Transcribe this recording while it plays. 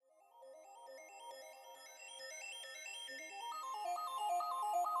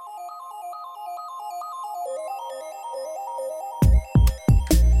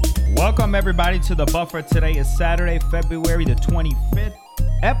Welcome, everybody, to The Buffer. Today is Saturday, February the 25th,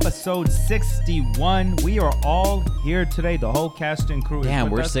 episode 61. We are all here today. The whole cast and crew is Damn,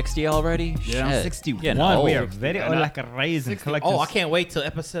 with we're us. 60 already? Yeah, Shit. 61. We are very like a raisin. Oh, I can't wait till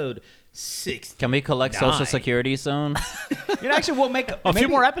episode 6. Can we collect Social Security soon? Actually, we'll make a few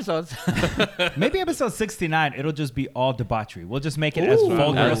more episodes. Maybe episode 69, it'll just be all debauchery. We'll just make it as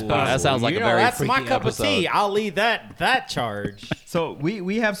vulgar as possible. That sounds like a very that's freaky my cup episode. of tea. I'll leave that charge. So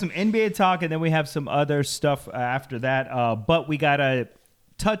we have some NBA talk, and then we have some other stuff after that. But we got to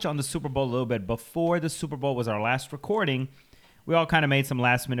touch on the Super Bowl a little bit. Before the Super Bowl was our last recording, we all kind of made some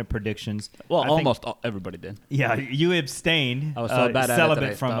last-minute predictions. Well, almost everybody did. Yeah, you abstained. I was so bad at it celibate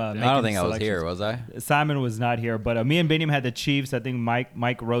that I from stopped. making I don't think I was selections. here, was I? Simon was not here, but me and Biniam had the Chiefs. I think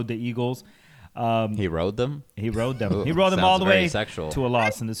Mike rode the Eagles. He rode them? He rode them. Ooh, he rode them sounds all the very way sexual. to a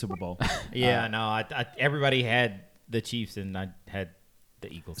loss in the Super Bowl. Yeah, no, everybody had the Chiefs and I had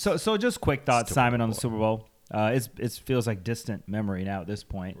the Eagles. So just quick thoughts, Simon, on the Super Bowl. It feels like distant memory now at this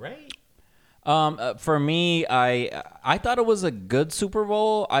point. Right? For me, I thought it was a good Super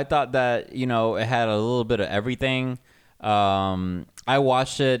Bowl. I thought that, it had a little bit of everything. I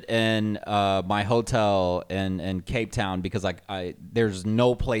watched it in my hotel in Cape Town because there's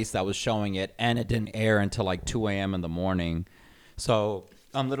no place that was showing it, and it didn't air until like 2 a.m. in the morning. So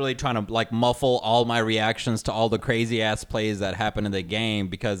I'm literally trying to like muffle all my reactions to all the crazy ass plays that happen in the game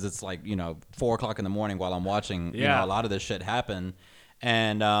because it's like 4 o'clock in the morning while I'm watching a lot of this shit happen.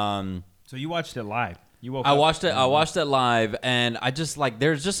 And So you watched it live. You woke I up watched it. I watched it live, and I just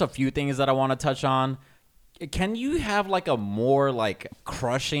there's just a few things that I want to touch on. Can you have like a more like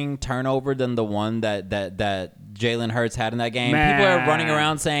crushing turnover than the one that Jalen Hurts had in that game? Man. People are running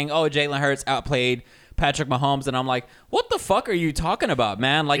around saying, "Oh, Jalen Hurts outplayed Patrick Mahomes," and I'm like, "What the fuck are you talking about,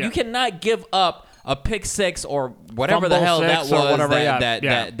 man? Like, you cannot give up a pick six or whatever the hell that was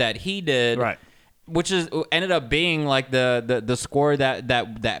that he did, Right. Which ended up being like the score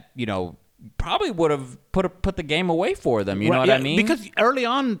that probably would have put the game away for them. You know what I mean? Because early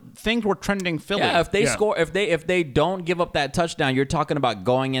on things were trending Philly. Yeah, if they score, if they don't give up that touchdown, you're talking about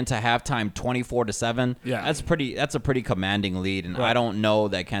going into halftime 24-7. Yeah, that's a pretty commanding lead, and I don't know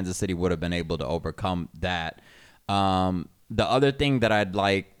that Kansas City would have been able to overcome that. The other thing that I'd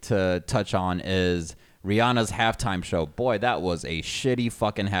like to touch on is Rihanna's halftime show. Boy, that was a shitty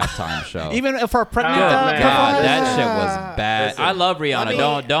fucking halftime show. Even for a pregnant God, performance? that shit was bad. Listen, I love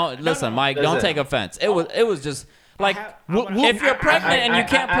Rihanna. Don't listen, Mike. Don't take offense. It was just like if you're pregnant and you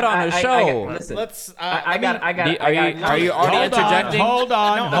can't put on a show. Listen, Let's. Are you already interjecting? Hold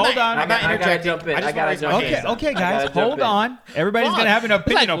on. I'm not interjecting. I gotta jump in. Okay, guys, hold on. Everybody's going to have an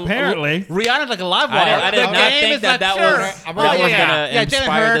opinion, apparently. Rihanna's like a live wire. I did not think that was gonna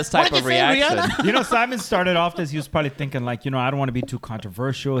inspire this type of reaction. Simon started off as he was probably thinking like, I don't want to be too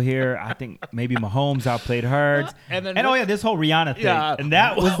controversial here. I think maybe Mahomes outplayed Hurts. And this whole Rihanna thing. Yeah. And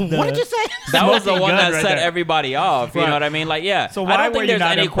that was What did you say? That was the one that right set there. everybody off. You know what I mean? Like, yeah. So why I don't were think you there's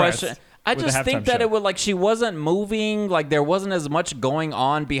not any impressed question. I with the just think halftime that show? it was like she wasn't moving. Like there wasn't as much going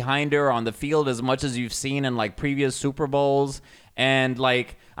on behind her on the field as much as you've seen in like previous Super Bowls. And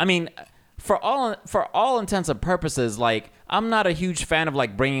like, I mean, for all intents and purposes, like I'm not a huge fan of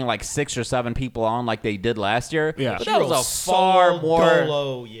like bringing like 6 or 7 people on like they did last year. Yeah, but that was a far more.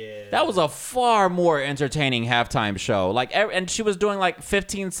 That was a far more entertaining halftime show. Like, and she was doing like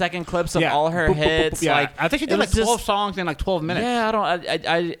 15-second clips of all her hits. Yeah. Like, I think she did it like was 12 songs in like 12 minutes.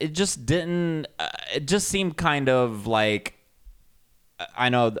 Yeah, it just didn't. It just seemed kind of like. I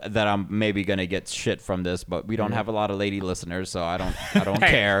know that I'm maybe gonna get shit from this, but we don't have a lot of lady listeners, so I don't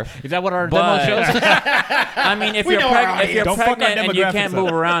care. Is that what our demo shows? I mean, if you're Don't fuck our pregnant and you demographics can't up.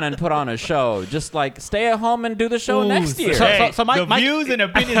 move around and put on a show, just like stay at home and do the show next year. So Mike- the views and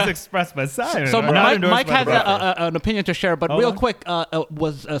opinions expressed by Simon. So are not endorsed Mike by has the Buffer. an opinion to share, but Hold real on. quick,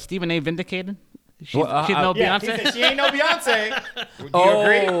 was Stephen A. vindicated? She's no Beyonce? She ain't no Beyonce. Do you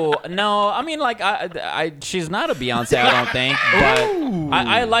agree? No, I mean, like, she's not a Beyonce, I don't think, but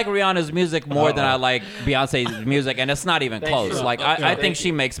I like Rihanna's music more than I like Beyonce's music, and it's not even close. you. Like, I think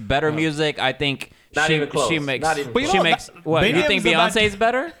she makes better music. I think Not even close. she makes. Not even close. She makes. What? You Biniam's think about Beyonce's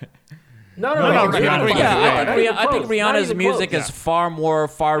better? No, Rihanna's I think Rihanna's music is far more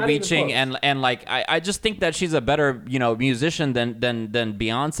far-reaching, Not even and like I just think that she's a better musician than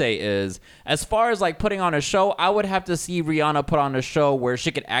Beyonce is. As far as like putting on a show, I would have to see Rihanna put on a show where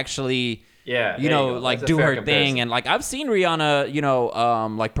she could actually. Yeah, you there know, you go. like That's a do fair her comparison. thing, and like I've seen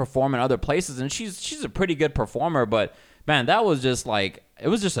Rihanna, like perform in other places, and she's a pretty good performer. But man, that was just like it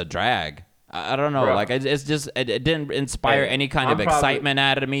was just a drag. I don't know. Bro. Like it's just it didn't inspire any kind of excitement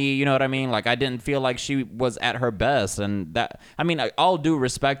out of me. You know what I mean? Like I didn't feel like she was at her best, and that I mean, all due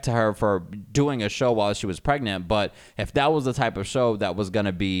respect to her for doing a show while she was pregnant. But if that was the type of show that was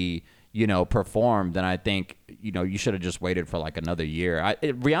gonna be performed, then I think you should have just waited for like another year.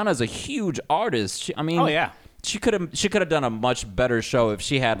 Rihanna's a huge artist. Oh yeah. She could have done a much better show if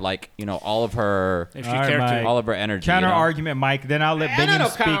she had like all of her If she cared to. all of her energy. Counter argument, Mike. Then I'll let Biniam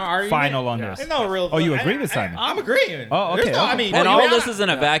speak final on this. There's no real. Oh, you agree with Simon? I'm agreeing. Oh, okay, There's no- okay. I mean, And well, all Rihanna- this is in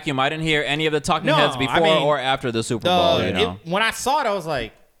a vacuum. I didn't hear any of the talking heads before or after the Super Bowl. When I saw it, I was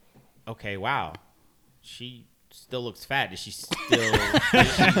like, okay, wow, she still looks fat. Is she still?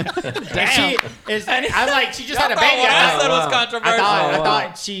 Damn. I'm like, she just had a baby. I said was controversial. I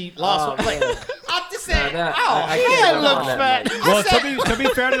thought she lost. I was like, I'm just saying. Hell looks fat. Well, to be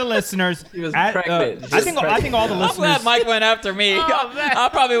fair to the listeners, She was I pregnant. think all the I'm listeners. glad Mike went after me. I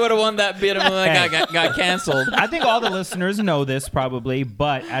probably would have won that bid when that got canceled. I think all the listeners know this probably,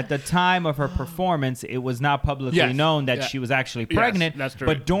 but at the time of her performance, it was not publicly known that she was actually pregnant. that's true.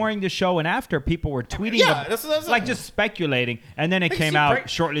 But during the show and after, people were tweeting, Yeah, that's like just speculating, and then it came she out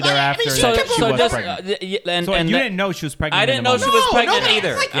shortly Like, I thereafter mean, she that kept she on- was just pregnant. and So you didn't know she was pregnant. I in the didn't know she moment. was pregnant nobody-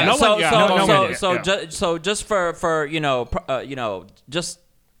 either. like, no one- yeah, no one did. So just for just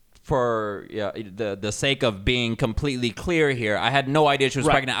for the sake of being completely clear here, I had no idea she was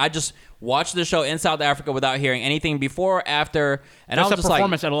pregnant. I just watched the show in South Africa without hearing anything before or after, and Just I was the just like,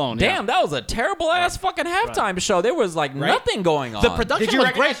 performance alone, damn, that was a terrible ass fucking halftime show. There was like nothing going on. The production Did you was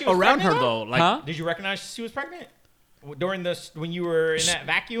recognize great she was around her pregnant, though. Like, Huh? Did you recognize she was pregnant during when you were in that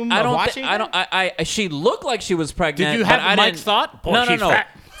vacuum I of don't. watching? I don't. I. She looked like she was pregnant. Did you but have I Mike's didn't- thought? Boy, No, she's fat.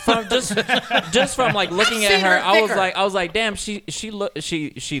 From just from like looking at seen her, her I was thicker. like, damn,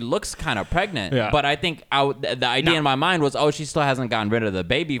 she looks kind of pregnant. Yeah. But I think the idea in my mind was, she still hasn't gotten rid of the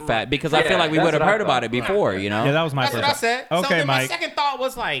baby fat because I Yeah, feel like we that's would have what I heard about thought. it before. Yeah, that was my That's first. what I said. Okay, so then my Mike. second thought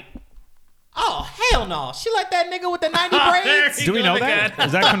was like, oh hell no, she let that nigga with the 90 braids. Do we know that?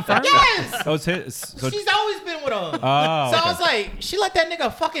 Is that confirmed? Yes. That was his. So, She's always been with him. Oh, So okay. I was like, she let that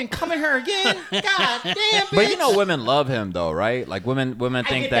nigga fucking come in her again. God damn, bitch. But women love him though, right? Like women think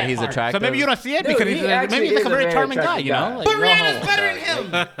get that that he's part. attractive. So maybe you don't see it Dude, because he maybe actually he's like is a very charming guy, attractive you know? guy. Like, But No Rihanna's homo. better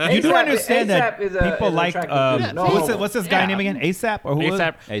than him. you do ASAP understand that is a- people is like attractive dude. No what's homo. this guy name again? ASAP or who?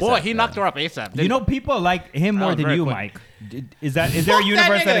 ASAP. Boy, he yeah. knocked her up ASAP. You know, people like him more was than very you, quick. Mike. Is there a Fuck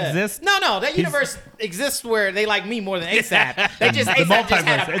universe that nigga. exists? No, that universe exists where they like me more than ASAP. They just The ASAP just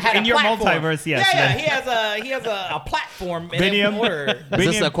multiverse. had a In your platform. multiverse, yes. Yeah, he has a platform in Biniam. order. Is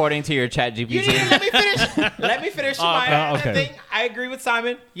this Biniam- according to your chat You GPT? didn't let me finish. Let me finish my okay. thing. I agree with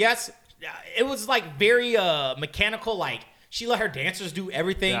Simon. Yes, it was like very mechanical. Like she let her dancers do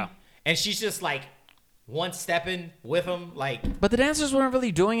everything, Yeah. and she's just like one stepping with them. Like But the dancers weren't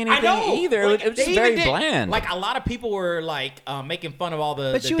really doing I anything know either. Like, It was just they even very did- bland. Like a lot of people were like making fun of all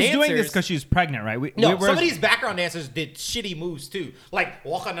the. But the she was doing this dancers. because she was pregnant, right? No, some of these background dancers did shitty moves too, like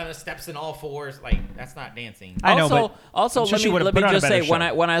walking on the steps in all fours. Like that's not dancing. I know, also, but also I'm sure let she me, would've let put me on a just say better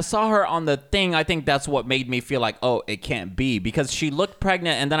when show. I saw her on the thing, I think that's what made me feel like, oh, it can't be, because she looked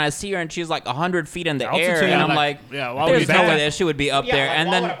pregnant, and then I see her and she's like 100 feet in the Altitude, air, and yeah, I'm like, like, yeah, why would there's you no do way that? that she would be up Yeah, there. like, And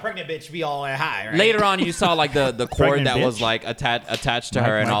why then would a pregnant bitch be all that high? Right? later on, you saw like the cord Pregnant that was bitch. like attached to Mike,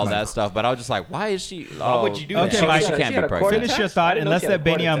 her and Mike, all Mike. that stuff. But I was just like, why is she? Why would you do Okay, that? Mike, she she can't had be a cord pregnant. Finish your attached? thought I and didn't know let's she let had a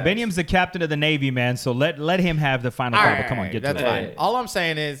cord Biniam. attached. Biniam's the captain of the Navy, man. So let him have the final All thought. right, But come on, get to that's it. fine. All I'm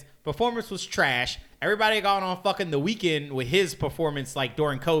saying is performance was trash. Everybody got on fucking The Weeknd with his performance like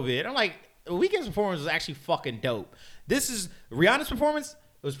during COVID. I'm like, The Weeknd's performance was actually fucking dope. This is Rihanna's performance.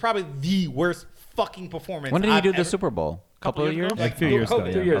 It was probably the worst fucking performance. When did he I've do the ever- Super Bowl? Couple of years? Like a few years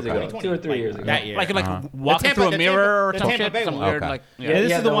ago. 2 Yeah. years ago, Okay. 2 or 3 years ago. That year. Like Uh-huh. walking Tampa- through a the mirror or Tampa- some the Tampa shit. Bay Some one. weird, Okay. like, Yeah, Yeah, this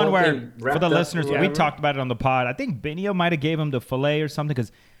yeah, is the the one whole where, thing for wrapped the up, listeners, we whatever. talked about it on the pod. I think Benio might have gave him the filet or something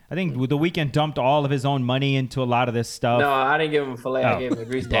because I think The Weeknd dumped all of his own money into a lot of this stuff. No, I didn't give him a fillet. Oh. I gave him a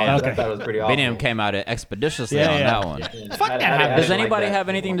grease ball. Damn. I thought it was pretty awful. Biniam came at it expeditiously Yeah, on yeah. that one. Fuck that. Does anybody have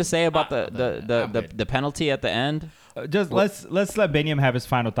anything to say about the penalty at the end? Just let's let Biniam have his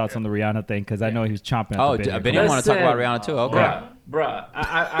final thoughts on the Rihanna thing because I know he was chomping at Oh, the bit. Biniam want to talk about Listen. Rihanna too? Okay.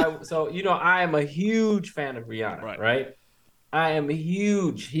 Bruh. So, I am a huge fan of Rihanna, right? I am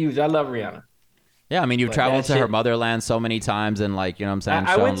huge. I love Rihanna. Yeah, I mean, you've But traveled that to her shit- motherland so many times and, like, you know what I'm saying,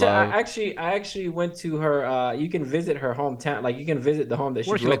 I shown went to. love. I actually went to her. You can visit her hometown. Like you can visit the home that she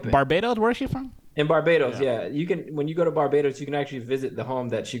Where's she, grew like up in. Barbados? Where is she from? In Barbados, yeah. You can when you go to Barbados, you can actually visit the home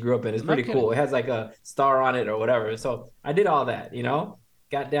that she grew up in. It's pretty Okay. cool. It has like a star on it or whatever. So I did all that,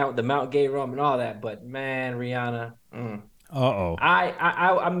 got down with the Mount Gay rum and all that. But man, Rihanna, Uh-oh.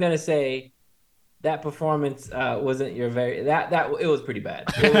 I'm gonna say that performance wasn't your very that it was pretty bad.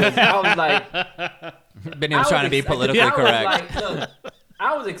 I was like, Benny was trying to be politically correct. Look,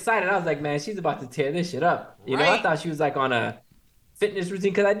 I was excited. I was like, man, she's about to tear this shit up. You know, I thought she was like on a fitness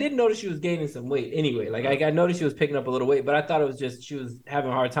routine because I did notice she was gaining some weight anyway. Like I noticed she was picking up a little weight, but I thought it was just she was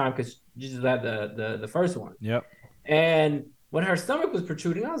having a hard time because she just had the first one. Yep. And when her stomach was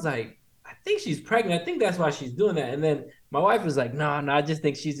protruding, I was like, I think she's pregnant. I think that's why she's doing that. And then my wife was like, no, I just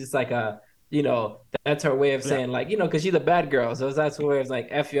think she's just like that's her way of saying like, because she's a bad girl. So that's her way of like,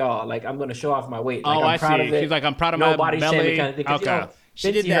 F y'all. Like, I'm going to show off my weight. Like, I'm proud of it. She's like, I'm proud of my body belly. Shaming kind of thing. Okay.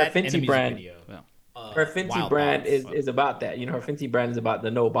 She did that her Fenty in a music brand. video. Her Fenty brand is about that. Her Fenty brand is about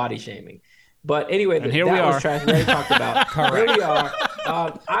the no body shaming. But anyway, that was trash. We already talked about. Here we are.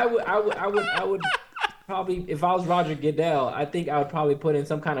 I would probably, if I was Roger Goodell, I think I would probably put in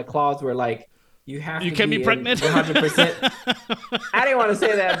some kind of clause where like you can be pregnant 100%. I didn't want to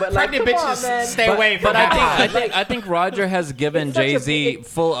say that, but like, pregnant bitches man. stay away from But that. I think Roger has given Jay-Z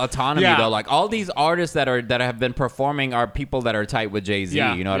full autonomy though. Like all these artists that have been performing are people that are tight with Jay-Z.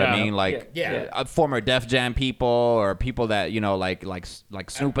 You know what I mean? Like former Def Jam people or people that like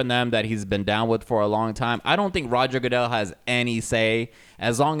Snoop and them that he's been down with for a long time. I don't think Roger Goodell has any say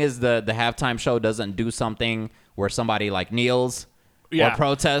as long as the halftime show doesn't do something where somebody like kneels. Or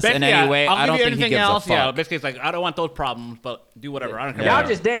protest in any way. I don't think he gives a fuck. Yeah, basically, it's like I don't want those problems, but do whatever. I don't care. Y'all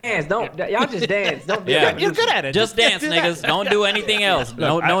just dance. Y'all just dance. Don't do that. You're good at it. Just dance, niggas. Don't do anything else.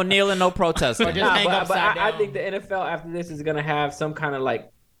 No kneeling, no protesting. Just hang upside down. I think the NFL after this is gonna have some kind of like.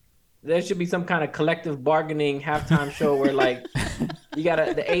 There should be some kind of collective bargaining halftime show where like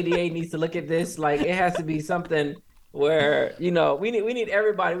the ADA needs to look at this. Like it has to be something. Where we need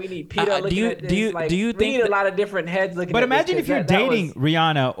everybody. We need Peter looking at this. Do you we think need a lot of different heads looking? But at imagine this, if you're dating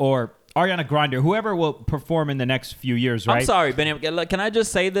Rihanna or Ariana Grande, or whoever will perform in the next few years, right? I'm sorry, Benny. Can I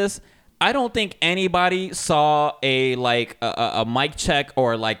just say this? I don't think anybody saw a mic check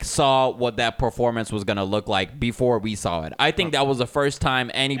or like saw what that performance was gonna look like before we saw it. I think that was the first time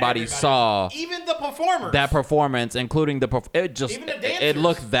anybody saw even the performers that performance, including it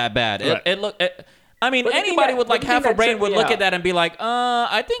looked that bad. Right. It looked. I mean, anybody with like half a brain would look at that and be like,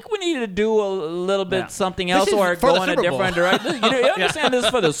 I think we need to do a little bit something else or go in a different direction. You understand this is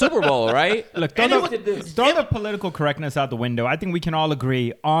for the Super Bowl, right? Look, throw the political correctness out the window. I think we can all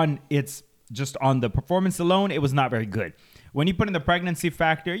agree on just on the performance alone, it was not very good. When you put in the pregnancy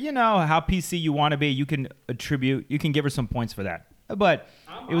factor, how PC you want to be, you can give her some points for that. But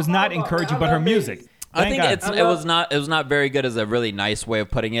it was not encouraging, but her music. I think it was not very good as a really nice way of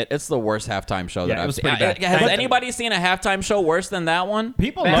putting it. It's the worst halftime show that I've seen. Has anybody seen a halftime show worse than that one?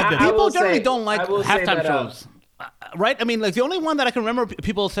 People loved it. People generally don't like halftime shows. Right? I mean, like the only one that I can remember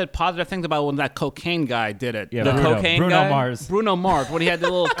people said positive things about when that cocaine guy did it. Yeah, the cocaine guy? Bruno Mars, when he had the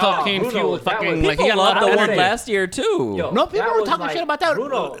little cocaine fuel fucking. People loved the one last year too. No, people were talking shit about that.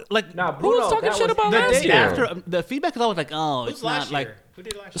 Bruno, who was talking shit about last year? After the feedback is always like, it's not like. Who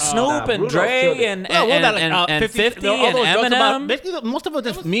did last Snoop and Dre and 50 and Eminem. Basically, most of it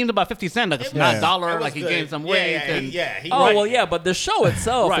just memes about 50 Cent, like it's not a dollar, like he gained some weight. But the show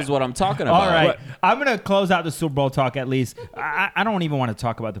itself is what I'm talking about. All right, I'm gonna close out the Super Bowl talk at least. I don't even want to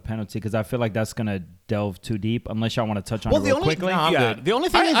talk about the penalty because I feel like that's gonna delve too deep. Unless y'all want to touch on it real quickly. The only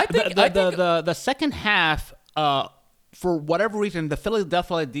thing is the second half, for whatever reason, the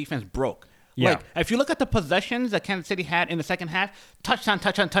Philadelphia defense broke. Yeah. Like, if you look at the possessions that Kansas City had in the second half, touchdown.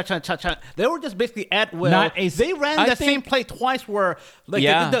 They were just basically at will. They ran the same play twice where... Like,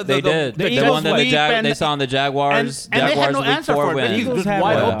 they did. The one that they saw in the Jaguars. And they had no answer for it. He was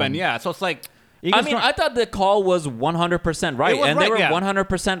wide open. So it's like... I thought the call was 100% right, and they were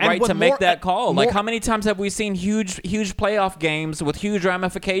 100% right to make that call. Like, how many times have we seen huge playoff games with huge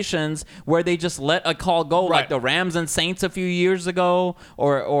ramifications where they just let a call go, like the Rams and Saints a few years ago,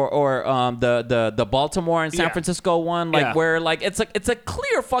 or the Baltimore and San Francisco one, where like it's a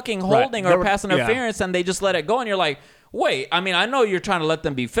clear fucking holding or pass interference, and they just let it go, and you're like. Wait, I mean, I know you're trying to let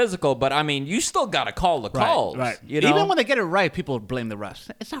them be physical, but I mean, you still got to call the calls. Right. Even when they get it right, people blame the refs.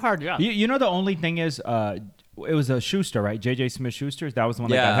 It's a hard job. The only thing is, it was a Schuster, right? J.J. Smith-Schuster. That was the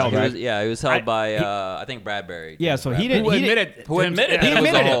one that got held, right? He was held by, I think, Bradbury. Yeah, so Bradbury. he admitted it.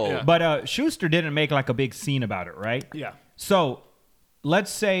 Yeah. But Schuster didn't make like a big scene about it, right? Yeah. So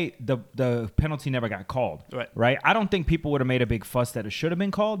let's say the penalty never got called, right? I don't think people would have made a big fuss that it should have been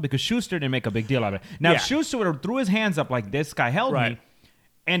called because Schuster didn't make a big deal out of it. Now, if Schuster would have threw his hands up like this guy held me,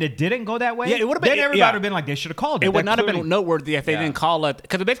 and it didn't go that way, it would have been. Then everybody would have been like, they should have called it. It would not have been noteworthy if they didn't call it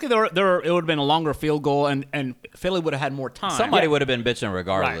because basically it would have been a longer field goal and Philly would have had more time. Somebody would have been bitching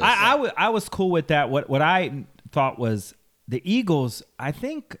regardless. I was cool with that. What I thought was the Eagles, I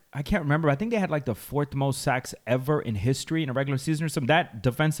can't remember. I think they had like the 4th most sacks ever in history in a regular season or something. That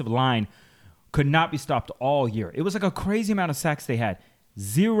defensive line could not be stopped all year. It was like a crazy amount of sacks they had.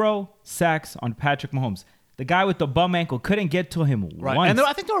 0 sacks on Patrick Mahomes. The guy with the bum ankle couldn't get to him once. And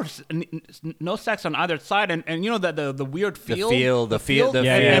I think there were no sacks on either side, and the weird field, the field.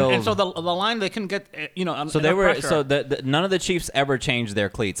 And so the line they couldn't get so they were pressure. So none of the Chiefs ever changed their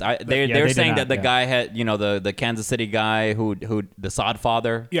cleats. They're saying that the guy had the Kansas City guy who the sod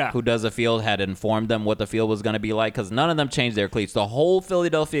father who does the field had informed them what the field was going to be like, because none of them changed their cleats. The whole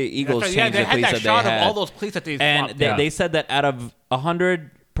Philadelphia Eagles changed the cleats that they had. Of all those cleats that they said that out of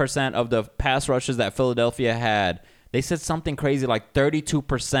 100% of the pass rushes that Philadelphia had, they said something crazy like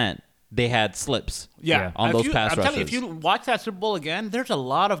 32% they had slips on those pass rushes. I'm telling you, if you watch that Super Bowl again, there's a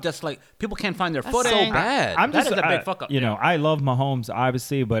lot of just like people can't find their footing. So bad. That is a big fuck up. I love Mahomes,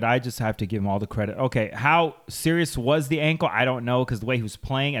 obviously, but I just have to give him all the credit. Okay, how serious was the ankle? I don't know, because the way he was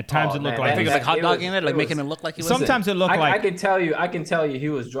playing, at times it looked like he was like hot dogging it, like making it look like he was. Sometimes it looked like. I can tell you, he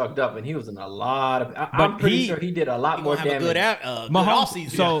was drugged up, and he was in a lot of. I'm pretty sure he did a lot more damage. Mahomes,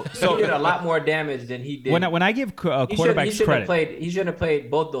 so he did a lot more damage than he did. When I give quarterbacks credit, he shouldn't have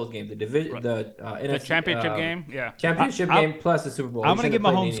played both those games. The championship game, championship game plus the Super Bowl. I'm going to give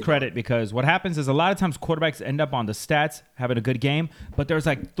Mahomes credit, because what happens is a lot of times quarterbacks end up on the stats having a good game, but there's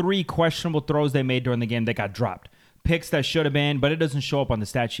like 3 questionable throws they made during the game that got dropped. Picks that should have been, but it doesn't show up on the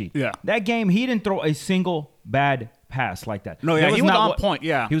stat sheet. Yeah. That game, he didn't throw a single bad pass like that. No, he was on point,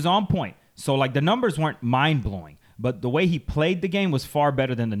 yeah. He was on point. So like the numbers weren't mind-blowing, but the way he played the game was far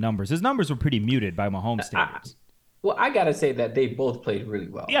better than the numbers. His numbers were pretty muted by Mahomes standards. Well, I gotta say that they both played really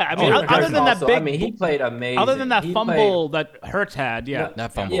well. Yeah, I mean, other than that he played amazing. Other than that fumble that Hurts had,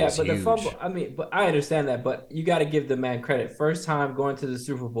 that fumble was huge. The fumble. I mean, but I understand that. But you got to give the man credit. First time going to the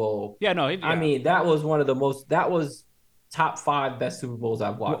Super Bowl. I mean, that was one of the most. That was top 5 best Super Bowls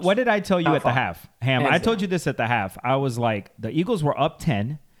I've watched. What did I tell you at the half, Ham? I told you this at the half. I was like, the Eagles were up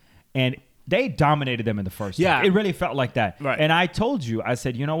 10, and they dominated them in the first half. It really felt like that. Right. And I told you, I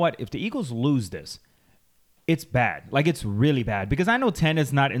said, you know what? If the Eagles lose this, it's bad. Like, it's really bad, because I know 10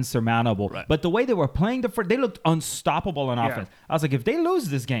 is not insurmountable, but the way they were playing they looked unstoppable on offense. I was like, if they lose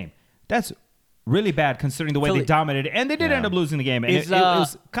this game, that's really bad considering the way they dominated, and they did end up losing the game. And it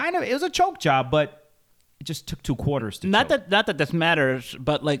was a choke job, but it just took 2 quarters to not that this matters,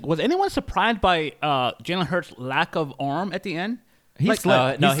 but like, was anyone surprised by Jalen Hurts' lack of arm at the end? He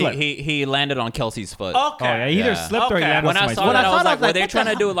slipped. He landed on Kelsey's foot. Okay. He either slipped or he landed on somebody's foot. When I saw that, I was like, were they trying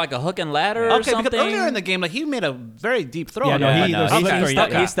to do like a hook and ladder or something? Because earlier in the game, like, he made a very deep throw.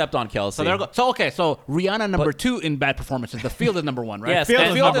 He stepped on Kelsey. So Rihanna number 2 in bad performances. The field is number 1, right? Yes, field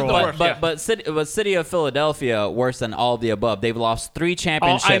is the worst. But City of Philadelphia, worse than all the above. They've lost 3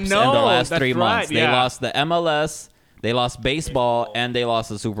 championships in the last 3 months. They lost the MLS. They lost baseball, and they lost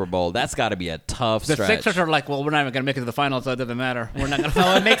the Super Bowl. That's got to be a tough stretch. The Sixers are like, well, we're not even going to make it to the finals, so it doesn't matter. We're not going to.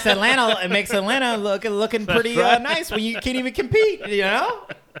 So it makes Atlanta looking pretty nice when you can't even compete. You know.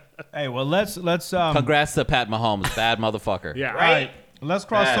 Hey, well, let's. Congrats to Pat Mahomes, bad motherfucker. Yeah. Right. All right. Let's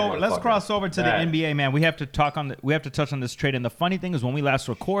cross over to the NBA, man. We have to touch on this trade. And the funny thing is, when we last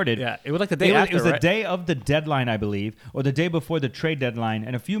recorded, it was like the day after. It was the day of the deadline, I believe, or the day before the trade deadline,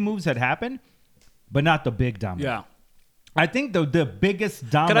 and a few moves had happened, but not the big domino. Yeah. I think the biggest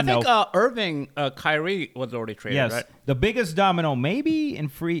domino. Because I think Irving, Kyrie was already traded, right? The biggest domino, maybe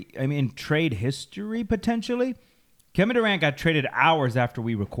in trade history potentially. Kevin Durant got traded hours after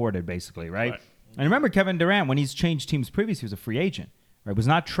we recorded, basically, right? And remember, Kevin Durant, when he's changed teams previously, he was a free agent, right? Was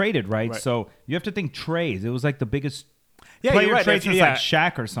not traded, right? So you have to think trades. It was like the biggest player trade since like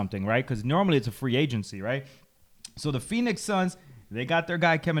Shaq or something, right? Because normally it's a free agency, right? So the Phoenix Suns. They got their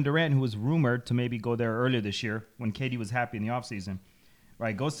guy, Kevin Durant, who was rumored to maybe go there earlier this year when KD was happy in the offseason.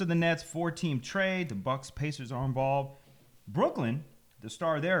 Right, goes to the Nets, 4-team trade. The Bucks, Pacers are involved. Brooklyn, the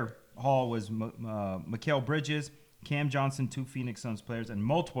star of their haul was Mikal Bridges, Cam Johnson, 2 Phoenix Suns players, and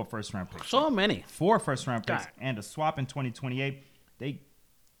multiple first-round picks. So many. 4 first-round picks and a swap in 2028. They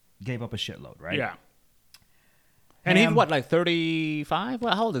gave up a shitload, right? Yeah. And he's what, like 35?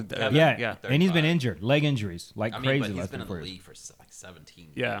 Well, how old is that? Yeah. And he's been injured, leg injuries, crazy. But he's been in the league for like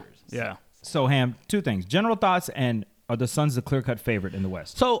 17 years. Yeah. So, Ham, 2 things. General thoughts, and are the Suns the clear-cut favorite in the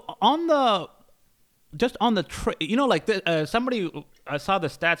West? So, on the trade, somebody, I saw the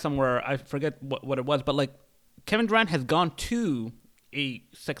stat somewhere, I forget what it was, but like Kevin Durant has gone to a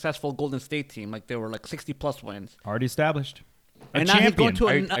successful Golden State team. Like, they were like 60-plus wins. Already established. And now he's going to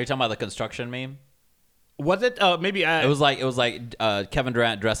are you talking about the construction meme? Was it? Maybe. It was like Kevin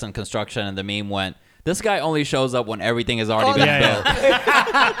Durant dressed in construction, and the meme went, "This guy only shows up when everything has already been built."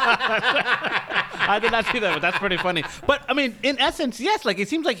 I did not see that, but that's pretty funny. But I mean, in essence, yes. Like it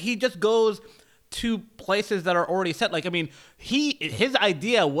seems like he just goes to places that are already set. Like I mean, his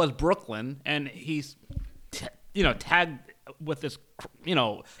idea was Brooklyn, and he's tagged with this he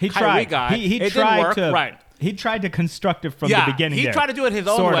Kyrie tried. guy. He it tried didn't work. to Right. He tried to construct it from the beginning. He tried to do it his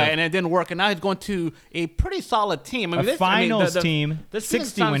own sort way, of. and it didn't work. And now he's going to a pretty solid team. I mean, finals team, this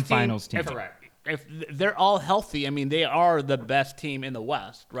 60-win finals team. If they're all healthy, I mean, they are the best team in the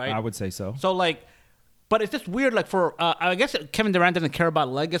West, right? I would say so. So, like, but it's just weird, like, for, I guess Kevin Durant doesn't care about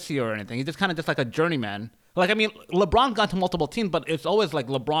legacy or anything. He's just kind of just like a journeyman. Like, I mean, LeBron's gone to multiple teams, but it's always like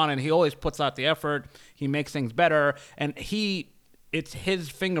LeBron, and he always puts out the effort. He makes things better, and it's his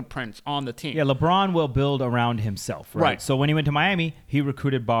fingerprints on the team. Yeah, LeBron will build around himself, right? So when he went to Miami, he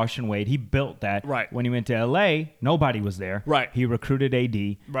recruited Bosh and Wade. He built that. Right. When he went to LA, nobody was there. Right. He recruited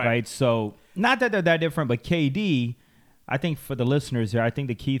AD. Right. So not that they're that different, but KD, I think for the listeners here, I think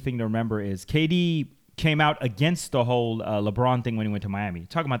the key thing to remember is KD came out against the whole LeBron thing when he went to Miami.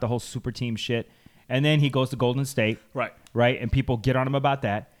 Talking about the whole super team shit. And then he goes to Golden State. Right. Right. And people get on him about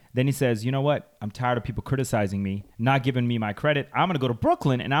that. Then he says, you know what? I'm tired of people criticizing me, not giving me my credit. I'm going to go to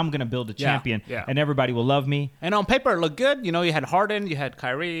Brooklyn, and I'm going to build a champion, and everybody will love me. And on paper, it looked good. You had Harden, you had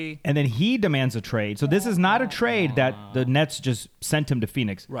Kyrie. And then he demands a trade. So this is not a trade that the Nets just sent him to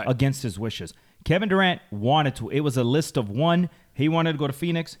Phoenix against his wishes. Kevin Durant wanted to. It was a list of one. He wanted to go to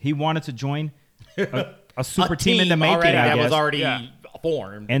Phoenix. He wanted to join a super team in the making, already, I that guess. was already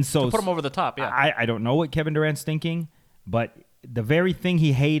formed. And so to put him over the top, I don't know what Kevin Durant's thinking, but the very thing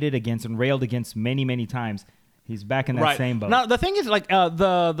he hated against and railed against many, many times, he's back in that same boat. Now, the thing is, like,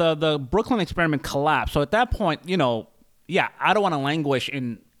 the Brooklyn experiment collapsed. So at that point, I don't want to languish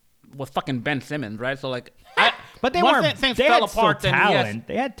with fucking Ben Simmons, right? So, like, but they once weren't. things They fell had apart. talent.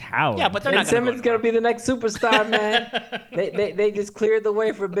 They had talent. Yeah, but they're Ben not Simmons gonna be the next superstar, man. they just cleared the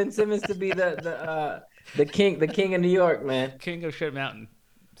way for Ben Simmons to be the king of New York, man. King of Shit Mountain.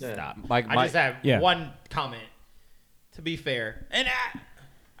 Yeah. Stop. Mike, I just have yeah. one comment. To be fair, and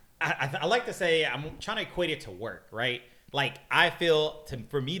I like to say I'm trying to equate it to work, right? Like I feel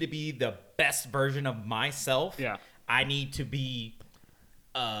for me to be the best version of myself, I need to be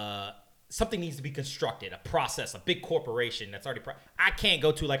something needs to be constructed, a process, a big corporation that's already. I can't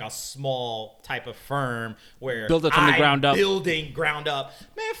go to like a small type of firm where build it from the ground up. Building ground up,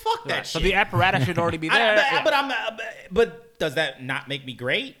 man. Fuck that shit. So the apparatus should already be there. But does that not make me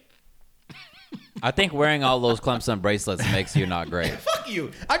great? I think wearing all those Clemson bracelets makes you not great. Fuck you.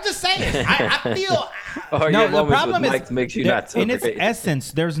 I'm just saying. I feel. No, the problem is makes you not so in its great.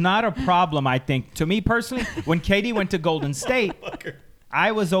 essence, there's not a problem. I think to me personally, when KD went to Golden State,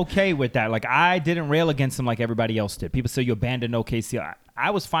 I was okay with that. Like I didn't rail against him like everybody else did. People say you abandoned OKC.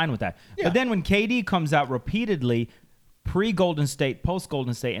 I was fine with that. Yeah. But then when KD comes out repeatedly, pre-Golden State,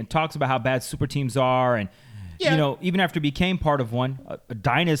 post-Golden State, and talks about how bad super teams are and. Yeah. Even after he became part of one, a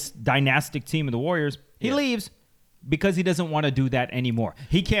dynastic team of the Warriors, he leaves because he doesn't want to do that anymore.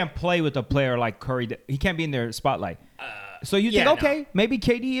 He can't play with a player like Curry. He can't be in their spotlight. So you think, okay, maybe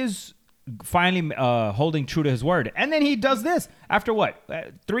KD is finally holding true to his word. And then he does this after what?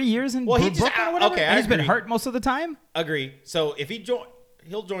 3 years in Brooklyn or whatever? Okay, and he's been hurt most of the time? Agree. So if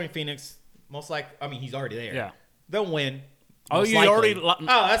he'll join Phoenix, most likely. I mean, he's already there. Yeah. They'll win. Oh, you likely. already...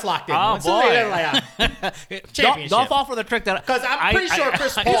 that's locked in. Oh, boy. Championship. Don't fall for the trick that... Because I'm pretty sure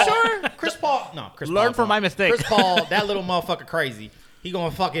Chris Paul... Chris Paul... Learn from my mistake. Chris Paul, that little motherfucker crazy. He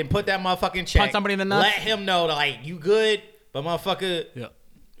gonna fucking put that motherfucking check. Punch somebody in the nuts. Let him know that, like, you good, but motherfucker, this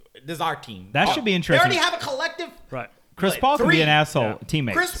is our team. That should be interesting. They already have a collective... Right. Chris Paul can be an asshole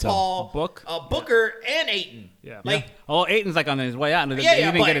teammate. Chris Paul, Booker, and Ayton. Yeah. Like, Ayton's like on his way out. He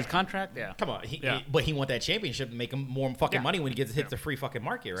didn't get his contract. Yeah. Come on. But he want that championship to make him more fucking money when he hits the free fucking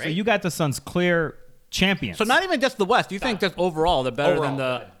market, right? So you got the Suns clear champions. So not even just the West. You think just overall they're better than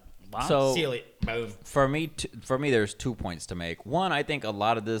the... Wow. So seal it. Boom. For me, there's 2 points to make. One, I think a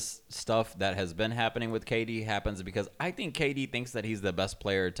lot of this stuff that has been happening with KD happens because I think KD thinks that he's the best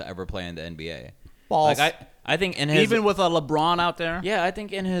player to ever play in the NBA. Balls. Like I think in his even with a LeBron out there. Yeah, I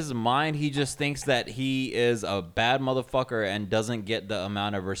think in his mind he just thinks that he is a bad motherfucker and doesn't get the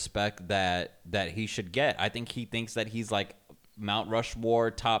amount of respect that he should get. I think he thinks that he's like Mount Rushmore,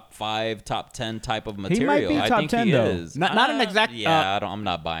 top 5, top 10 type of material. He might be top 10 he though. is. Not an exact. Yeah, I'm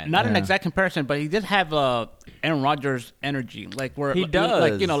not buying. Not an exact comparison, but he did have Aaron Rodgers energy, like where he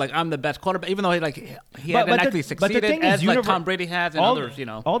does. Like I'm the best quarterback, even though he hasn't actually succeeded as like Tom Brady has and others.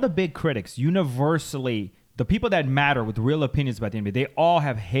 All the big critics universally. The people that matter with real opinions about the NBA, they all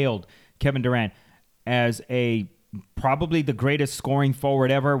have hailed Kevin Durant as a probably the greatest scoring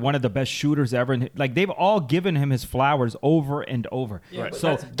forward ever, one of the best shooters ever. And like they've all given him his flowers over and over. Yeah, right.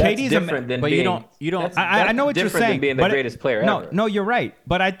 So that's KD's different than but being, you don't. I know what you're saying. Than being the greatest player ever. No, you're right.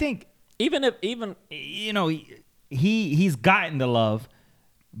 But I think even he's gotten the love,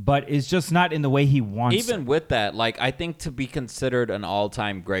 but it's just not in the way he wants. Even with that, like I think to be considered an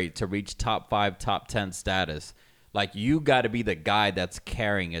all-time great, to reach top 5, top 10 status, like you got to be the guy that's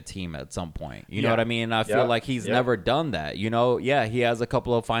carrying a team at some point. You know what I mean? And I feel like he's never done that. He has a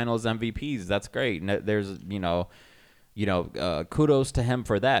couple of Finals MVPs. That's great. And there's kudos to him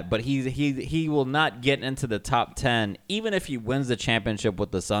for that. But he will not get into the top 10 even if he wins the championship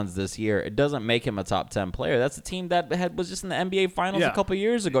with the Suns this year. It doesn't make him a top 10 player. That's a team that was just in the NBA Finals a couple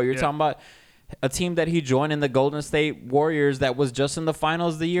years ago. You're talking about a team that he joined in the Golden State Warriors that was just in the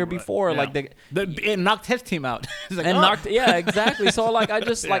finals the year before. Yeah. Like it knocked his team out. Exactly. So like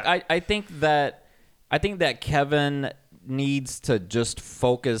I think that Kevin needs to just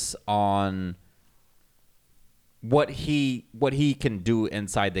focus on what he can do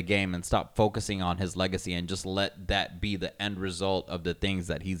inside the game and stop focusing on his legacy and just let that be the end result of the things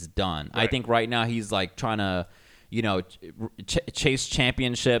that he's done. Right. I think right now he's like trying to chase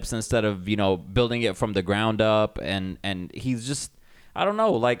championships instead of building it from the ground up, and he's just, I don't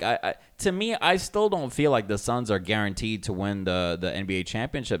know, like to me I still don't feel like the Suns are guaranteed to win the NBA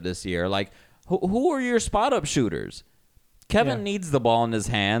championship this year. Like who are your spot up shooters? Kevin needs the ball in his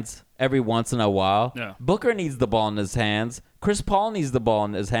hands every once in a while. Yeah. Booker needs the ball in his hands. Chris Paul needs the ball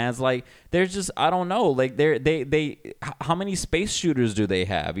in his hands. Like there's just, I don't know. Like they how many space shooters do they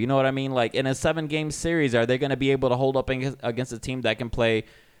have? You know what I mean? Like in a 7-game series, are they going to be able to hold up against a team that can play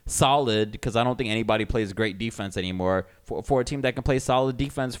solid? Because I don't think anybody plays great defense anymore. For a team that can play solid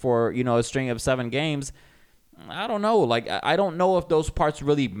defense for a string of 7 games. I don't know. Like, I don't know if those parts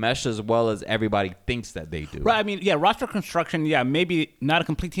really mesh as well as everybody thinks that they do. Right. I mean, roster construction, maybe not a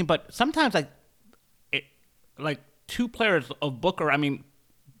complete team, but sometimes like 2 players of Booker, I mean,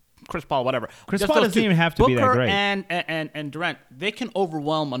 Chris Paul, whatever. Chris Paul doesn't even have to be that great. And Durant, they can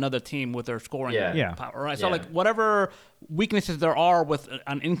overwhelm another team with their scoring power, right? So, like, whatever weaknesses there are with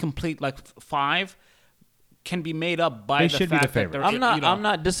an incomplete, like, 5 can be made up by the fact that they're... I'm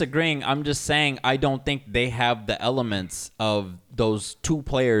not disagreeing. I'm just saying I don't think they have the elements of those 2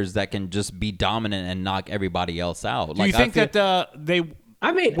 players that can just be dominant and knock everybody else out. Do you think that they...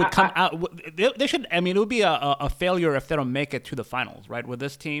 would come out. They should. I mean, it would be a failure if they don't make it to the finals, right? With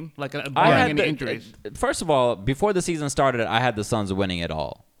this team, like barring any injuries. First of all, before the season started, I had the Suns winning it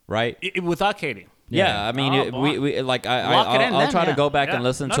all, right? Without KD. Yeah, I mean, I'll try to go back and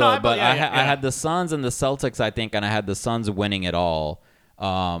listen to it, but I had the Suns and the Celtics, I think, and I had the Suns winning it all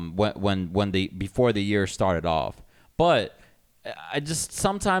before the year started off. But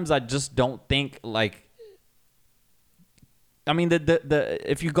sometimes I just don't think like. I mean,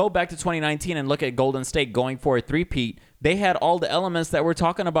 if you go back to 2019 and look at Golden State going for a three-peat, they had all the elements that we're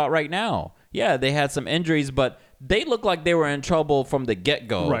talking about right now. Yeah, they had some injuries, but they looked like they were in trouble from the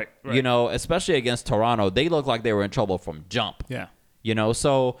get-go. Right. Especially against Toronto. They looked like they were in trouble from jump. Yeah.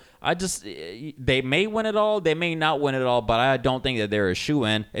 So they may win it all, they may not win it all, but I don't think that they're a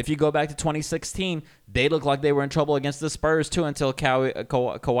shoo-in. If you go back to 2016, they looked like they were in trouble against the Spurs, too, until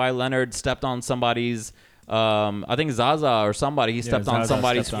Kawhi Leonard stepped on somebody's... I think Zaza or somebody, he stepped on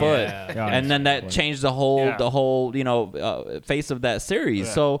somebody's foot, and then that changed the whole face of that series.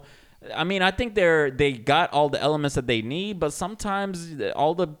 Yeah. So, I mean, I think they got all the elements that they need, but sometimes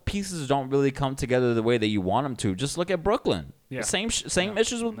all the pieces don't really come together the way that you want them to. Just look at Brooklyn. Yeah. Same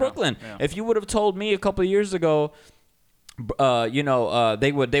issues with Brooklyn. Yeah. If you would have told me a couple of years ago, they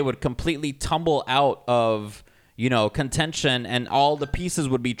would completely tumble out of contention, and all the pieces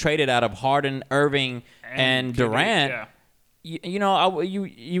would be traded out of Harden, Irving, and Durant. I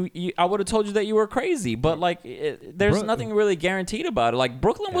would have told you that you were crazy, but there's nothing really guaranteed about it. Like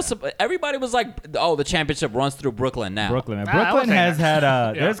Brooklyn was, everybody was like, "Oh, the championship runs through Brooklyn now." Brooklyn has had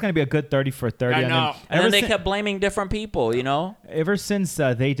there's going to be a good 30 for 30. I know. And then they kept blaming different people. Ever since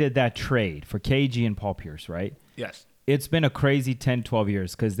they did that trade for KG and Paul Pierce, right? Yes. It's been a crazy 10, 12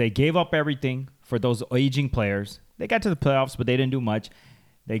 years because they gave up everything for those aging players. They got to the playoffs, but they didn't do much.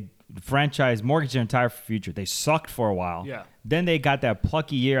 They mortgaged their entire future. They sucked for a while. Yeah. Then they got that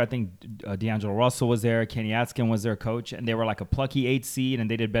plucky year. I think D'Angelo Russell was there. Kenny Atkin was their coach. And they were like a plucky 8 seed, and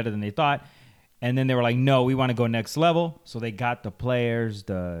they did better than they thought. And then they were like, no, we want to go next level. So they got the players,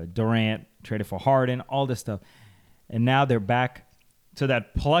 the Durant, traded for Harden, all this stuff. And now they're back to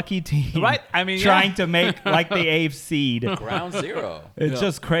that plucky team, right? I mean, trying to make like the 8th seed. Ground zero. It's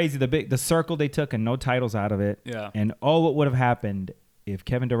just crazy. The circle they took and no titles out of it. Yeah. And all what would have happened if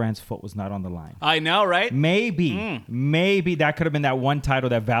Kevin Durant's foot was not on the line. I know, right? Maybe that could have been that one title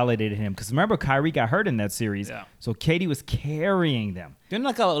that validated him. Because remember, Kyrie got hurt in that series. Yeah. So KD was carrying them. Didn't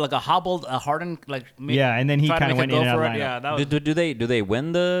like a hobbled Harden and then he kind of went in and out. Yeah, that was... do they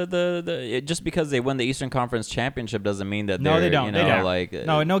win the just because they win the Eastern Conference Championship doesn't mean that no, they don't. They don't. Like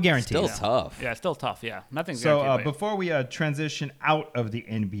no guarantee. Still tough. Yeah, still tough. Yeah, nothing's so guaranteed. Before we transition out of the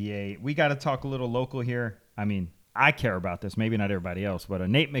NBA, we got to talk a little local here. I mean, I care about this. Maybe not everybody else, but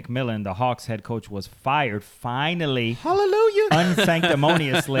Nate McMillan, the Hawks head coach, was fired finally. Hallelujah.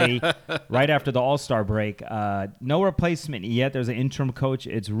 Unsanctimoniously right after the All-Star break. No replacement yet. There's an interim coach.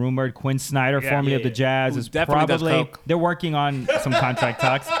 It's rumored Quinn Snyder, formerly of the Jazz, is probably they're working on some contract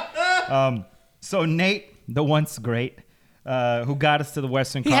talks. So Nate, the once great, who got us to the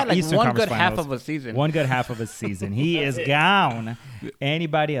Eastern Conference Finals. One good half of a season. One good half of a season. He is gone.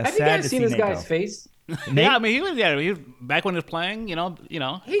 Anybody Have you guys seen this guy's face? Yeah, I mean, he was back when he was playing. You know.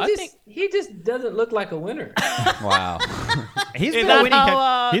 He just doesn't look like a winner. Wow. He's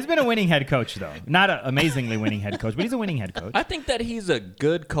been a winning head coach, though. Not an amazingly winning head coach, but he's a winning head coach. I think that he's a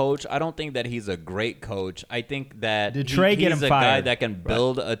good coach. I don't think that he's a great coach. I think that he's a guy that can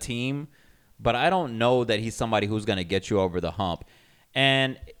build a team, but I don't know that he's somebody who's going to get you over the hump.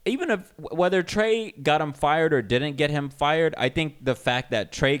 And even if whether Trey got him fired or didn't get him fired, I think the fact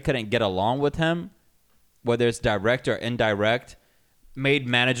that Trey couldn't get along with him, whether it's direct or indirect, made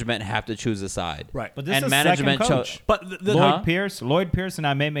management have to choose a side. Right. But this is management coach. But Lloyd Pierce and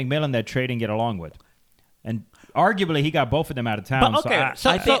I Nate McMillan that Trey didn't get along with. And arguably he got both of them out of town. But, okay.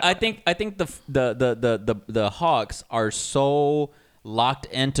 I think the Hawks are so locked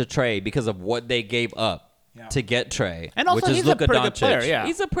into Trey because of what they gave up to get Trey. And also, he's a pretty good player. Yeah.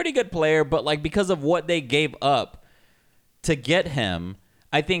 He's a pretty good player, but like because of what they gave up to get him,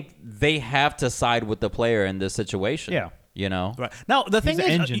 I think they have to side with the player in this situation. Yeah. You know? Right. Now, the thing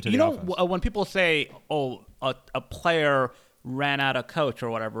is, you know, when people say, a player ran out of coach or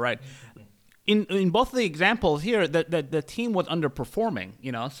whatever, right? In both of the examples here, the team was underperforming,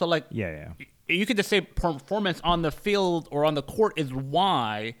 you know? So, like, you could just say performance on the field or on the court is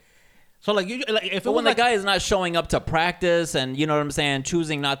why. So, like, when the guy is not showing up to practice and, you know what I'm saying,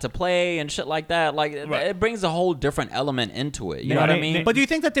 choosing not to play and shit like that, like, it brings a whole different element into it. You know what I mean? But do you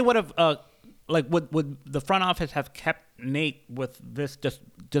think that they would have, would the front office have kept Nate with this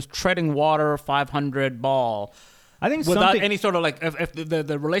just treading water 500 ball? I think without any sort of, like, if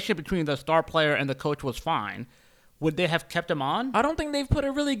the relationship between the star player and the coach was fine, would they have kept him on? I don't think they've put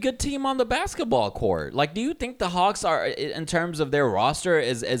a really good team on the basketball court. Like, do you think the Hawks are, in terms of their roster,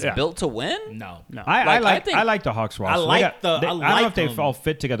 is built to win? No. I like the Hawks roster. I don't know if they all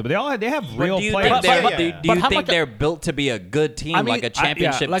fit together, but they have real players. Do you think they're built to be a good team, like a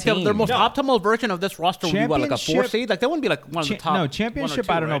championship team? Like their most optimal version of this roster would be like a 4 seed. Like they wouldn't be like one of the top. No, championship.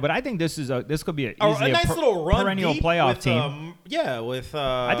 I don't know, but I think this could be a nice little run perennial playoff team.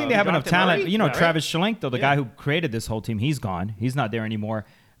 I think they have enough talent. You know, Travis Schlenk, though, the guy who created this whole team, he's gone. He's not there anymore.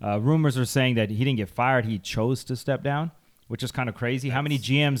 Rumors are saying that he didn't get fired. He chose to step down, which is kind of crazy. How many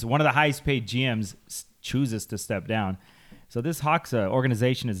GMs, one of the highest paid GMs, chooses to step down? So this Hawks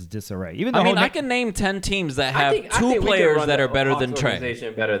organization is disarray. Even though I can name 10 teams that have two players that are better than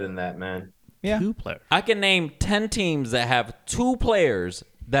Trey. Better than that, man. Yeah. 2 players. I can name 10 teams that have 2 players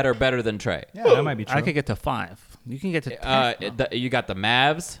that are better than Trey. Yeah, that might be true. I could get to 5. You can get to 10. You got the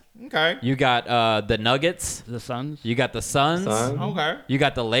Mavs. Okay. You got the Nuggets. The Suns. You got the Suns. Okay. You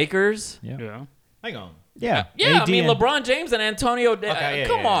got the Lakers. Yeah. Hang on. Yeah. I mean, LeBron James and Antonio.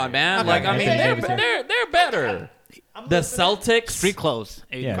 Come on, man. Okay, I mean, they're better. The Celtics. Street clothes.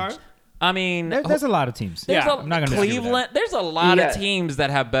 Yeah. I mean, there's a lot of teams. I'm not gonna Cleveland. There's a lot of teams that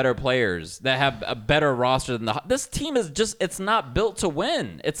have better players, that have a better roster than this team is it's not built to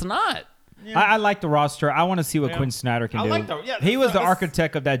win. It's not. Yeah. I like the roster. I want to see what Quinn Snyder can do. He was the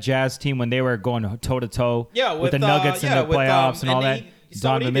architect of that Jazz team when they were going toe-to-toe with the Nuggets in the playoffs and all that.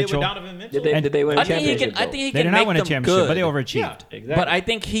 Donovan Mitchell. Did they win a championship? I think he they can did not win a championship, but they overachieved. Yeah, exactly. But I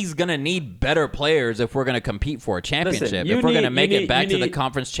think he's going to need better players if we're going to compete for a championship. If we're going to make it back to the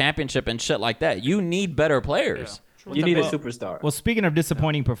conference championship and shit like that, you need better players. Yeah. You need a superstar. Well, speaking of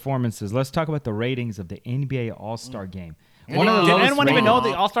disappointing performances, let's talk about the ratings of the NBA All-Star Game. Did anyone even know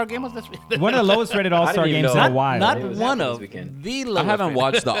the All-Star Game was this week? One of the lowest rated All-Star games in a while. Not one of the lowest. I haven't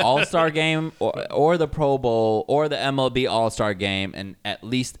watched the All-Star Game or the Pro Bowl or the MLB All-Star Game in at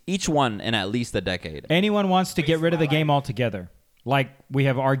least each one in at least a decade. Anyone wants to get rid of the game altogether. Like we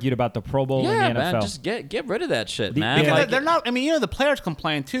have argued about the Pro Bowl in the NFL. Man, just get rid of that shit, man. Because Like, they're not. I mean, the players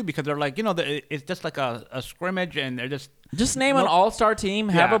complain too because they're like, it's just like a scrimmage, and they're just name an all-star team,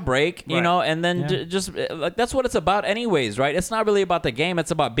 have a break, Right. and then just like that's what it's about, anyways, right? It's not really about the game;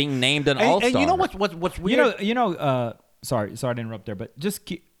 it's about being named an all-star. And you know what's weird? Sorry to interrupt there, but just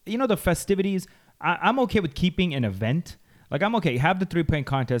the festivities. I'm okay with keeping an event. Like I'm okay. Have the 3-point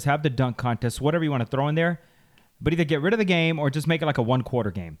contest, have the dunk contest, whatever you want to throw in there. But either get rid of the game or just make it like a 1-quarter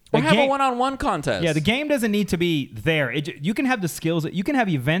game. Or have a one-on-one contest. Yeah, the game doesn't need to be there. You can have the skills. You can have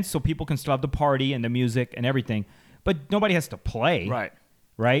events so people can still have the party and the music and everything. But nobody has to play.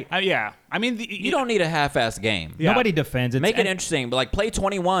 Right? Yeah. I mean, you don't need a half-ass game. Yeah. Nobody defends. Make it interesting, but like play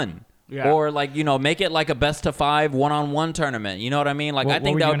 21. Yeah. Or like, make it like a best-of-5 one-on-one tournament. You know what I mean? Like, I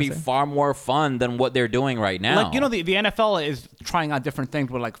think that would be far more fun than what they're doing right now. Like, the NFL is trying out different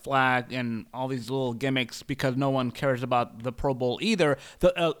things with like flag and all these little gimmicks because no one cares about the Pro Bowl either.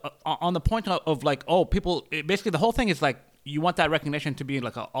 On the point of like, people, basically the whole thing is like, you want that recognition to be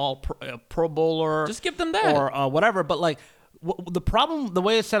like a Pro Bowler. Just give them that. Or whatever. But like, the problem, the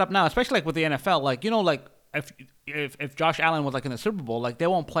way it's set up now, especially like with the NFL, like, like, if Josh Allen was like in the Super Bowl, like they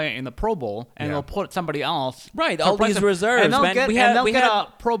won't play in the Pro Bowl, and they'll put somebody else. Right, all these reserves, and they'll man. Get a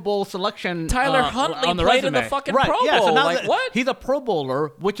Pro Bowl selection. Tyler Huntley on the played resume. in the fucking Pro Bowl. So now like what? He's a Pro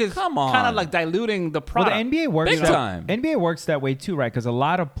Bowler, which is kind of like diluting the product. Well, the NBA works big time. NBA works that way too, right? Because a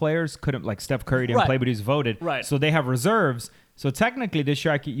lot of players couldn't, like Steph Curry didn't play, but he's voted. Right. So they have reserves. So technically, this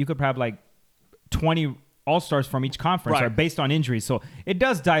year you could have like 20 all-stars from each conference, right, based on injuries. So it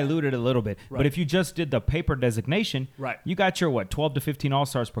does dilute it a little bit. Right. But if you just did the paper designation, you got your 12 to 15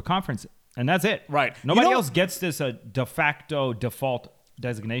 all-stars per conference, and that's it. Right. Nobody else gets this de facto default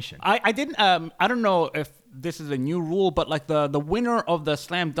designation. I didn't. I don't know if this is a new rule, but like the winner of the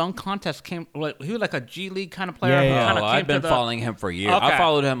slam dunk contest he was like a G League kind of player. Yeah. I've been following him for years. Okay. I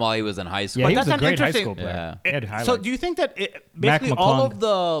followed him while he was in high school. Yeah, he was a great high school player. Yeah. So do you think that basically all of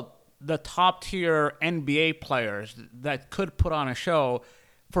the top tier NBA players that could put on a show,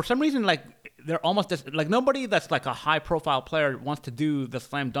 for some reason, like they're almost just, like nobody that's like a high profile player wants to do the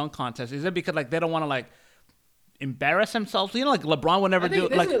slam dunk contest? Is it because like they don't want to like embarrass themselves? Like LeBron would never do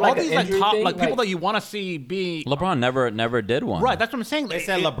it. Like all these like top thing, like people that you want to see be. LeBron never did one. Right, that's what I'm saying. They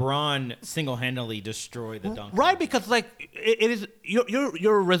said LeBron single-handedly destroyed the dunk. Right, because like it is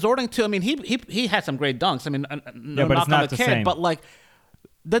you're resorting to. I mean, he had some great dunks. I mean, no but knock it's not on the the kid, same. but like.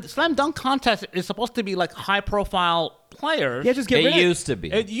 The slam dunk contest is supposed to be like high-profile players. Yeah, just get rid of it. It used to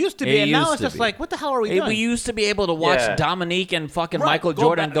be. It used to be, and now it's just like, what the hell are we doing? We used to be able to watch Dominique and fucking Michael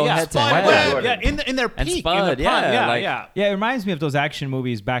Jordan go head to head. Yeah, in their peak, Spud, in their prime. Yeah, it reminds me of those action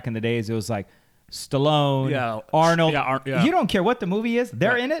movies back in the days. It was like Stallone, Arnold. Yeah. You don't care what the movie is;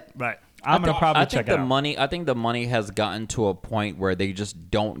 they're in it. Right. I'm gonna probably check it out. I think the money has gotten to a point where they just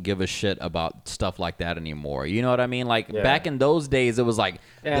don't give a shit about stuff like that anymore. You know what I mean? Like back in those days, it was like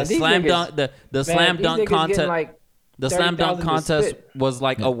the slam dunk contest. The slam dunk contest was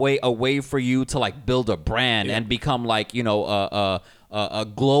like a way for you to like build a brand and become like a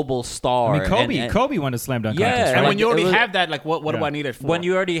global star. I mean, Kobe won a slam dunk contest. And Right? when you already have that, like, what do I need it for? When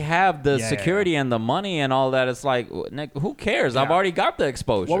you already have the security and the money and all that, it's like, who cares? I've already got the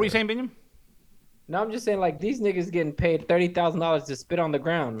exposure. What were you saying, Benjamin? No, I'm just saying, like, these niggas getting paid $30,000 to spit on the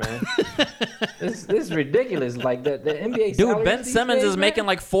ground, man. this is ridiculous. Like the NBA. Dude, Ben Simmons is making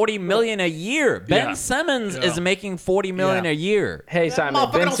like $40 million a year. Ben Simmons is making $40 million a year. Hey,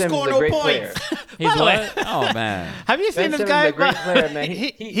 Simon, Ben Simmons is a great player. He's what? Oh man, have you seen this guy? Is a great player, man.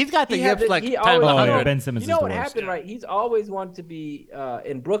 He's got the gifts like times 100. Ben Simmons. You know is the what worst. happened, right? He's always wanted to be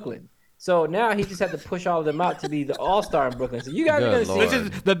in Brooklyn. So now he just had to push all of them out to be the all-star in Brooklyn. So you guys are going to see. This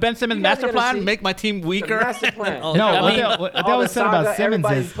is the Ben Simmons master plan. Make my team weaker. The master plan. What they always said about Simmons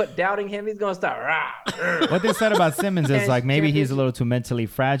is put doubting him. He's going to start. what they said about Simmons is like maybe he's a little too mentally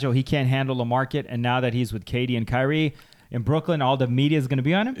fragile. He can't handle the market. And now that he's with KD and Kyrie in Brooklyn, all the media is going to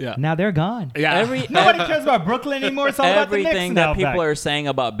be on him. Yeah. Now they're gone. Yeah. Nobody cares about Brooklyn anymore. It's all about the Knicks everything now that people back. are saying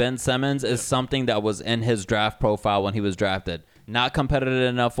about Ben Simmons is something that was in his draft profile when he was drafted. Not competitive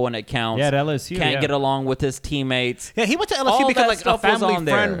enough when it counts. Yeah, at LSU. Can't get along with his teammates. Yeah, he went to LSU All because that like a stuff was family on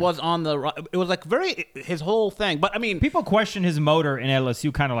friend there. was on the. It was like very his whole thing. But I mean, People question his motor in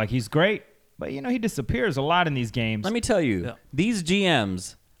LSU, kind of like he's great, but he disappears a lot in these games. Let me tell you, these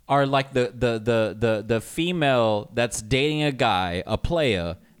GMs are like the female that's dating a guy, a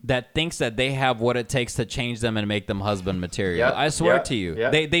player, that thinks that they have what it takes to change them and make them husband material. Yep, I swear yep, to you.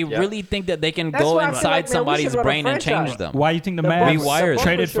 yep, they really think that they can That's go why I feel inside like, man, we somebody's should run a brain and change franchise. them. Why you think the Buffers- Mavs the Buffers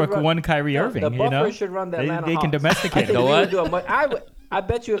traded for should run- one Kyrie Irving? The Buffers should run the Atlanta they Hawks. can domesticate I it. think we would do I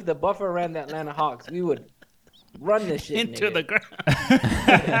bet you if the Buffer ran the Atlanta Hawks, we would run this shit into nigga. the ground.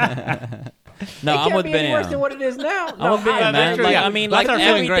 No, I'm with Benny. Worse Ben. than what it is now. I'm with Ben, man. Like, I mean, like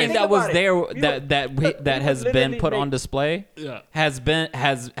everything that was there that has been put on display has been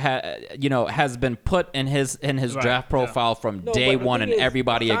put in his draft profile from day one, and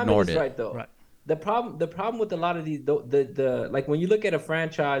everybody ignored it. Right, though. Right. The problem with a lot of these, the like when you look at a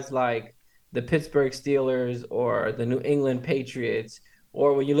franchise like the Pittsburgh Steelers or the New England Patriots,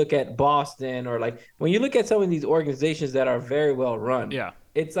 or when you look at Boston, or like when you look at some of these organizations that are very well run,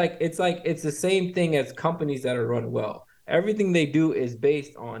 it's the same thing as companies that are run well. Everything they do is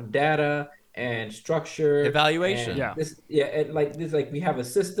based on data and structure, evaluation. And like we have a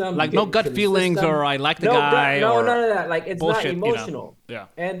system. Like no gut feelings system. Or I like the guy. None of that. Like it's bullshit, not emotional.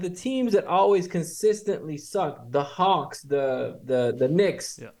 And the teams that always consistently suck, the Hawks, the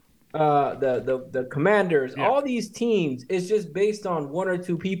Knicks, the Commanders, all these teams, is just based on one or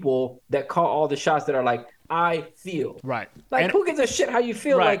two people that call all the shots that are like, I feel. Right. Like, and, who gives a shit how you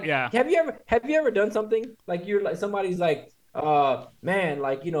feel? Right, like, yeah. Have you ever done something like you're like somebody's like, man,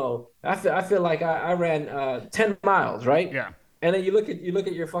 like, you know, I feel like I ran 10 miles, right? Yeah. And then you look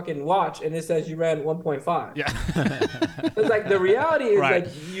at your fucking watch and it says you ran 1.5. Yeah. It's like the reality is right.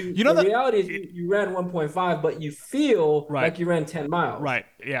 like the reality is you ran 1.5, but you feel like you ran 10 miles. Right.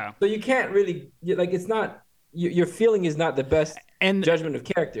 Yeah. So you can't really like it's not your feeling is not the best judgment of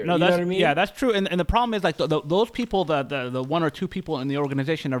character. No, you know what I mean? Yeah, that's true. And the problem is like those people, the one or two people in the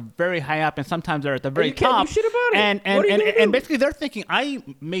organization are very high up, and sometimes they're at the very top. Do shit about it. And basically they're thinking, I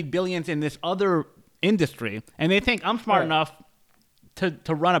made billions in this other industry, and they think I'm smart enough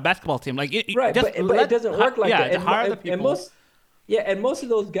to run a basketball team. Like but it doesn't work like that. Hire the people. And most of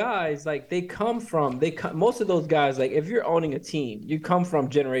those guys, like most of those guys, like if you're owning a team, you come from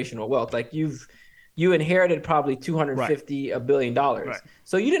generational wealth. Like you inherited probably $250 billion. Right.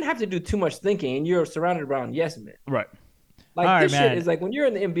 So you didn't have to do too much thinking, and you're surrounded around yes men. Right. Like this shit is like when you're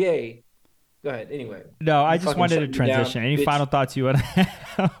in the NBA. Go ahead. Anyway. No, I just wanted to transition. Any final thoughts you want to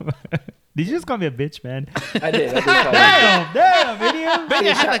have? Did you just call me a bitch, man? I did. Damn, Vidium.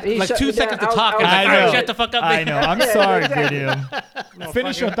 Vidium had like 2 seconds to talk. I know. Shut the fuck up. I know. I'm sorry, Vidium.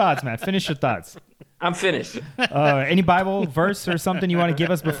 Finish your thoughts, man. Finish your thoughts. I'm finished. Any Bible verse or something you want to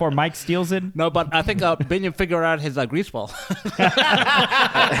give us before Mike steals it? No, but I think Binion figured out his grease ball.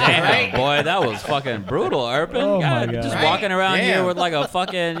 Damn, boy, that was fucking brutal, Urban. Oh my God. Just walking around here with like a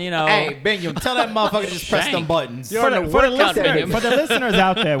fucking, you know. Hey, Binion, tell that motherfucker to just press them buttons. For the listeners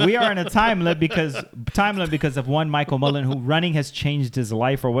out there, we are in a time limit because of one Michael Mullen who running has changed his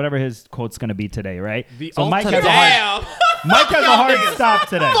life or whatever his quote's going to be today, right? So Mike has a hard stop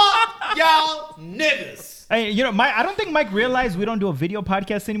today. Fuck y'all niggas. Hey, you know, I don't think Mike realized we don't do a video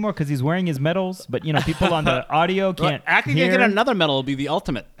podcast anymore because he's wearing his medals. But you know, people on the audio can't. Actually, hear. Get another medal. Will be the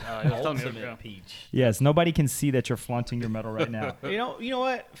ultimate. Ultimate peach. Yes, nobody can see that you're flaunting your medal right now. You know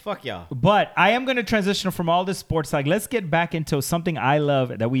what? Fuck y'all. But I am going to transition from all this sports. Like, let's get back into something I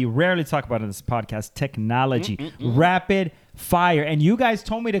love that we rarely talk about in this podcast: technology, rapid fire. And you guys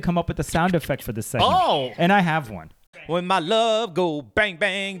told me to come up with a sound effect for this segment. Oh, and I have one. When my love go bang,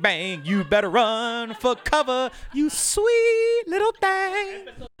 bang, bang, you better run for cover, you sweet little thing.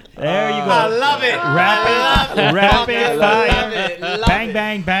 There you go. I love it. Rapid fire. Bang,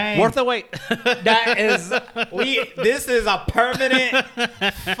 bang, bang. Worth the wait. This is a permanent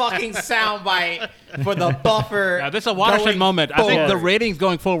fucking soundbite for the buffer. Yeah, this is a watershed moment. Forward. I think the ratings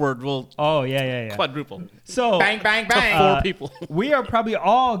going forward will quadruple. So bang, bang, bang. To 4 people. We are probably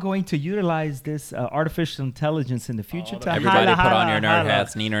all going to utilize this artificial intelligence in the future. To everybody put on your nerd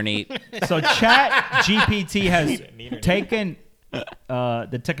hats, neener neat. So ChatGPT has taken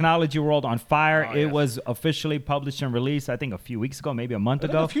the technology world on fire. It was officially published and released, I think, a few weeks ago, maybe a month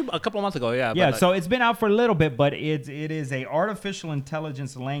ago. A couple of months ago, yeah. Yeah, so it's been out for a little bit, but it is a artificial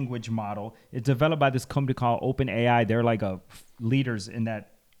intelligence language model. It's developed by this company called OpenAI. They're like leaders in that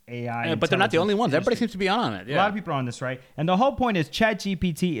AI. But they're not the only ones. Industry. Everybody seems to be on it. Yeah. A lot of people are on this, right? And the whole point is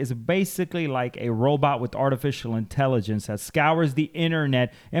ChatGPT is basically like a robot with artificial intelligence that scours the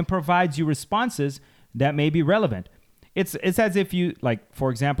internet and provides you responses that may be relevant. It's as if you, like, for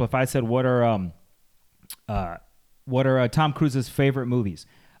example, if I said, what are Tom Cruise's favorite movies?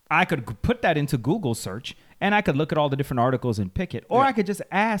 I could put that into Google search and I could look at all the different articles and pick it. Or I could just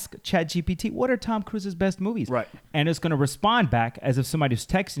ask ChatGPT, what are Tom Cruise's best movies? Right. And it's going to respond back as if somebody's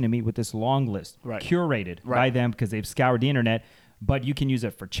texting to me with this long list, curated by them because they've scoured the internet. But you can use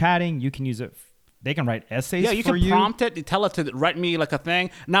it for chatting. You can use it. They can write essays for you. Yeah, you can prompt it, tell it to write me like a thing.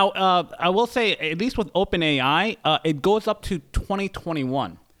 Now, I will say, at least with OpenAI, it goes up to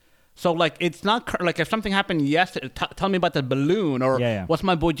 2021. So, like, it's not like if something happened yesterday, tell me about the balloon or what's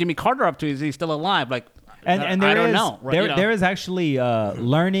my boy Jimmy Carter up to? Is he still alive? Like, And I don't know. Right, there is actually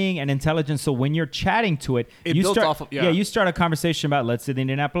learning and intelligence. So when you're chatting to it, you builds start off of, you start a conversation about, let's say, the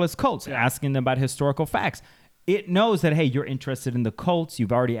Indianapolis Colts, asking them about historical facts. It knows that, hey, you're interested in the Colts.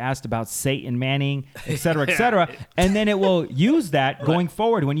 You've already asked about Satan Manning, et cetera, and then it will use that going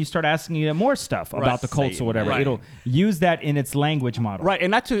forward when you start asking it more stuff about the Colts Satan, or whatever. right. It'll use that in its language model. Right,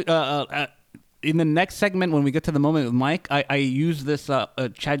 and not to in the next segment when we get to the moment with Mike, I use this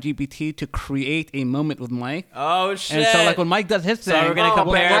ChatGPT to create a moment with Mike. Oh shit! And so like when Mike does his thing, So we're gonna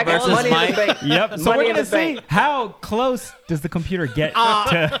compare versus Mike. Yep. So we're gonna see how close does the computer get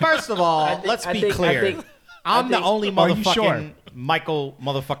to. First of all, let's be clear. I'm the only Are you motherfucking sure? Michael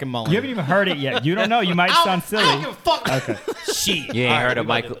motherfucking Mullen. You haven't even heard it yet. You don't know. You might sound silly. I don't give a fuck. Okay. Shit. You ain't heard of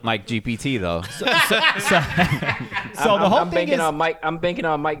MikeGPT though. So the whole I'm thing banking is. on Mike. I'm banking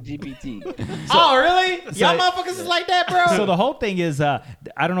on MikeGPT. Oh, really? Y'all motherfuckers is like that, bro? So the whole thing is, I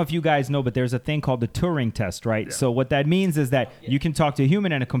don't know if you guys know, but there's a thing called the Turing test, right? Yeah. So what that means is that you can talk to a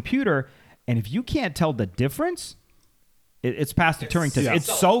human and a computer, and if you can't tell the difference, it's past the Turing test.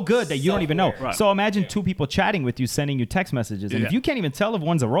 It's so good that you don't even know. Right. So imagine two people chatting with you, sending you text messages, and if you can't even tell if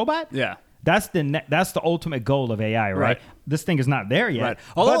one's a robot, that's the ultimate goal of AI, right? This thing is not there yet. Right.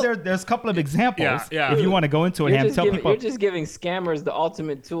 But there's a couple of examples if you want to go into it and tell people. You're just giving scammers the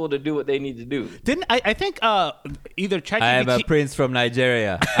ultimate tool to do what they need to do. Didn't I think either ChatGPT... I am a prince from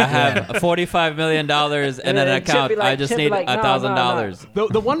Nigeria. I have $45 million in an account. I just need $1,000. No.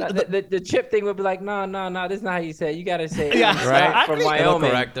 The one... The chip thing would be like, no, this is not how you say it. You got to say, right? Scott from Wyoming.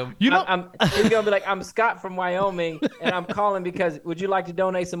 Correct him. He's going to be like, I'm Scott from Wyoming, and I'm calling because would you like to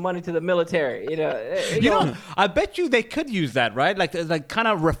donate some money to the military? I bet you they could use that, right? Like kind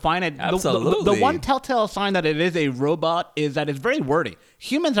of refine it. Absolutely. The one telltale sign that it is a robot is that it's very wordy.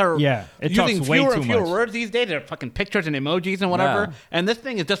 Humans are it using talks way fewer too and fewer much. words these days. They're fucking pictures and emojis and whatever. Yeah. And this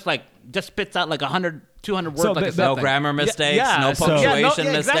thing is just spits out like 100, 200 words. So like No grammar mistakes, no punctuation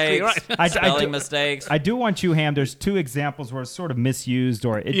exactly, mistakes, right. spelling mistakes. I do want you, Ham. There's two examples where it's sort of misused,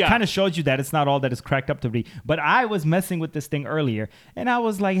 or it kind of shows you that it's not all that it's cracked up to be. But I was messing with this thing earlier, and I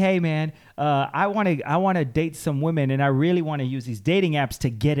was like, "Hey, man, I want to date some women, and I really want to use these dating apps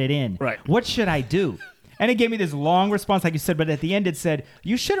to get it in. Right? What should I do?" And it gave me this long response, like you said, but at the end it said,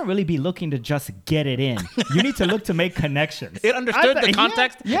 you shouldn't really be looking to just get it in. You need to look to make connections. It understood the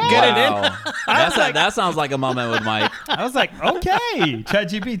context. Yeah. Get it in. That sounds like a moment with Mike. I was like, okay,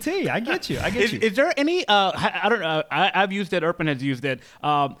 ChatGPT, I get you. Is there any, I don't know, I've used it, Urban has used it.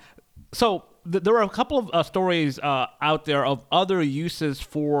 So there are a couple of stories out there of other uses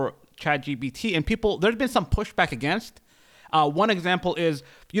for ChatGPT, and there's been some pushback against. One example is,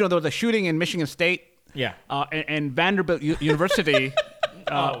 there was a shooting in Michigan State. Yeah. And Vanderbilt University.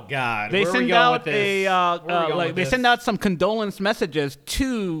 Oh God! They Where send we going with this? they send out some condolence messages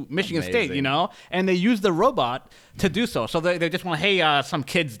to Michigan State, and they use the robot to do so. So they just want, hey, some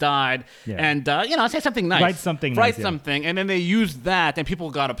kids died, and say something nice, write something, and then they use that, and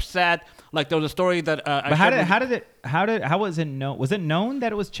people got upset. Like there was a story that. But how was it known? Was it known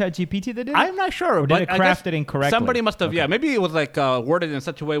that it was ChatGPT that did it? I'm not sure. Or did it craft it incorrectly? Somebody must have. Okay. Yeah, maybe it was worded in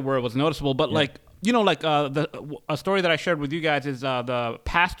such a way where it was noticeable. But a story that I shared with you guys is the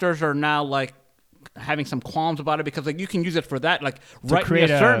pastors are now having some qualms about it because you can use it for that, write me a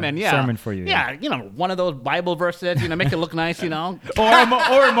sermon, sermon for you. Yeah, one of those Bible verses, make it look nice, or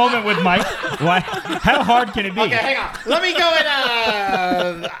a moment with Mike. Why? How hard can it be? Okay, hang on. Let me go and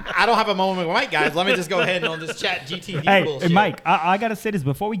I don't have a moment with Mike, guys. Let me just go ahead and on this ChatGPT bullshit. Hey, Mike, I gotta say this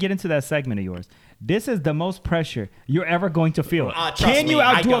before we get into that segment of yours. This is the most pressure you're ever going to feel. Can you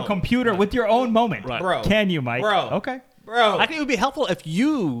outdo a computer with your own moment? Right. Bro. Can you, Mike? Bro. Okay. Bro. I think it would be helpful if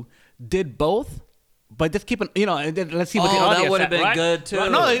you did both. But just keep it, and then let's see what the audience that would have said, been right? good too.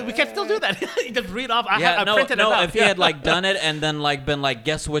 No, we can still do that. You just read off. I printed it out. If he had done it and then been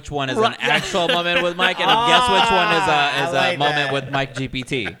guess which one is an actual moment with Mike and guess which one is a moment with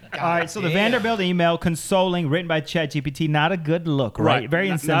MikeGPT. All right, so the Vanderbilt email consoling written by ChatGPT, not a good look, right? Very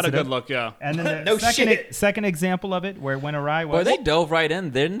insensitive. Not a good look, yeah. And then the second example of it where it went awry was they dove right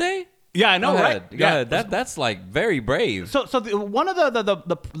in, didn't they? Yeah, I know, right? Go ahead. That's very brave. So one of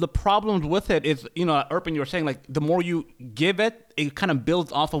the problems with it is, Urban, you were saying the more you give it, it kind of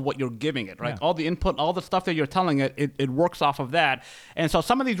builds off of what you're giving it, right? Yeah. All the input, all the stuff that you're telling it, it works off of that. And so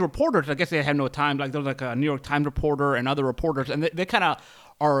some of these reporters, I guess they have no time. There was a New York Times reporter and other reporters, and they kind of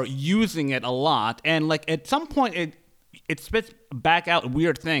are using it a lot. And at some point, it spits back out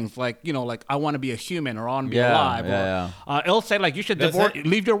weird things like, like I want to be a human or I want to be alive. It'll say like you should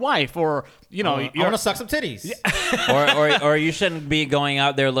leave your wife or, I want to suck some titties. or you shouldn't be going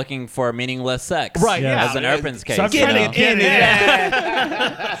out there looking for meaningless sex. Right, yeah. As an Erpin's case. Get it.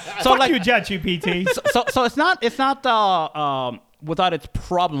 Yeah. So Fuck you, ChatGPT. So it's not without its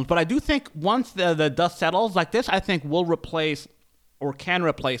problems, but I do think once the dust settles like this, I think we'll replace or can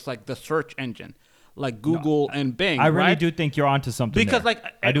replace like the search engine. Like Google and Bing. I really do think you're onto something because there. like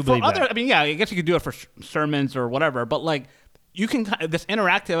I do believe that. I mean, yeah, I guess you could do it for sermons or whatever, but like you can this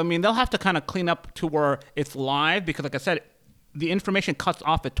interactive. I mean, they'll have to kind of clean up to where it's live because, like I said, the information cuts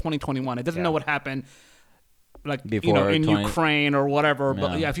off at 2021. It doesn't know what happened, like before in Ukraine or whatever.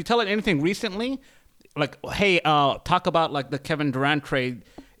 But yeah, if you tell it anything recently, like hey, talk about like the Kevin Durant trade.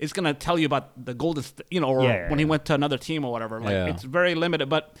 It's gonna tell you about the Golden, when he went to another team or whatever. Like it's very limited.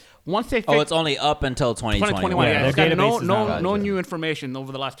 But once they it's only up until 2021. Yeah, it's got no new information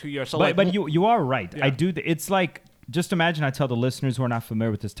over the last 2 years. So but you are right. Yeah. I do. It's like just imagine. I tell the listeners who are not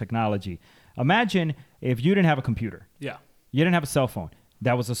familiar with this technology. Imagine if you didn't have a computer. Yeah. You didn't have a cell phone.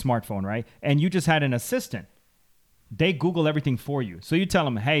 That was a smartphone, right? And you just had an assistant. They Google everything for you. So you tell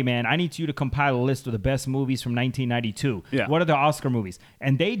them, hey, man, I need you to compile a list of the best movies from 1992. Yeah. What are the Oscar movies?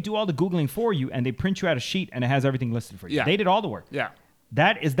 And they do all the Googling for you, and they print you out a sheet, and it has everything listed for you. Yeah. They did all the work. Yeah.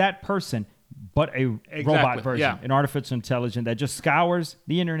 That is that person, but a robot version, an artificial intelligence that just scours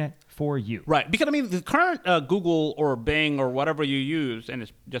the internet for you. Right. Because, I mean, the current Google or Bing or whatever you use, and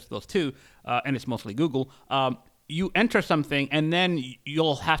it's just those two, and it's mostly Google, you enter something and then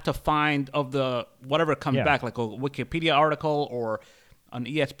you'll have to find of the whatever comes back, like a Wikipedia article or an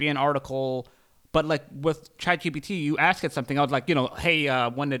ESPN article. But like with ChatGPT, you ask it something. I was like, hey,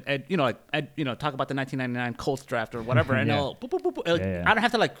 when did Ed, talk about the 1999 Colts draft or whatever, and it'll, boop, boop, boop, I don't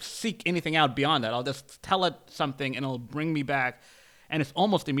have to like seek anything out beyond that. I'll just tell it something and it'll bring me back, and it's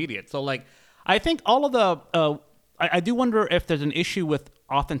almost immediate. So like, I think all of the I do wonder if there's an issue with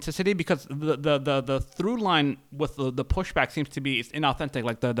authenticity because the through line with the pushback seems to be it's inauthentic.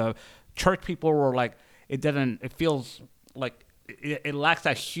 Like the church people were like, it feels like it lacks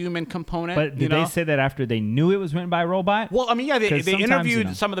that human component. But did they say that after they knew it was written by a robot? Well, I mean, yeah, they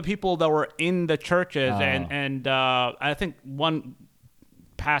interviewed some of the people that were in the churches, and I think one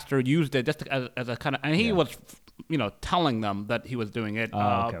pastor used it just as a kind of, and he was, telling them that he was doing it.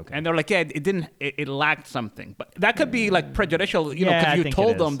 Okay. And they're like, yeah, it lacked something, but that could be like prejudicial, because you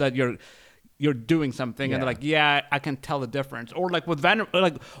told them that you're doing something, and they're like, yeah, I can tell the difference. Or like with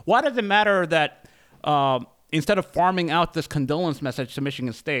why does it matter that instead of farming out this condolence message to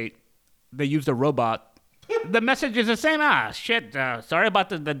Michigan State, they used a robot? The message is the same. Shit. Sorry about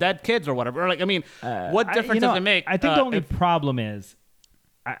the dead kids or whatever. Like, I mean, what difference does it make? I think the only problem is,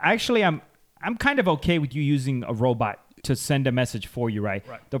 I'm kind of okay with you using a robot to send a message for you, right?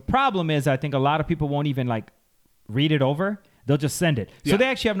 The problem is, I think a lot of people won't even like read it over. They'll just send it. So they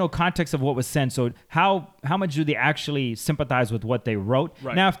actually have no context of what was sent. So how much do they actually sympathize with what they wrote?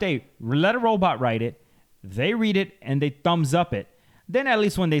 Right. Now, if they let a robot write it, they read it and they thumbs up it, then at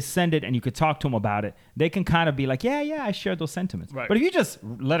least when they send it and you could talk to them about it, they can kind of be like, yeah, I shared those sentiments. Right. But if you just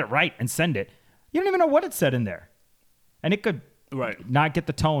let it write and send it, you don't even know what it said in there. And it could not get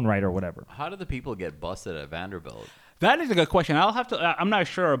the tone right or whatever. How do the people get busted at Vanderbilt? That is a good question. I'll have to. I'm not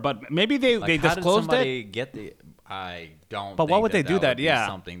sure, but maybe they disclosed how did somebody it. Get the? I don't. But why would they do that? Yeah,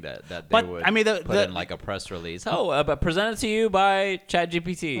 something that they would. I mean, put in like a press release. But presented to you by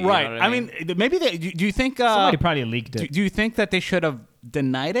ChatGPT. Right. You know what I mean, maybe they. Do you think somebody probably leaked it? Do you think that they should have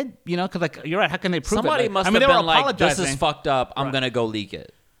denied it? Because like you're right. How can they prove somebody it? Must have been like, "This is fucked up. I'm gonna go leak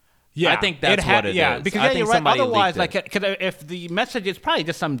it." Yeah, I think that's what it is. Yeah, because you're right. Otherwise, like, if the message is probably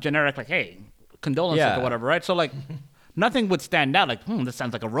just some generic, like, "Hey, condolences" or whatever, right? So, like, nothing would stand out. Like, this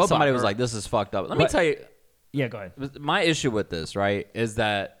sounds like a robot. Somebody was like, "This is fucked up." Let me tell you. Yeah, go ahead. My issue with this, right, is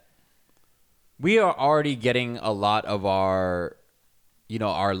that we are already getting a lot of our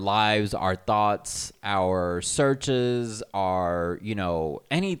lives, our thoughts, our searches, our,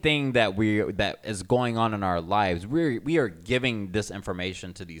 anything that is going on in our lives. We are giving this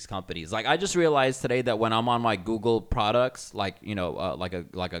information to these companies. Like, I just realized today that when I'm on my Google products, like a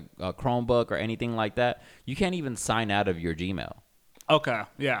Chromebook or anything like that, you can't even sign out of your Gmail. Okay.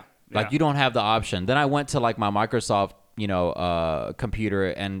 Yeah. Like, you don't have the option. Then I went to like my Microsoft computer,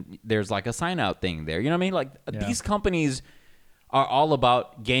 and there's like a sign out thing there. You know what I mean? Like, these companies are all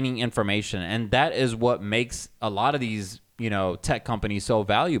about gaining information, and that is what makes a lot of these tech companies so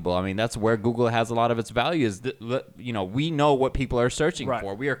valuable. I mean, that's where Google has a lot of its value. Is we know what people are searching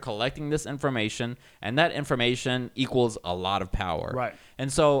for. We are collecting this information, and that information equals a lot of power. Right.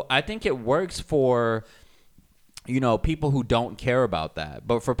 And so I think it works for people who don't care about that.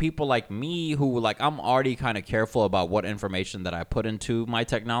 But for people like me who like, I'm already kind of careful about what information that I put into my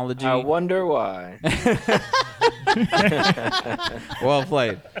technology. I wonder why. Well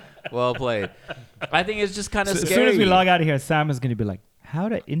played. I think it's just kind of scary. As soon as we log out of here, Simon's going to be like, how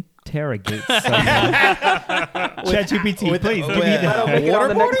to interrogate someone. ChatGPT, please give me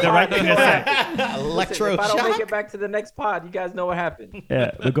the right thing to say. Electroshock. If I don't make it back to the next pod, you guys know what happened.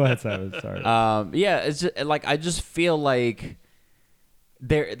 Yeah, but go ahead, Simon. Sorry. Yeah, it's just like, I just feel like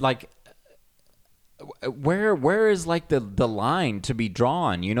there, like, where is like the line to be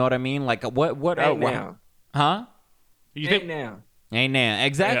drawn? You know what I mean? Like what? Ain't now. Huh? You think now? Ain't now.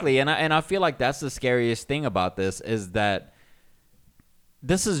 Exactly. Yeah. And I feel like that's the scariest thing about this is that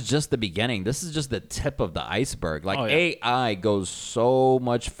this is just the beginning. This is just the tip of the iceberg. Like AI goes so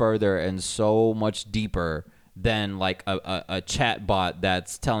much further and so much deeper than like a chat bot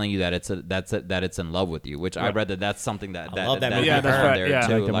that's telling you that it's in love with you. Which I read that's something that love that movie. that's right. there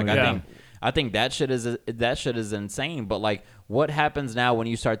too. Like I think that shit is insane. But like, what happens now when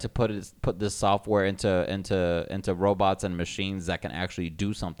you start to put this software into robots and machines that can actually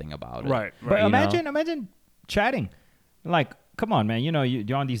do something about it? Right. But imagine chatting, like. Come on, man.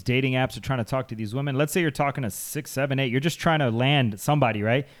 You're on these dating apps. You're trying to talk to these women. Let's say you're talking to 6, 7, 8. You're just trying to land somebody,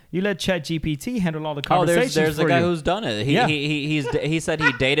 right? You let ChatGPT handle all the conversations. There's for a guy you. who's done it. He said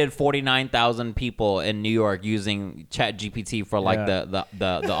he dated 49,000 people in New York using ChatGPT for like the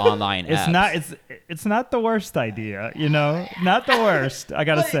online apps. It's not the worst idea, not the worst. I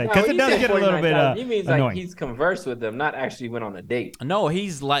gotta say, because it does get a little bit he means annoying. like he's conversed with them, not actually went on a date. No,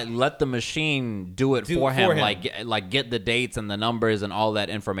 he's like let the machine do it for him. Like get the dates and the numbers and all that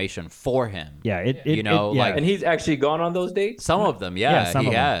information for him. Yeah, and he's actually gone on those dates. Some of them, he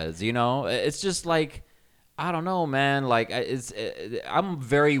has. It's just like, I don't know, man. Like, I'm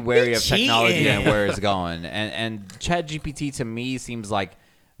very wary of technology and where it's going. And ChatGPT to me seems like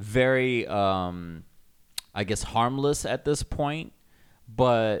very, I guess, harmless at this point.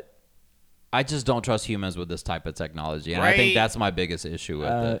 But I just don't trust humans with this type of technology, and I think that's my biggest issue with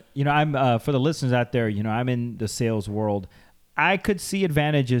it. I'm for the listeners out there. I'm in the sales world. I could see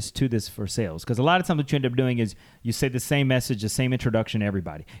advantages to this for sales because a lot of times what you end up doing is you say the same message, the same introduction to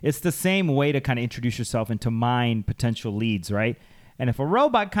everybody. It's the same way to kind of introduce yourself and to mine potential leads, right? And if a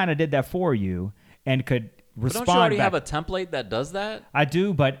robot kind of did that for you and could respond, but don't you already have a template that does that? I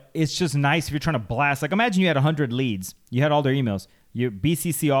do, but it's just nice if you're trying to blast. Like imagine you had 100 leads, you had all their emails. You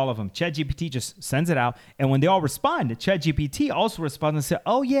BCC all of them. ChatGPT just sends it out. And when they all respond, ChatGPT also responds and says,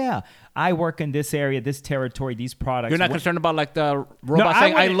 oh, yeah, I work in this area, this territory, these products. You're not concerned about like the robot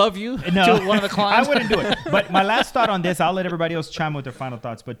saying, I love you to one of the clients? I wouldn't do it. But my last thought on this, I'll let everybody else chime with their final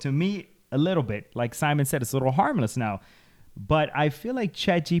thoughts. But to me, a little bit, like Simon said, it's a little harmless now. But I feel like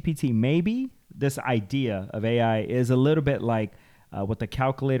ChatGPT, maybe this idea of AI is a little bit like what the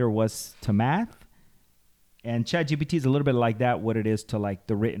calculator was to math. And ChatGPT is a little bit like that, what it is to like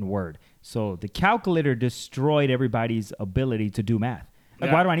the written word. So the calculator destroyed everybody's ability to do math.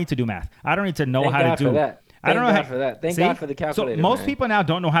 Like, why do I need to do math? I don't need to know how to do that. I don't know how for that. Thank God for the calculator. So most people now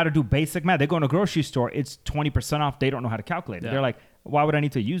don't know how to do basic math. They go in a grocery store, it's 20% off. They don't know how to calculate it. They're like, why would I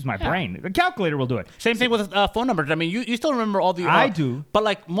need to use my brain? The calculator will do it. Same thing with phone numbers. I mean, you still remember all the... I do. But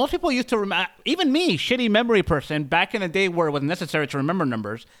like most people used to remember, even me, shitty memory person, back in the day where it was necessary to remember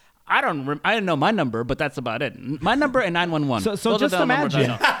numbers, I didn't know my number, but that's about it. My number and 911. So just imagine,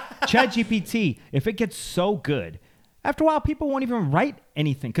 ChatGPT, if it gets so good, after a while, people won't even write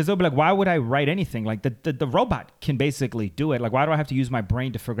anything because they'll be like, why would I write anything? Like the robot can basically do it. Like, why do I have to use my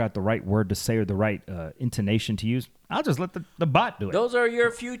brain to figure out the right word to say or the right intonation to use? I'll just let the bot do it. Those are your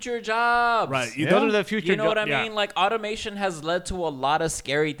future jobs. Right. Those are the future jobs. You know what I mean? Like, automation has led to a lot of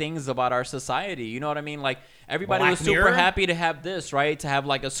scary things about our society. You know what I mean? Like, everybody was super happy to have this, right? To have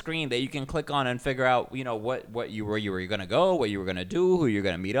like a screen that you can click on and figure out, where you were going to go, what you were going to do, who you're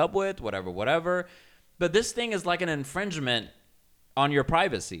going to meet up with, whatever. But this thing is like an infringement on your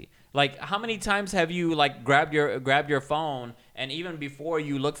privacy. Like, how many times have you like grabbed your phone and even before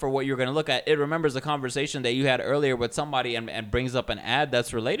you look for what you're going to look at, it remembers a conversation that you had earlier with somebody and brings up an ad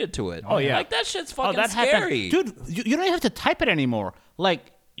that's related to it. Oh yeah, like that shit's fucking scary, dude. You don't even have to type it anymore.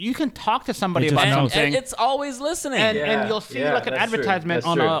 Like, you can talk to somebody about something. And it's always listening, and you'll see like an advertisement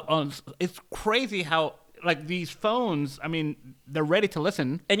on. It's crazy how. Like these phones, I mean, they're ready to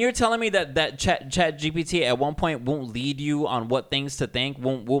listen. And you're telling me that ChatGPT at one point won't lead you on what things to think,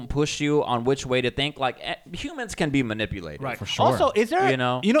 won't push you on which way to think. Like, humans can be manipulated, right? For sure. Also, is there,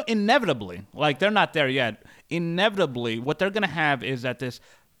 inevitably, like they're not there yet. Inevitably, what they're gonna have is that this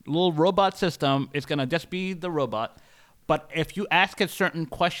little robot system is gonna just be the robot, But if you ask it certain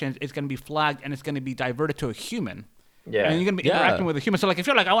questions, it's going to be flagged and it's going to be diverted to a human. Yeah. And you're going to be interacting with a human. So, like, if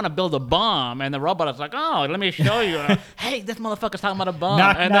you're like, I want to build a bomb, and the robot is like, oh, let me show you. Hey, this motherfucker's talking about a bomb.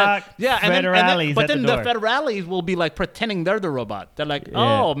 Knock, and knock, then, but then the door. federales will be like pretending they're the robot. They're like,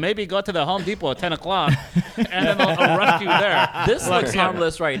 oh, maybe go to the Home Depot at 10 o'clock, and then they'll arrest you there. This looks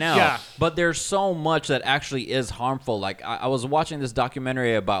harmless right now. Yeah. But there's so much that actually is harmful. Like, I was watching this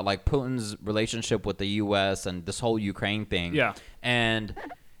documentary about, like, Putin's relationship with the U.S. and this whole Ukraine thing. Yeah. And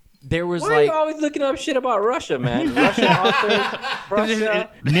there was Why are you always looking up shit about Russia, man? Russian authors, Russia.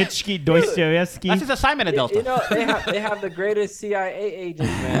 Nitsky Dostoevsky. That's his assignment at Delta. You know, they have the greatest CIA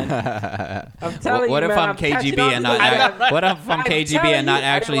agents, man. I'm telling what you, if man, I'm KGB and not? What if I'm KGB and not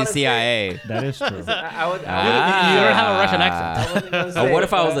actually CIA? That is true. You don't have a Russian accent. What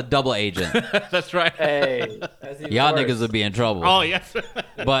if I was a double agent? That's right. Hey, Y'all niggas would be in trouble. Oh yes.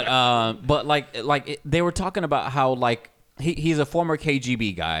 But they were talking about how like he's a former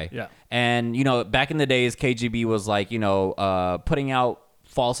KGB guy. Yeah. And you know, back in the days, KGB was like, you know, putting out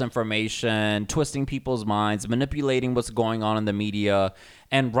false information, twisting people's minds, manipulating what's going on in the media.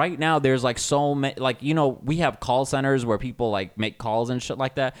 And right now, there's like so many, like, you know, we have call centers where people like make calls and shit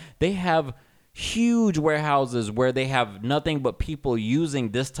like that. They have huge warehouses where they have nothing but people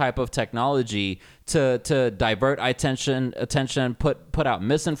using this type of technology to divert attention, put out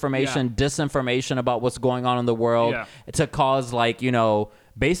misinformation, disinformation about what's going on in the world, to cause, like, you know,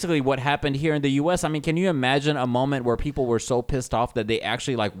 basically what happened here in the U.S. I mean, can you imagine a moment where people were so pissed off that they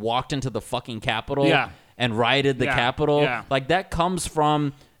actually like walked into the fucking Capitol and rioted the Capitol? Like, that comes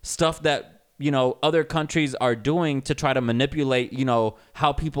from stuff that, you know, other countries are doing to try to manipulate, you know,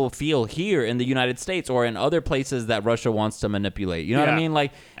 how people feel here in the United States or in other places that Russia wants to manipulate. You know what I mean?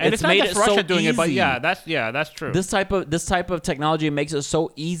 Like, and it's not made just it Russia so doing easy. it, but that's true. This type of technology makes it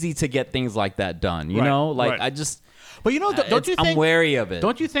so easy to get things like that done. You know, like I just. But you know, don't you think? I'm wary of it.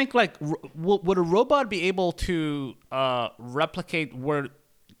 Don't you think like would a robot be able to replicate where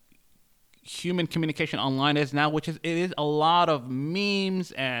human communication online is now, which is it is a lot of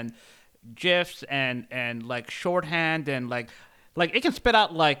memes and GIFs and like shorthand and like it can spit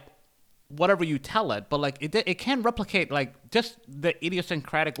out like whatever you tell it, but like it can replicate like just the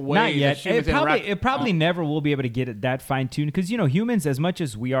idiosyncratic way. Not yet. That humans It probably never will be able to get it that fine tuned because, you know, humans, as much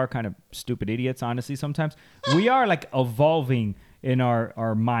as we are kind of stupid idiots, honestly, sometimes we are like evolving in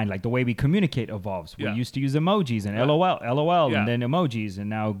our mind, like the way we communicate evolves. We used to use emojis and LOL, and then emojis, and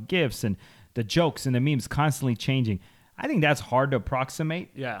now GIFs, and the jokes and the memes constantly changing. I think that's hard to approximate.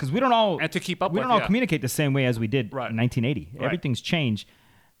 Yeah. Because we don't all and to keep up. We don't all communicate the same way as we did in 1980. Right. Everything's changed.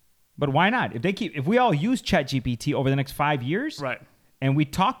 But why not? If we all use ChatGPT over the next 5 years, and we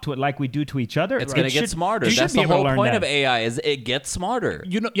talk to it like we do to each other, it's going to get smarter. That's the whole point of AI is it gets smarter.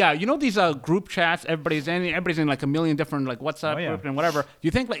 You know these group chats. Everybody's in like a million different like WhatsApp groups and whatever. Do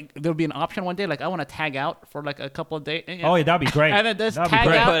you think like there'll be an option one day like I want to tag out for like a couple of days? Oh yeah, that'd be great. And then this tag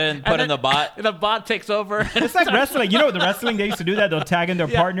out, put in the bot. The bot takes over. It's like wrestling. You know the wrestling they used to do that. They'll tag in their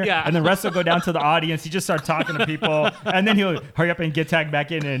partner, and then wrestler go down to the audience. He just start talking to people, and then he'll hurry up and get tagged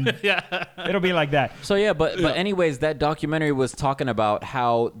back in, and it'll be like that. So but anyways, that documentary was talking about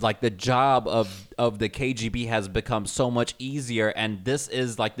how like the job of the KGB has become so much easier, and this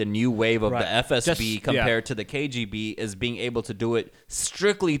is like the new wave of the FSB compared to the KGB, is being able to do it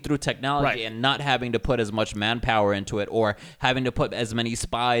strictly through technology and not having to put as much manpower into it or having to put as many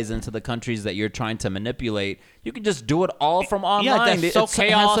spies into the countries that you're trying to manipulate. You can just do it all from online. That's so chaos.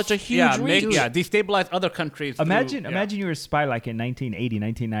 It has such a huge reach. Destabilize other countries. Imagine you're a spy like in 1980,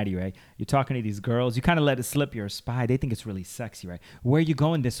 1990, right? You're talking to these girls. You kind of let it slip you're a spy. They think it's really sexy, right? Where are you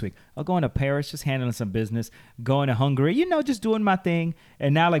going this week? I'll go to Paris, just handling some business. Going to Hungary, just doing my thing.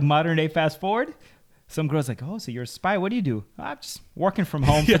 And now, like modern day fast forward, some girl's like, oh, so you're a spy. What do you do? I'm just working from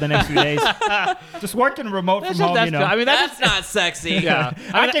home for the next few days. Just working remote from home, I mean, that's not sexy.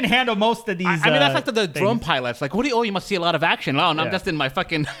 I can handle most of these. I mean, that's like the drone pilots. Like, what do you? Oh, you must see a lot of action. Oh, and I'm just in my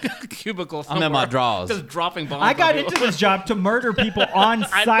fucking cubicle somewhere. I'm in my drawers. Just dropping bombs. I got into this job to murder people on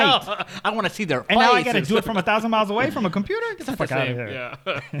site. I want to see their and now I got to do it from 1,000 miles away from a computer? Get the fuck out of here.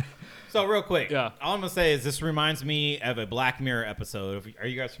 Yeah. So real quick, all I'm going to say is this reminds me of a Black Mirror episode. Are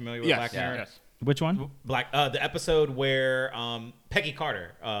you guys familiar with Black Mirror? Yes. Which one? The episode where Peggy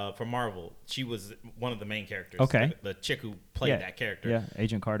Carter from Marvel, she was one of the main characters. Okay. The chick who played that character. Yeah,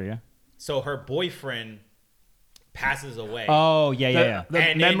 Agent Carter, yeah. So her boyfriend passes away. Oh, yeah.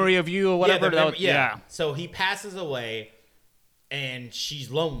 The memory of you or whatever. So he passes away and she's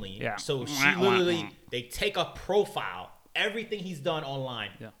lonely. Yeah. So she literally, they take a profile, everything he's done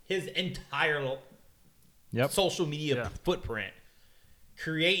online, his entire social media footprint,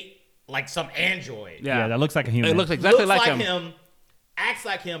 create like some android. Yeah, that looks like a human. It looks exactly looks like him. Acts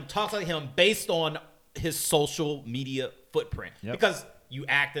like him, talks like him, based on his social media footprint. Yep. Because you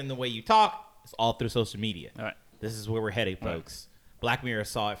act in the way you talk, it's all through social media. All right. This is where we're headed, folks. Black Mirror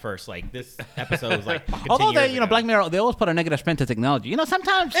saw it first. Like, this episode was like fucking Although 10 years they, ago. Black Mirror, they always put a negative spin to technology.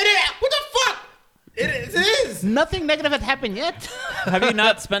 Sometimes It is. What the fuck? It is. nothing negative has happened yet. Have you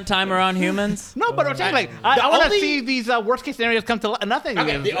not spent time around humans? No, but I'm saying I want to only- see these worst case scenarios come to life. Nothing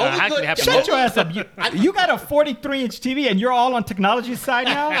Okay, is the only actually good- happening. Shut your ass up. You got a 43-inch TV and you're all on technology side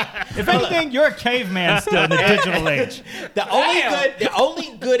now? If anything, you're a caveman still in the digital age. The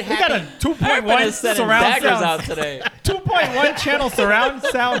only good We got a happy. 2.1 Is sending surround daggers sound. out today. 2.1 channel surround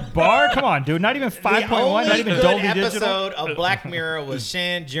sound bar? Come on, dude. Not even 5.1, not even good Dolby episode Digital. of Black Mirror was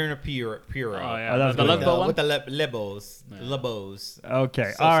Shan Junipero. Oh, yeah. Oh, that was the good. lesbo one? With the lebos.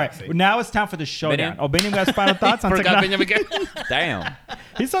 Okay, So all right. sexy. Now it's time for the showdown. Binion. Oh, Binion has final thoughts on Forgot technology. Benjamin again. Damn.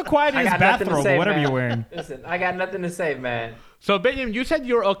 He's so quiet in I his got nothing to bathrobe say, or whatever man. you're wearing. Listen, I got nothing to say, man. So, Benjamin, you said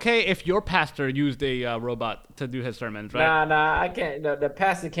you're okay if your pastor used a robot to do his sermons, right? Nah, I can't. The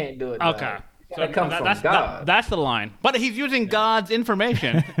pastor can't do it. Okay. So it comes from that's, God. that's the line. But he's using God's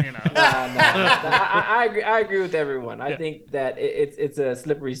information. Nah. I agree with everyone. I think that it's a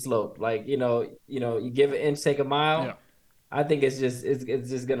slippery slope. Like you give an inch, take a mile. Yeah. I think it's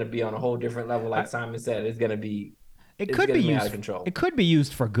just gonna be on a whole different level. Like Simon said, it's gonna be. It it's could gonna be out of used. control. It could be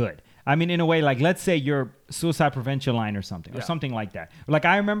used for good. I mean, in a way, like let's say your suicide prevention line or something, or something like that. Like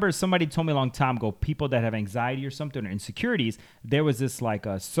I remember somebody told me a long time ago, people that have anxiety or something or insecurities, there was this like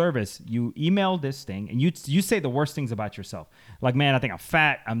a service. You email this thing and you say the worst things about yourself. Like, man, I think I'm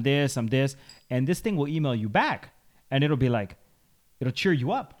fat. I'm this. And this thing will email you back, and it'll be like, it'll cheer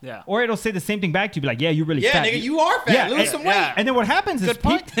you up. Yeah. Or it'll say the same thing back to you, be like, yeah, you're really Yeah, fat. nigga, you are fat. Lose and- some weight. And then what happens is Good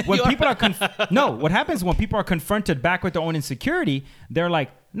point. when You are people are what happens when people are confronted back with their own insecurity, they're like,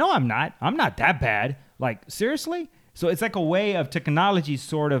 no, I'm not that bad. Like, seriously? So it's like a way of technology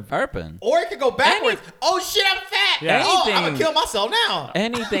sort of Urban. Or it could go backwards. Oh shit, I'm fat. Yeah. Oh, I'm Anything- gonna kill myself now.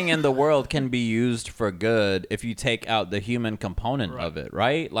 Anything in the world can be used for good if you take out the human component of it,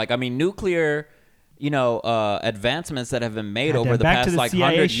 right? Like, I mean, nuclear, advancements that have been made God over damn, the back to past the like CIA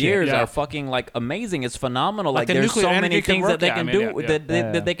 100 shit. years Yeah. are fucking like amazing. It's phenomenal. Like Like the there's nuclear so energy many can things work, that they yeah, I can mean, do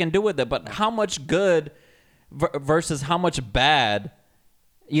yeah. that they can do with it. But how much good versus how much bad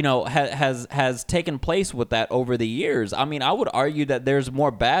has taken place with that over the years. I mean, I would argue that there's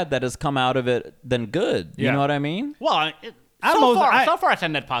more bad that has come out of it than good. You Yeah. know what I mean? Well, so far it's a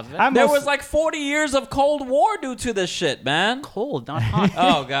net positive. There was like 40 years of Cold War due to this shit, man. cold, not hot.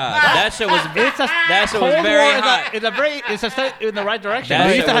 Oh god, that shit was that shit was Cold very War hot. It's a step in the right direction. That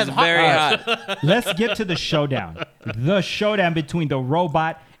We shit used to was have hot very wars. hot. Let's get to the showdown. The showdown between the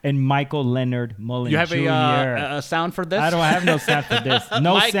robot and Michael Leonard Mullen You have Jr. a sound for this? I don't have no sound for this.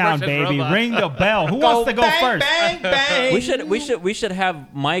 No Mike sound, versus baby. robot. Ring the bell. Who wants to go bang, first? Bang, bang. We should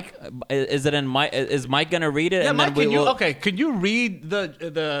have Mike. Is it in Mike? Is Mike gonna read it? Yeah, and Mike, then we will. can you read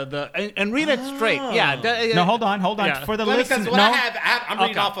and read it straight? Yeah. No, hold on. Yeah. For the Because listeners, what no. I'm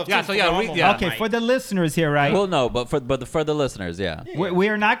reading Okay. off of. Yeah, two so yeah, normal yeah. Okay, mic. for the listeners here, right? Well, no, but for the listeners, yeah. We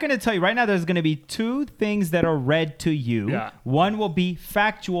are not going to tell you right now. There's going to be two things that are read to you. Yeah. One will be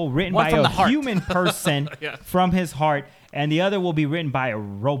factual, written One by from the a heart. human person Yeah. from his heart, and the other will be written by a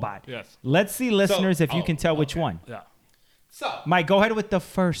robot. Yes. Let's see, listeners, if you can tell which one. Yeah. So Mike, go ahead with the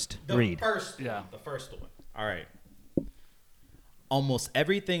first read. The first one. All right. Almost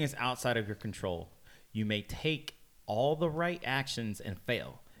everything is outside of your control. You may take all the right actions and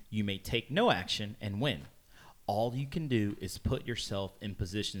fail. You may take no action and win. All you can do is put yourself in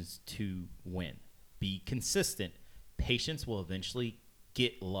positions to win. Be consistent. Patience will eventually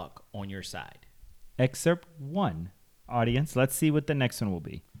get luck on your side. Excerpt 1. Audience, let's see what the next one will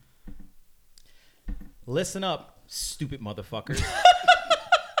be. Listen up, stupid motherfuckers.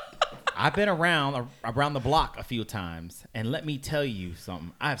 I've been around the block a few times, and let me tell you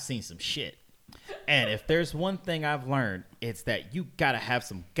something. I've seen some shit. And if there's one thing I've learned, it's that you gotta have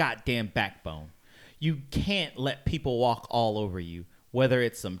some goddamn backbone. You can't let people walk all over you, whether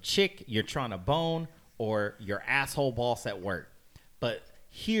it's some chick you're trying to bone or your asshole boss at work. But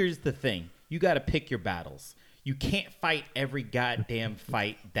here's the thing. You gotta pick your battles. You can't fight every goddamn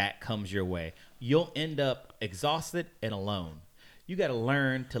fight that comes your way. You'll end up exhausted and alone. You got to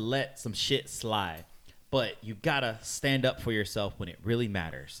learn to let some shit slide. But you got to stand up for yourself when it really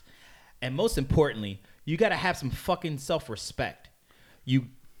matters. And most importantly, you got to have some fucking self-respect.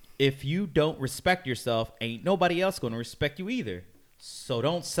 If you don't respect yourself, ain't nobody else going to respect you either. So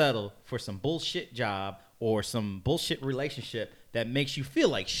don't settle for some bullshit job or some bullshit relationship that makes you feel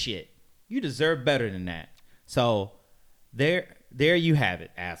like shit. You deserve better than that. So there you have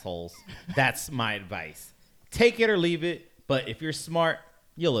it, assholes. That's my advice. Take it or leave it, but if you're smart,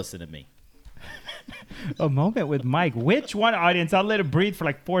 you'll listen to me. A moment with Mike. Which one, audience? I'll let it breathe for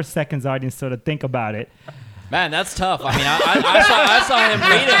like 4 seconds, audience, so to think about it. Man, that's tough. I mean, I saw him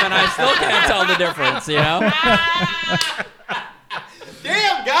read him, and I still can't tell the difference, you know?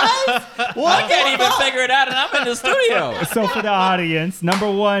 Damn, guys! I can't even figure it out, and I'm in the studio. So for the audience,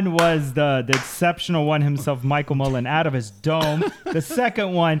 number one was the exceptional one himself, Michael Mullen, out of his dome. The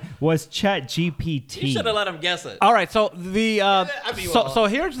second one was ChatGPT. You should have let him guess it. All right, so so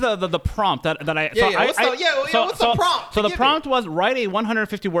here's the prompt that I what's the prompt? So the prompt was write a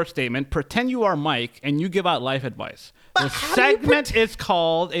 150-word statement, pretend you are Mike, and you give out life advice. The segment is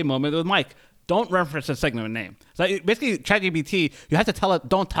called A Moment with Mike. Don't reference the segment name. So basically, ChatGPT, you have to tell it,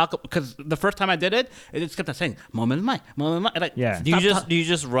 don't talk, because the first time I did it, it just kept on saying, moment of Mike, moment of Mike. Like, yeah. Do you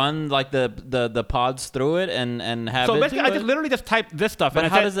just run like the pods through it and have so it? So basically, I just literally just typed this stuff. But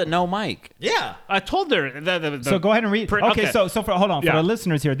how does it know Mike? Yeah. I told her. So go ahead and read. Okay, so hold on. For Yeah. the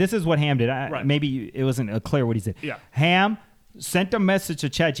listeners here, this is what Ham did. Right. Maybe it wasn't clear what he said. Yeah. Ham sent a message to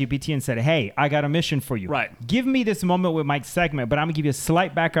ChatGPT and said, hey, I got a mission for you. Right. Give me this moment with Mike's segment, but I'm going to give you a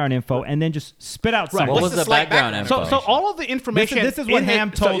slight background info and then just spit out something. What was the background info? So all of the information. This is what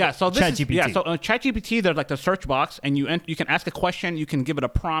Ham told ChatGPT. Yeah, so on ChatGPT, there's like the search box, and you can ask a question, you can give it a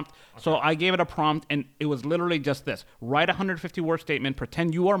prompt. Okay. So I gave it a prompt, and it was literally just this. Write a 150-word statement,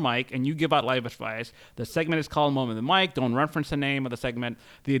 pretend you are Mike, and you give out life advice. The segment is called Moment with Mike. Don't reference the name of the segment.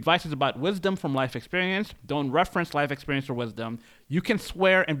 The advice is about wisdom from life experience. Don't reference life experience or wisdom. You can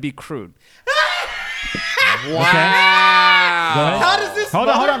swear and be crude. Wow. How does this Hold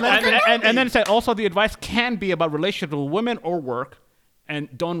on. And then it said also the advice can be about relationship with women or work.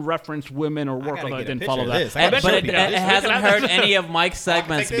 And don't reference women or work, although I didn't follow that. But it hasn't heard any of Mike's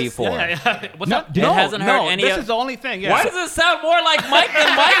segments before. What's that? It hasn't heard any this of... is the only thing. Yeah. Why does it sound more like Mike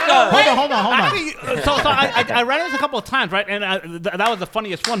than Mike does? Hold on. Actually, so I read this a couple of times, right? And that was the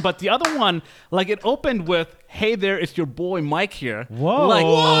funniest one. But the other one, like it opened with, hey there, it's your boy Mike here. Whoa. Like,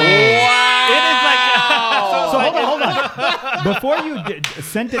 wow. It is like... So hold on. Before you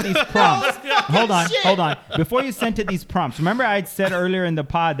sent it these prompts, hold on. Before you sent it these prompts, remember I had said earlier in the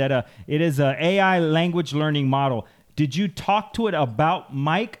pod that it is an AI language learning model. Did you talk to it about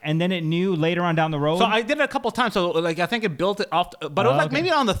Mike and then it knew later on down the road? So I did it a couple of times. So like I think it built it off, but it was like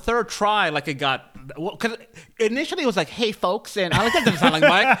maybe on the third try, like it got, because initially it was like, hey folks, and I like that doesn't sound like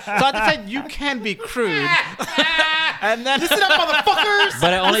Mike. So I just said, you can be crude. And then listen up, motherfuckers.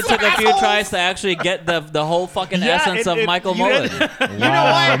 But it only took a few tries to actually get the whole fucking essence of Michael Mullen. You know what?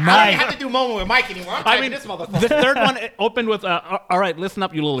 I don't have to do moment with Mike anymore. I'm typing this motherfucker. The third one opened with, all right, listen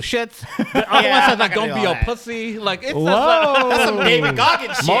up, you little shits. The other one says like, don't be a pussy. Like it's that's some David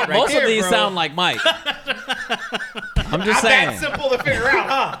Goggins shit right Most there, of these bro. sound like Mike. I'm just saying. Not that simple to figure out,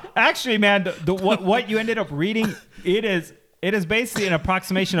 huh? Actually, man, what you ended up reading, it is basically an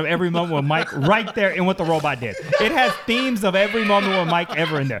approximation of every moment with Mike right there in what the robot did. It has themes of every moment with Mike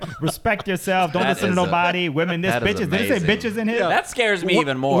ever in there. Respect yourself. Don't listen to nobody. Women, this, bitches. Did it say bitches in here? Yeah. That scares me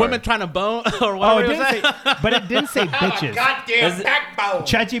even more. Women trying to bone or whatever. But it didn't say bitches. Goddamn backbone.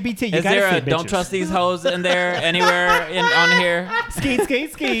 ChatGPT, you is gotta there say a bitches. don't trust these hoes in there anywhere on here? Skeet. I'm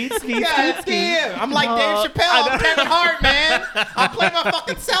like Dave Chappelle. I'm Kevin Hart, man. I play my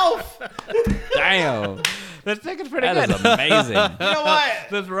fucking self. Damn. That's pretty good. That is amazing. You know what?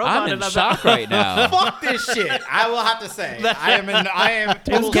 This robot I'm in shock right now. Fuck this shit. I will have to say. I am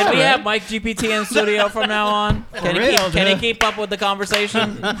total. Can we have MikeGPT in studio from now on? Can he keep up with the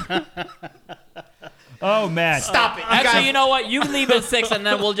conversation? Oh, man. Stop it. Actually, you know what? You leave at 6 and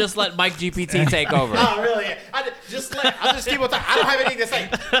then we'll just let MikeGPT take over. Oh, really? I'll just keep on talking. I don't have anything to say.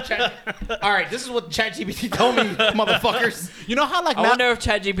 All right, this is what ChatGPT told me, motherfuckers. You know how like I wonder if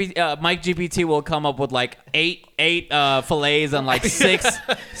MikeGPT will come up with like eight fillets and like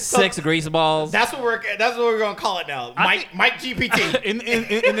six grease balls. That's what we're gonna call it now. MikeGPT.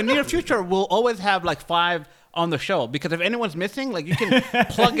 In the near future, we'll always have like 5 on the show, because if anyone's missing, like you can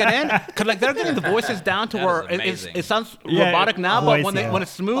plug it in, because like they're getting the voices down to where it sounds robotic now, but when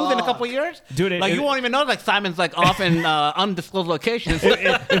it's smooth in a couple of years, dude, like you won't even know like Simon's like off in undisclosed locations.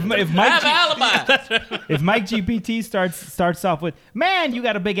 If Mike GPT alibi. starts off with, man, you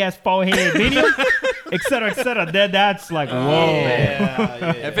got a big ass forehead, medium, et cetera, then that's like, whoa.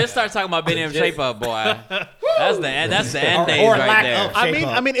 If it starts talking about medium shape up, boy, that's the end days right there.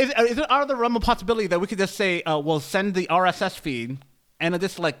 I mean, is there other realm of possibility that we could just say, we'll send the RSS feed and it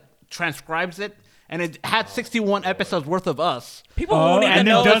just like transcribes it and it had 61 episodes worth of us. People won't even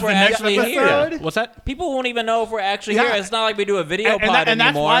know if we're actually here. What's that? People won't even know if we're actually here. It's not like we do a video pod and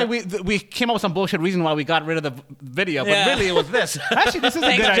anymore. And that's why we came up with some bullshit reason why we got rid of the video. But really, it was this. Actually, this is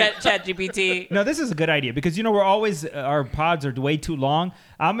a good idea. ChatGPT. No, this is a good idea because, we're always, our pods are way too long.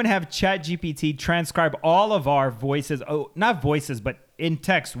 I'm going to have ChatGPT transcribe all of our voices. Oh, not voices, but in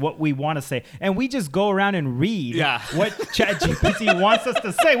text, what we want to say. And we just go around and read what ChatGPT wants us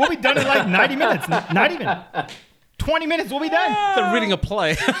to say. We'll be done in like 90 minutes. Not even. 20 minutes, we'll be done. They're reading a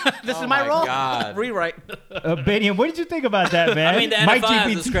play. This is my role. God. Rewrite. Banian, what did you think about that, man? I mean, the NFL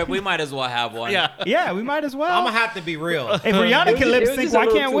has a script. We might as well have one. Yeah, we might as well. I'm going to have to be real. If Rihanna can lip sync, why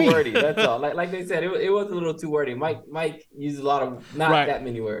can't we? Wordy, that's all. Like they said, it was a little too wordy. Mike used a lot of that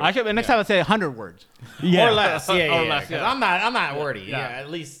many words. Next time I'd say 100 words. Yeah. Or less. Yeah. I'm not wordy. Yeah,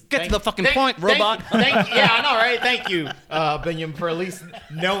 at least. Get to the fucking point, robot. I know, right? Thank you, Benjamin, for at least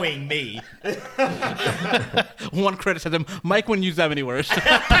knowing me. One criticism, Mike wouldn't use that many words.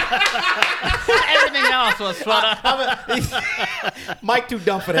 Everything else was fun. Mike too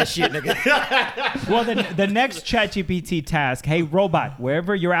dumb for that shit, nigga. Well, the next ChatGPT task, hey, robot,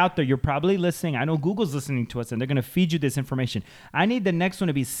 wherever you're out there, you're probably listening. I know Google's listening to us, and they're going to feed you this information. I need the next one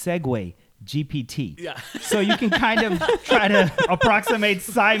to be Segway GPT. Yeah. So you can kind of try to approximate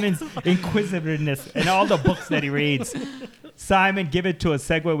Simon's inquisitiveness and all the books that he reads. Simon, give it to a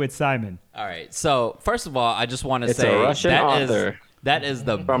Segway with Simon. All right. So first of all, I just want to say a Russian author. That is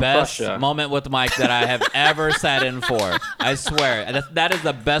the best moment with Mike that I have ever sat in for. I swear. That is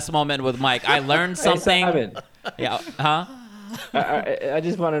the best moment with Mike. I learned something. Hey, Simon. Yeah. Huh? I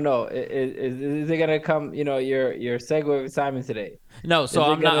just want to know, is it gonna come? Your segue with Simon today. No, so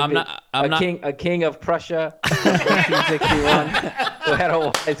I'm not. A king of Prussia, 1961, who had a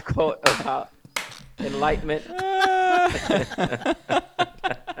wise quote about enlightenment.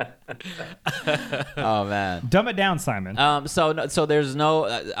 Oh man, dumb it down, Simon. So there's no.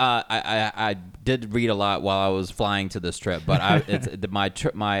 I did read a lot while I was flying to this trip, but my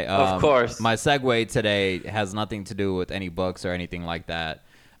of course, my segue today has nothing to do with any books or anything like that.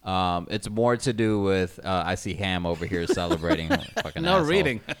 It's more to do with I see Ham over here celebrating. Fucking no asshole.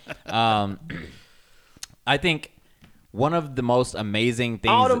 Reading. I think one of the most amazing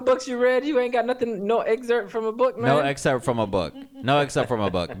things. All the books you read, you ain't got nothing. No excerpt from a book, man. No excerpt from a book.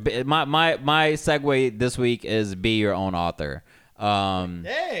 My segue this week is be your own author.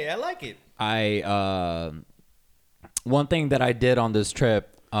 Hey, I like it. One thing that I did on this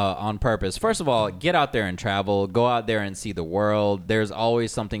trip on purpose. First of all, get out there and travel. Go out there and see the world. There's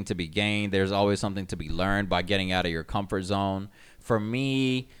always something to be gained. There's always something to be learned by getting out of your comfort zone. For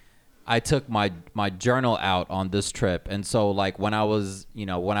me, I took my journal out on this trip. And so like when I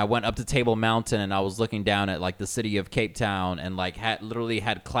went up to Table Mountain and I was looking down at like the city of Cape Town and like literally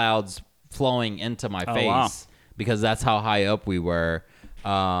had clouds flowing into my face because that's how high up we were.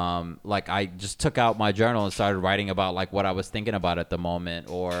 Like I just took out my journal and started writing about like what I was thinking about at the moment.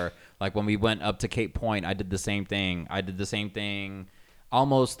 Or like when we went up to Cape Point, I did the same thing.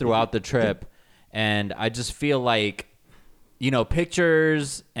 Almost throughout the trip. And I just feel like,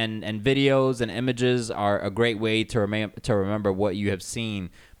 pictures and videos and images are a great way to remember what you have seen.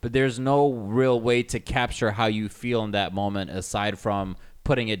 But there's no real way to capture how you feel in that moment aside from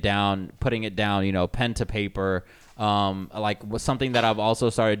putting it down, pen to paper. Like something that I've also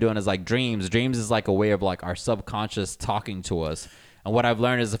started doing is like dreams. Dreams is like a way of like our subconscious talking to us. And what I've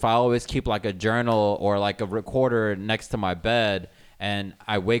learned is if I always keep like a journal or like a recorder next to my bed and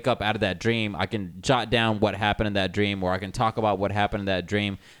I wake up out of that dream, I can jot down what happened in that dream, or I can talk about what happened in that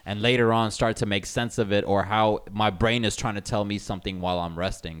dream and later on start to make sense of it, or how my brain is trying to tell me something while I'm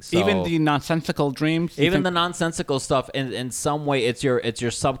resting. So even the nonsensical dreams? Even the nonsensical stuff, in some way, it's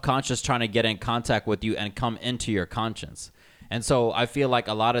your subconscious trying to get in contact with you and come into your conscience. And so I feel like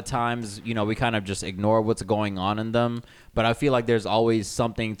a lot of times, we kind of just ignore what's going on in them. But I feel like there's always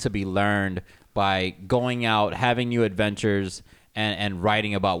something to be learned by going out, having new adventures, and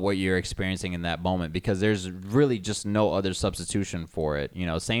writing about what you're experiencing in that moment, because there's really just no other substitution for it.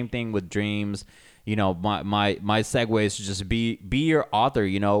 Same thing with dreams. My segue is to just be your author,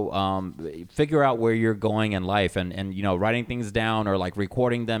 figure out where you're going in life and writing things down or like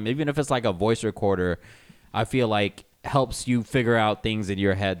recording them, even if it's like a voice recorder, I feel like helps you figure out things in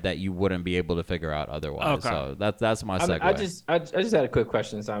your head that you wouldn't be able to figure out otherwise. Okay. So that's my segue. I just had a quick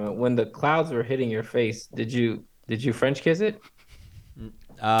question, Simon. When the clouds were hitting your face, did you French kiss it?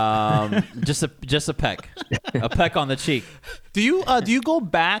 Just a peck on the cheek. Do you go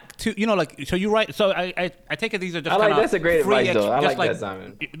back to so you write? So I take it these are just that's a great advice though. I like that,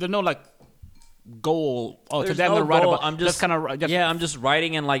 Simon. There's no like goal. Oh, There's today I'm no gonna write goal. about. I'm just kind of I'm just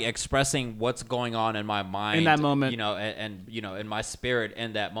writing and like expressing what's going on in my mind in that moment. You know, and you know, in my spirit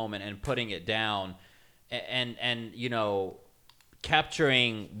in that moment, and putting it down, and you know,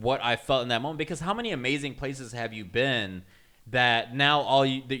 capturing what I felt in that moment. Because how many amazing places have you been that now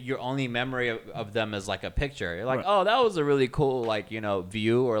your only memory of them is like a picture? You're like, right. Oh, that was a really cool, like, you know,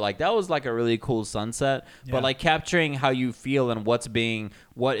 view, or like that was like a really cool sunset. Yeah. But like capturing how you feel and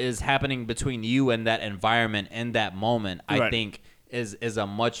what is happening between you and that environment in that moment, right. I think is a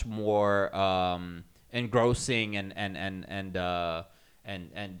much more engrossing and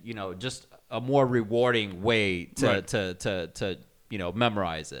you know, just a more rewarding way to you know,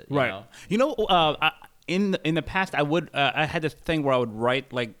 memorize it. Right. You know, in the past, I had this thing where I would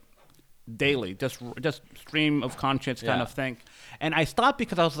write like daily, just stream of conscience kind of thing, and I stopped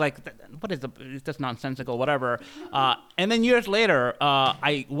because I was like, "What is it's just nonsensical, whatever." And then years later,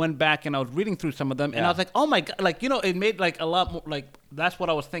 I went back and I was reading through some of them, and I was like, "Oh my god!" Like, you know, it made like a lot more. Like, that's what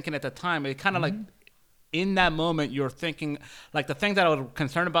I was thinking at the time. It kind of like. In that moment, you're thinking, like, the thing that I was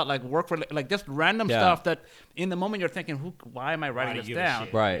concerned about, like, like, just random stuff that in the moment you're thinking, why am I writing this down?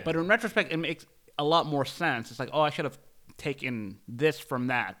 Right. But in retrospect, it makes a lot more sense. It's like, oh, I should have taken this from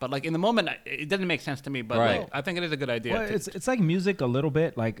that. But, like, in the moment, it doesn't make sense to me. But like, I think it is a good idea. Well, it's like music a little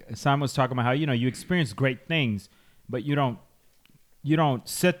bit. Like Simon was talking about how, you know, you experience great things, but you don't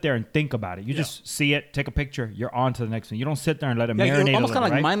sit there and think about it. You just see it, take a picture, you're on to the next one. You don't sit there and let it marinate. You're almost kind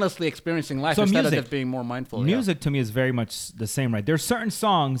of like mindlessly experiencing life instead of just being more mindful. Music to me is very much the same, right? There's certain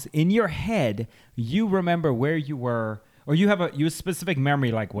songs in your head, you remember where you were, or you have a specific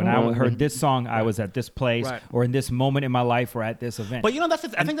memory, like when I heard this song, I was at this place, or in this moment in my life, or at this event. But you know, I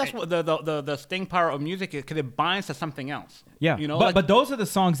think that's what the staying power of music is, because it binds to something else. Yeah, you know, but those are the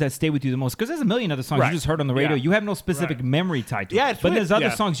songs that stay with you the most, because there's a million other songs you just heard on the radio. You have no specific memory tied to it. But there's other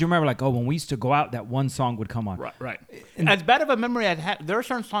songs you remember, like, oh, when we used to go out, that one song would come on. Right. And as bad of a memory I had, there are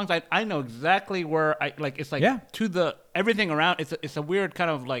certain songs I know exactly where I like. It's like to the everything around. It's a weird kind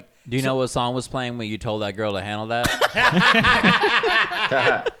of like. Do you know what song was playing when you told that girl to handle that?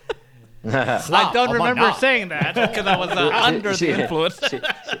 I don't remember saying that because I was under the influence.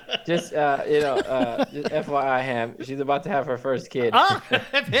 Just FYI, Ham, she's about to have her first kid.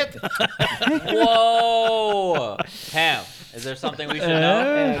 Whoa, Ham. Is there something we should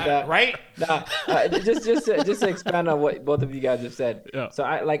know? And, right? Just to expand on what both of you guys have said. Yeah. So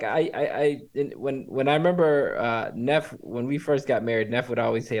when I remember Neff, when we first got married, Neff would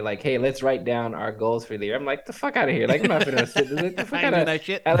always say like, "Hey, let's write down our goals for the year." I'm like, "The fuck out of here! Like, I'm not gonna sit. The fuck out of that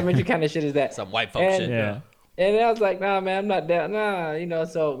shit. Elementary kind of shit is that? Some white folk shit." Yeah. And I was like, "Nah, man, I'm not down. Nah, you know."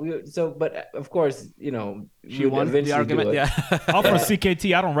 But of course, you know, she won the argument. Yeah. I'm from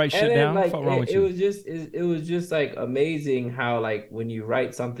CKT. I don't write shit down. Like, what's wrong with you? It was just like amazing how, like, when you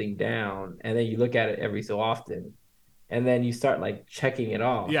write something down and then you look at it every so often, and then you start like checking it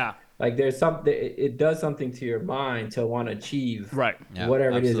off. Yeah. Like there's something. It does something to your mind to want to achieve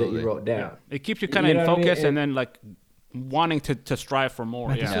whatever it is that you wrote down. Yeah. It keeps you kind of in focus, and then like. Wanting to strive for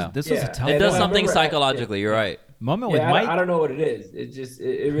more. This was a tough. It does something psychologically. You're right. Moment with Mike. I don't know what it is. It just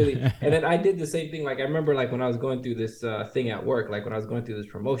it really. And then I did the same thing. Like I remember, like when I was going through this thing at work, like when I was going through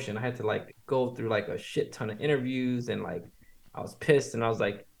this promotion, I had to like go through like a shit ton of interviews, and like I was pissed, and I was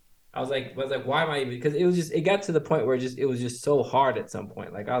like, why am I even? Because it got to the point where it was just so hard at some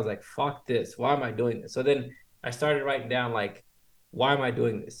point. Like I was like, fuck this. Why am I doing this? So then I started writing down like, why am I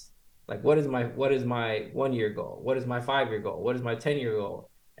doing this? Like, what is my 1 year goal? What is my 5 year goal? What is my 10-year goal?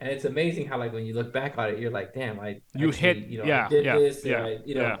 And it's amazing how, like, when you look back on it, you're like, damn, I did this,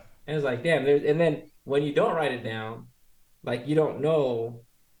 and it's like, damn. And then when you don't write it down, like, you don't know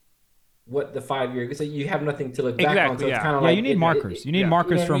what the 5 year, so you have nothing to look back on. So it's kind of like, you need markers. You need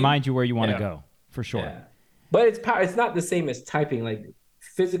markers to remind you where you want to go, for sure. Yeah. But it's not the same as typing, like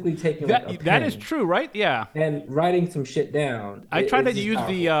physically taking that. Like, a pen that is true, right? Yeah. And writing some shit down. I try to use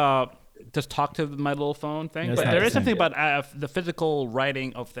powerful. Just talk to my little phone thing, but there is something about the physical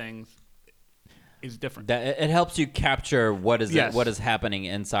writing of things is different. It helps you capture what is happening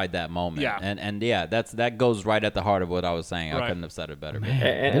inside that moment. Yeah. And that goes right at the heart of what I was saying. I couldn't have said it better.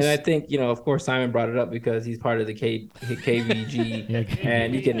 And I think, of course, Simon brought it up because he's part of the KVG,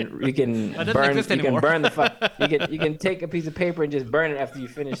 and you can burn the fuck. You can take a piece of paper and just burn it after you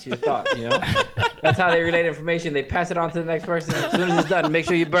finish your thought. That's how they relate information. They pass it on to the next person. As soon as it's done, make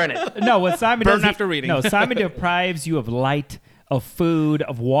sure you burn it. No, what Simon burn does after reading. No, Simon deprives you of light, of food,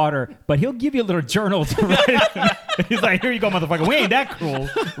 of water, but he'll give you a little journal to write. He's like, here you go, motherfucker. We ain't that cruel.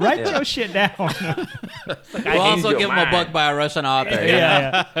 Write your shit down. We'll also give him a book by a Russian author.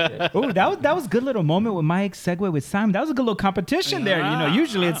 Yeah. Ooh, that was a good little moment with Mike segue with Simon. That was a good little competition there. You know,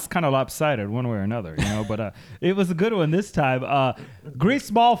 usually it's kind of lopsided one way or another, you know, but it was a good one this time.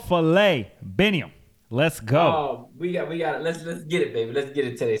 Greaseball filet. Beniam. Let's go. Oh, we got it. Let's get it, baby. Let's get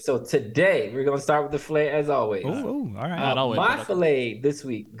it today. So today we're gonna start with the filet as always. Ooh, all right. My filet this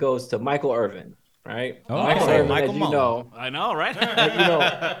week goes to Michael Irvin. Right? Oh, Michael Irvin, Michael as you Mullen. know. I know, right?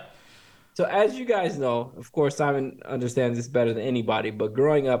 So as you guys know, of course, Simon understands this better than anybody. But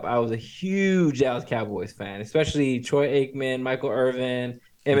growing up, I was a huge Dallas Cowboys fan, especially Troy Aikman, Michael Irvin,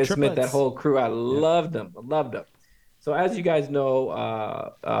 Emmitt Smith, that whole crew. I loved them. So as you guys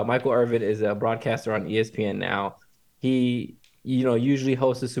know, Michael Irvin is a broadcaster on ESPN now. He, usually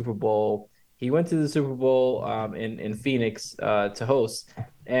hosts the Super Bowl. He went to the Super Bowl in Phoenix to host,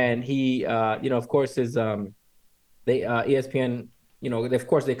 and he, of course, his ESPN, of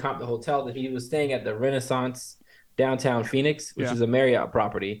course, they comped the hotel that he was staying at, the Renaissance downtown Phoenix, which is a Marriott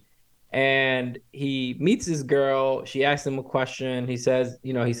property. And he meets this girl. She asks him a question. He says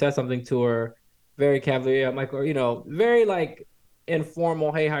something to her. Very cavalier, Michael, very like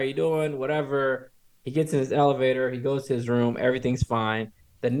informal. Hey, how you doing? Whatever. He gets in his elevator. He goes to his room. Everything's fine.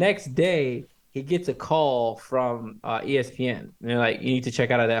 The next day, he gets a call from ESPN. And they're like, you need to check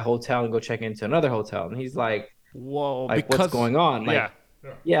out of that hotel and go check into another hotel. And he's like, whoa, what's going on? Like,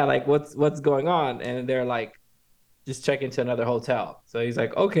 like what's going on? And they're like, just check into another hotel. So he's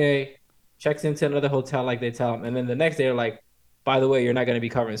like, okay, checks into another hotel like they tell him. And then the next day, they're like, by the way, you're not going to be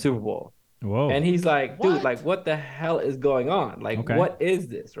covering Super Bowl. Whoa. And he's like, dude, like, what the hell is going on? Like, what is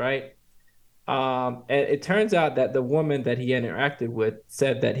this, right? And it turns out that the woman that he interacted with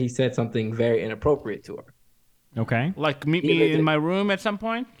said that he said something very inappropriate to her. Okay. Like, meet me in my room at some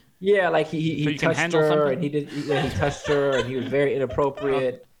point? Yeah, like he touched her, and he touched her, and he was very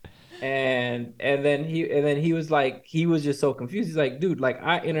inappropriate. And then he was like, he was just so confused. He's like, dude, like,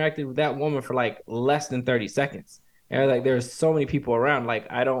 I interacted with that woman for like less than 30 seconds. And like, there's so many people around. Like,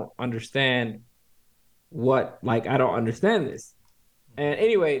 I don't understand I don't understand this. And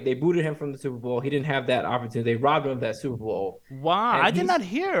anyway, they booted him from the Super Bowl. He didn't have that opportunity. They robbed him of that Super Bowl. Wow, I did not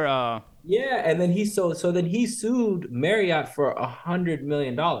hear. Yeah, and then he sued Marriott for $100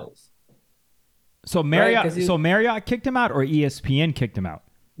 million. So Marriott kicked him out, or ESPN kicked him out?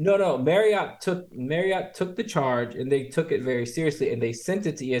 No. Marriott took the charge, and they took it very seriously, and they sent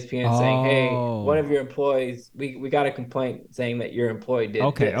it to ESPN saying, "Hey, one of your employees, we got a complaint saying that your employee did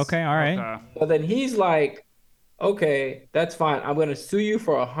this." Okay, all right. Okay. So then he's like, "Okay, that's fine. I'm going to sue you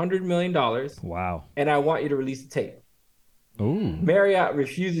for $100 million. Wow. And I want you to release the tape." Ooh. Marriott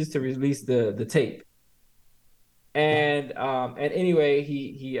refuses to release the tape. And anyway,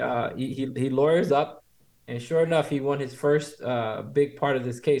 he lawyers up. And sure enough, he won his first big part of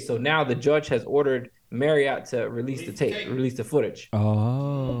this case. So now the judge has ordered Marriott to release the tape, release the footage.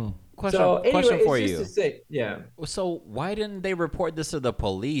 Oh. Question for you. Yeah. So why didn't they report this to the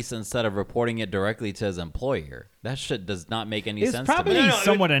police instead of reporting it directly to his employer? That shit does not make any sense to me. It's probably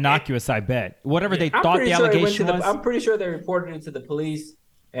somewhat innocuous, I bet. Whatever they thought the allegation was. I'm pretty sure they reported it to the police.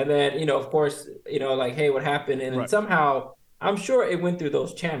 And then, of course, like, hey, what happened? And then somehow, I'm sure it went through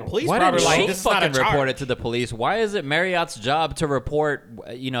those channels. Police why didn't she fucking report it to the police? Why is it Marriott's job to report,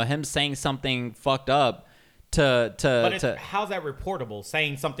 him saying something fucked up to how's that reportable?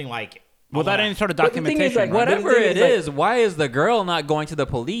 Saying something like, without any sort of documentation. Whatever it is, why is the girl not going to the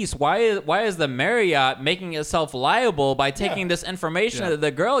police? Why is the Marriott making itself liable by taking this information that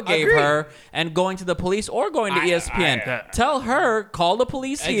the girl gave her and going to the police or going to ESPN? Tell her, call the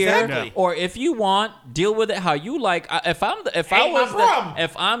police here, or if you want, deal with it how you like. If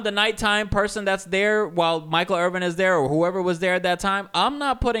I'm the nighttime person that's there while Michael Irvin is there or whoever was there at that time, I'm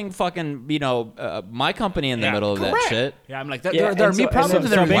not putting fucking my company in the middle of that shit. Yeah, I'm like there are me problems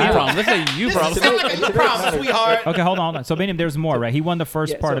and there are me problems. This is you problem. Sweetheart. Okay, hold on. So, Beniam, there's more, right? He won the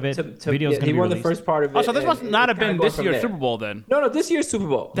first part of it. Video's going to be won released. The first part of it. Oh, so this must not have been this year's Super Bowl then. No, this year's Super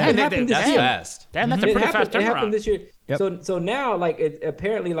Bowl. It happened this year. Fast. Damn, that's a pretty fast turnaround. It happened this year. Yep. So now, like,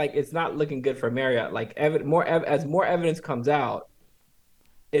 apparently, like, it's not looking good for Marriott. Like, as more evidence comes out,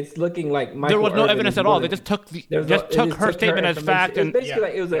 it's looking like Michael there was no Irvin evidence at all. They just took her statement as fact, and basically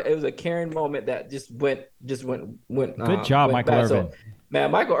like it was a Karen moment that just went. Good job, Michael Irvin. So, man,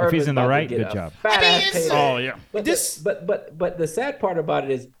 Michael Irvin. If he's in the right, good job. Oh yeah. But but the sad part about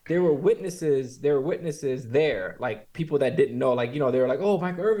it is there were witnesses there, like people that didn't know, like they were like, oh,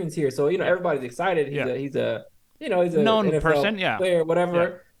 Michael Irvin's here, so everybody's excited. He's a known NFL person, player,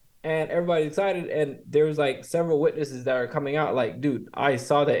 whatever. and everybody's excited. And there was like several witnesses that are coming out like, dude, I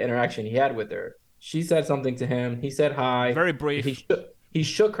saw that interaction he had with her. She said something to him. He said hi. Very brief. He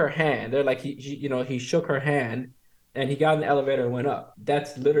shook her hand. They're like, he shook her hand, and he got in the elevator and went up.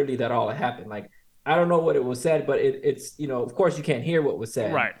 That's literally that all that happened. Like, I don't know what it was said, but it's of course you can't hear what was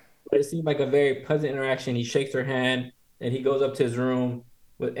said. Right. But it seemed like a very pleasant interaction. He shakes her hand, and he goes up to his room,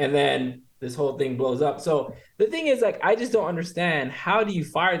 and then this whole thing blows up. So the thing is, like, I just don't understand, how do you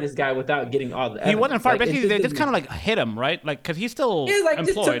fire this guy without getting all the evidence? He wasn't fired. Like, Basically, they just kind of like hit him, right? Like, because he's still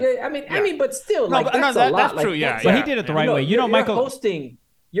employed. I mean, but still, no, like, that's a lot. That's true. Like, Yeah, but he did it the right way. Michael.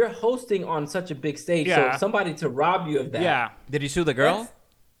 You're hosting on such a big stage, so somebody to rob you of that. Yeah. Did he sue the girl?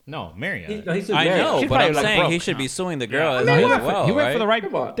 No, Marriott. I know, She's but I'm like saying broke he should be suing the girl No, he well, went for the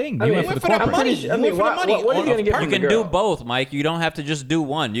right thing. He went for the corporate. money. What is he gonna get You from the can girl? do both, Mike. You don't have to just do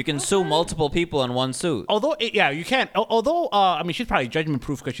one. You can sue multiple people in one suit. Although, you can't. Although, I mean, she's probably judgment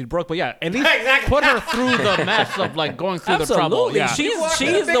proof because she's broke. But yeah, at least Exactly. put her through the mess of like going through the trouble. Yeah. She walking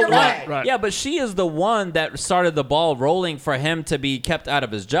is a the bigger one. bag. Right. Yeah, but she is the one that started the ball rolling for him to be kept out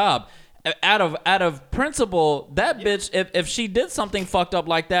of his job. Out of principle, that bitch, if she did something fucked up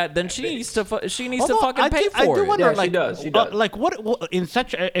like that, then she needs to fucking pay for I do it. wonder, Yeah, like, she does. like what in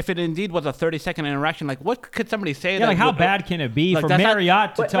such if it indeed was a 30-second interaction, like what could somebody say? Yeah, like how bad can it be like, for that's not-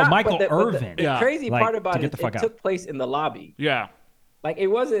 Marriott to tell Michael But Irvin? the Yeah. crazy like, part to about get it, the fuck it out. took place in the lobby. Yeah. Like, it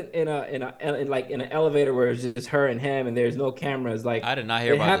wasn't in an elevator where it's just her and him and there's no cameras. Like, I did not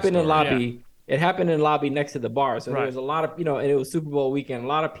hear it about happened this in story. lobby. It happened in lobby next to the bar. So Right. there was a lot of, and it was Super Bowl weekend, a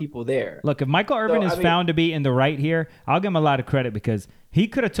lot of people there. Look, if Michael Irvin is I mean- found to be in the right here, I'll give him a lot of credit because he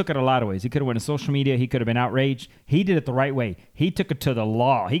could have took it a lot of ways. He could have went to social media. He could have been outraged. He did it the right way. He took it to the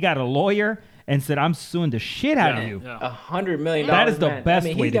law. He got a lawyer and said, I'm suing the shit out of you. Yeah. $100 million. That is the man. best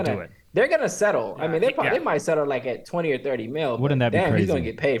he's way to gonna- do it. They're gonna settle. I mean, they might settle like at 20 or 30 mil. Wouldn't but that be damn, crazy? He's gonna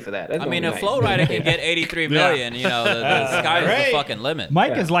get paid for that. That's I gonna mean, be if nice. Flow Rider can get 83 million, the sky is Right. the fucking limit.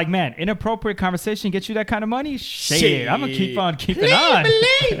 Mike is like, man, inappropriate conversation gets you that kind of money? Shit. I'm going to keep on keeping on.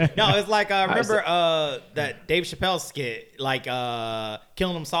 No, it's like remember that Dave Chappelle skit, like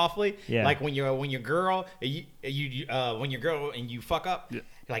killing them softly. Yeah. Like when your girl when your girl and you fuck up.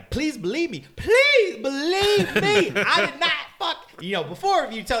 Like, please believe me. Please believe me. I did not fuck. Before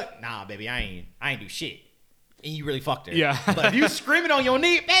if you tell, nah, baby, I ain't do shit. And you really fucked her. Yeah. But if you screaming on your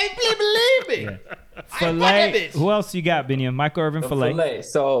knee, baby, please believe me. I ain't fuck that Filet. bitch. Who else you got, Biniam? Michael Irvin, Filet.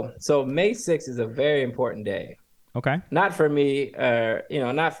 So May 6th is a very important day. Okay. Not for me,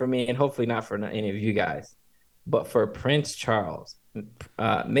 not for me, and hopefully not for any of you guys, but for Prince Charles.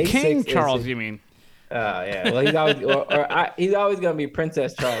 May King 6th Charles, is, you mean? yeah. Well, he's always gonna be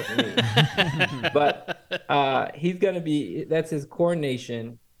Princess Charles for me. But he's gonna be. That's his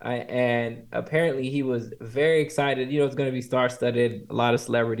coronation, and apparently he was very excited. It's gonna be star-studded. A lot of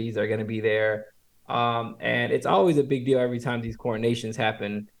celebrities are gonna be there, and it's always a big deal every time these coronations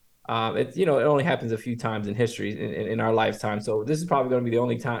happen. It's it only happens a few times in history in our lifetime, so this is probably gonna be the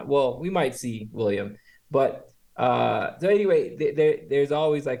only time. Well, we might see William, but so anyway, there's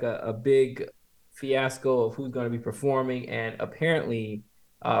always like a big fiasco of who's going to be performing, and apparently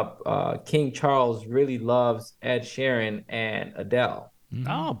King Charles really loves Ed Sheeran and Adele.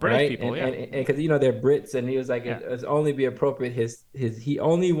 Oh, British right? people, yeah. And because they're Brits, and he was like, it's only be appropriate. He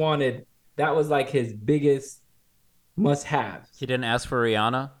only wanted, that was like his biggest must-have. He didn't ask for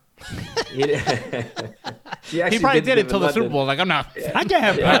Rihanna. He probably did it till the Super Bowl. Like, I'm not. I can't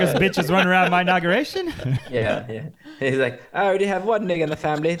have Packers bitches running around my inauguration. Yeah. He's like, I already have one nigga in the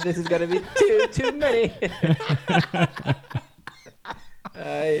family. This is gonna be too many.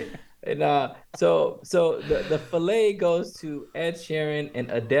 So the fillet goes to Ed Sheeran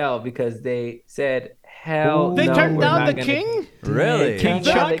and Adele because they said, hell They no, turned we're down not the gonna- king, Really? Turned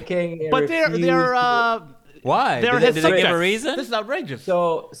down the king, and but they're refused Why? they're Did his they give a subjects. reason? This is outrageous.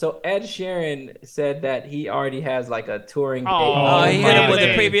 So Ed Sheeran said that he already has like a touring date. Oh, he hit him with the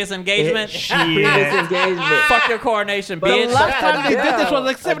man. previous engagement. Previous engagement. Fuck your coronation, But bitch. The last time they did this was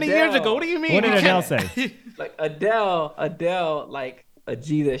like Adele. 70 years ago. What do you mean? What did You Adele can't- say? Like Adele, like a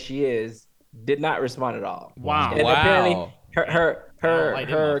G that she is, did not respond at all. Wow. And Wow. apparently her like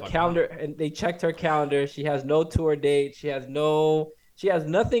that her motherfucker. calendar, and they checked her calendar. She has no tour date. She has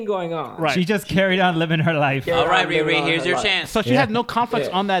nothing going on. Right. She just carried on living her life. Yeah. All right, Living Riri, on here's her your life. chance. So she Yeah. had no conflicts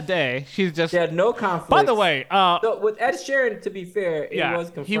Yeah. on that day. She's just. She had no conflict. By the way, So with Ed Sheeran, to be fair, it Yeah, was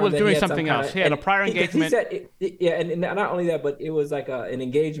confirmed he was that doing had some something kind else. of- He had a and prior he engagement. said, and not only that, but it was like an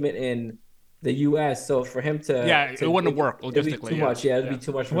engagement in the U.S. So for him to It wouldn't work it'd be logistically, too yeah. much. Yeah, it'd be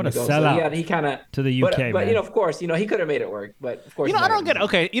too much for What him a to go. sellout. So he kind of To the But UK, man. of course, he could have made it work. But of course, I don't get it.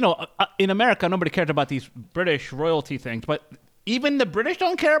 Okay, in America, nobody cares about these British royalty things, but even the British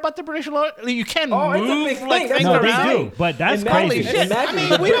don't care about the British law. You can't Oh, it's a move big thing. like That's things No, they around. do, but that's Imagine- crazy. shit. I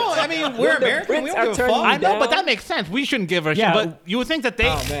mean, we don't. I mean, we're American. We don't give a fuck. I know, but that makes sense. We shouldn't give a Yeah. shit. But you would think that they.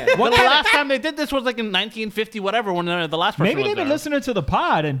 Oh, man. The last time they did this was like in 1950, whatever, when the last person Maybe was they've been there. listening to the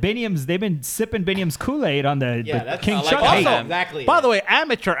pod, and they've been sipping Biniam's Kool-Aid on the that's King I like Chuck that. hate. Also, exactly. By the way,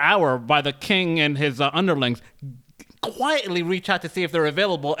 Amateur Hour by the King and his underlings quietly reach out to see if they're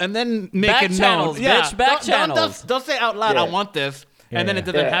available, and then make Back it channels, known. bitch, back channels. Don't say out loud, Yeah. I want this, and then it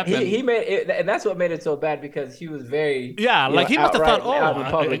doesn't Yeah, happen. he made it, and that's what made it so bad because he was very like he must have thought, out in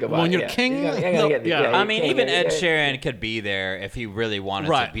public about when it. you're king, You gotta get the- yeah. I you mean, can't even get- Ed Sheeran could be there if he really wanted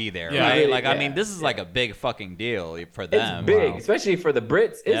Right. to be there, Yeah. right? Really, Like, I yeah. mean, this is like a big fucking deal for them. It's big, Wow. especially for the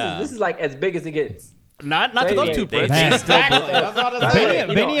Brits. Yeah. This is like as big as it gets. Not to those two They- Brits. Man. Exactly. That's what I'm saying.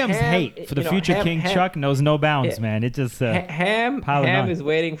 Biniam's hate for the future King Chuck knows no bounds, man. It just Ham piling on. is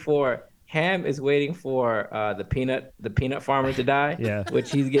waiting for the peanut farmer to die. Yeah.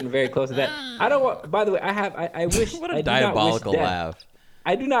 Which he's getting very close to that. I don't want. By the way, I wish. What I a do not wish diabolical death. laugh.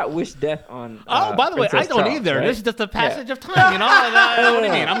 I do not wish death on. Oh, by the way, I Princess don't Charles, either. right? This is just a passage of time, you know? What do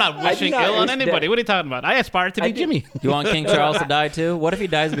you mean? I'm not I do wishing not ill on wish anybody. death. What are you talking about? I aspire to be do- Jimmy. You want King Charles to die too? What if he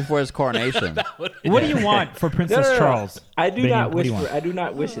dies before his coronation? what do you want for Princess No. Charles? I do Biniam, not what wish do you want? for. I do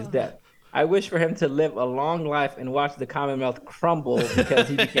not wish his death. I wish for him to live a long life and watch the Commonwealth crumble because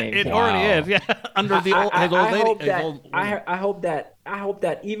he became It king. already is, yeah. Under the old, his old I lady. hope his that, old I hope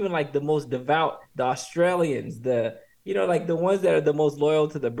that even like the most devout, the Australians, like the ones that are the most loyal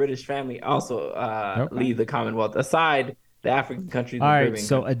to the British family, also leave the Commonwealth. Aside the African countries. All right,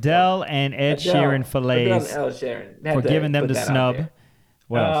 so Adele and Ed Sheeran fillets for giving them the snub.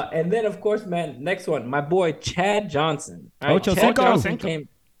 What else? And then, of course, man, next one, my boy Chad Johnson. Right? Ocho Chad Cinco? Johnson came.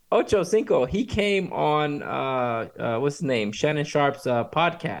 Ocho Cinco. He came on what's his name? Shannon Sharp's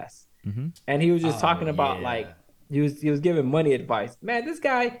podcast, and he was just talking about like he was giving money advice. Man, this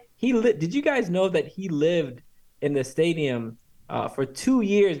guy did you guys know that he lived in the stadium for 2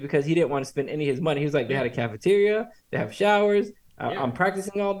 years because he didn't want to spend any of his money? He was like, they had a cafeteria, they have showers. I'm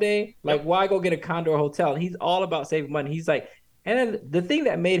practicing all day. Like, why go get a condo or hotel? And he's all about saving money. He's like, and then the thing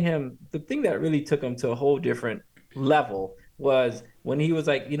that really took him to a whole different level was when he was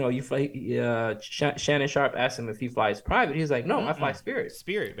like, you fly. Shannon Sharp asked him if he flies private. He was like, no, I fly Spirit.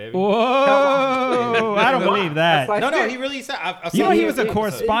 Spirit, baby. Whoa! I don't believe that. No, he really said. He was a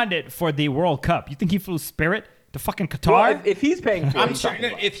correspondent for the World Cup. You think he flew Spirit to fucking Qatar? Well, if he's paying for it, I'm sure.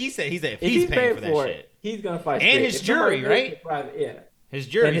 If he's paying for that shit, he's gonna fly Spirit. And his jury, right? Private, His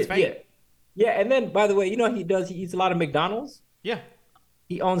jury is paying. Yeah, and then by the way, he eats a lot of McDonald's. Yeah.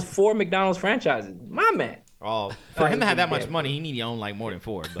 He owns 4 McDonald's franchises. My man. Oh, for him to have that much money, he need to own like more than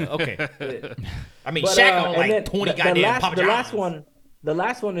 4. But okay. I mean, But, Shaq owned and like then 20 goddamn Papa the last John's. one. The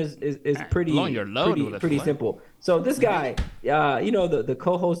last one is pretty blowing your load with pretty it. simple. So this guy, the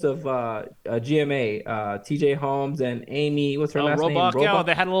co-host of GMA, TJ Holmes and Amy, what's her last name? Robach, yeah,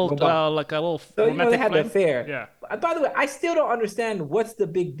 they had a little So romantic they had the flame. affair. Yeah. By the way, I still don't understand what's the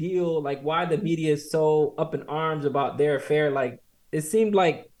big deal. Like why the media is so up in arms about their affair. Like it seemed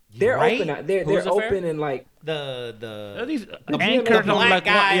like they're Right? open. They're Whose affair? open and like These the anchors black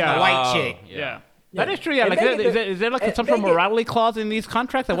guy yeah. and the white chick. Yeah. That is true. Yeah, And like is there like some sort of Megan- morality clause in these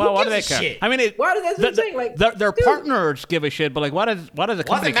contracts? Like, why do they gives a care? shit? I mean, why does that's what I'm saying? Like their dude, partners give a shit, but like, why does the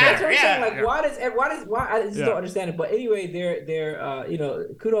company it care? matter? That's what I'm saying. Yeah. Like, why I just don't understand it. But anyway,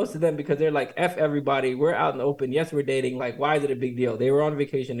 they're kudos to them because they're like, F everybody. We're out in the open. Yes, we're dating. Like, why is it a big deal? They were on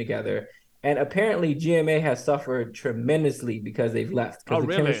vacation together. And apparently GMA has suffered tremendously because they've left. Because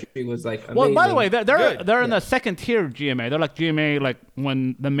the chemistry was like amazing. Well, by the way, they're in the second tier of GMA. They're like GMA like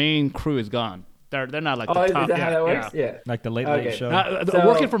when the main crew is gone. They're not like the is top. that how that works? Yeah. Like the late Okay. show. So-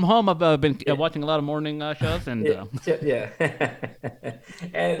 Working from home, I've been watching a lot of morning shows and Yeah.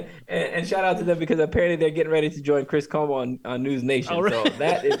 and shout out to them because apparently they're getting ready to join Chris Como on News Nation. So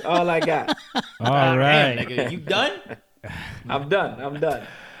that is all I got. All right. Damn, nigga, you done? I'm done.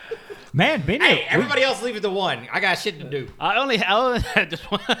 Man, Biniam. Hey, everybody else leave it to 1. I got shit to do. I only had just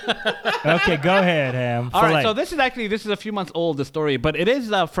one. Okay, go ahead, Ham. All right, Filet. so this is a few months old, the story, but it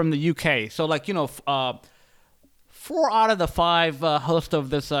is from the UK. So, 4 out of the 5 hosts of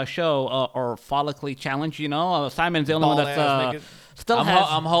this show are follically challenged. Simon's the only one that's Bald-ass still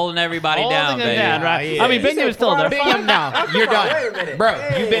I'm holding everybody down, holding it baby. down, right? Yeah, I mean, He said Biniam's still 4 out there. of 5. Biniam now. You're Wait a done. minute.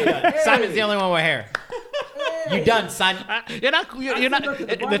 Bro, you've been done. Hey. Simon's the only one with hair. You done, son. You're not. The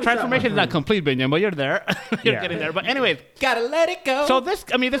barbershop, transformation is my not complete, Biniam, but you're there. You're Yeah. getting there. But anyways, Gotta let it go. so this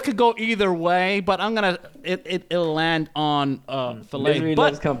could go either way, but I'm gonna it'll land on Filet. Misery But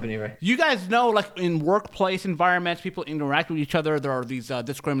loves company, right? you guys know, like in workplace environments, people interact with each other. There are these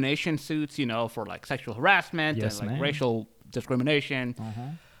discrimination suits, for like sexual harassment Yes, and like ma'am. racial discrimination.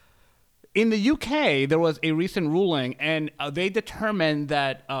 In the UK, there was a recent ruling, and they determined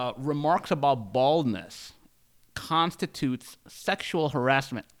that remarks about baldness constitutes sexual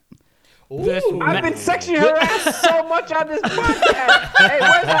harassment. I've been sexually harassed so much on this podcast. Hey,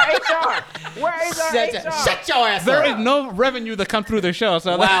 where's our HR? Where is our HR? Shut your ass There up. is no revenue that comes through the show.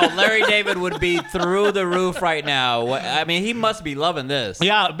 So Wow, Larry David would be through the roof right now. I mean, he must be loving this.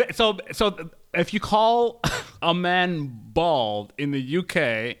 Yeah, so if you call a man bald in the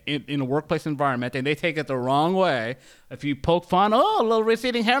UK in a workplace environment and they take it the wrong way, if you poke fun, a little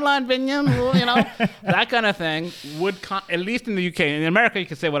receding hairline, Binion, that kind of thing at least in the UK. In America, you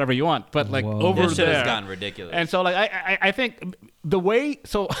can say whatever you want, but like over This shit there, has gotten ridiculous. And so like I think the way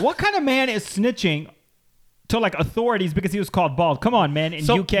What kind of man is snitching to like authorities because he was called bald? Come on, man. In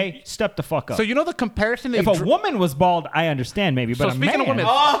UK, step the fuck up. So you know the comparison. If a woman was bald, I understand maybe, but a speaking man. of women,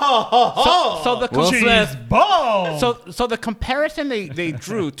 She's bald. So the comparison they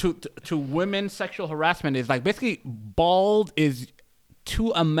drew to women's sexual harassment is like basically bald is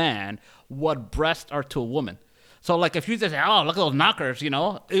to a man what breasts are to a woman. So like if you just say, oh, look at those knockers,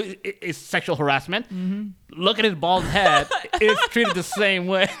 it's sexual harassment. Look at his bald head. It's treated the same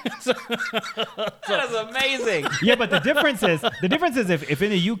way. That is amazing. Yeah, but the difference is if in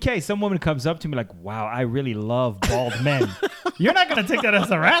the UK some woman comes up to me like, wow, I really love bald men. You're not going to take that as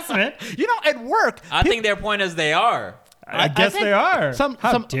harassment. At work. I think their point is they are. I guess they are.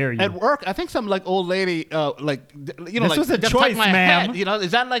 How dare you? At work, I think some like old lady, This was a just choice, touched my ma'am. head.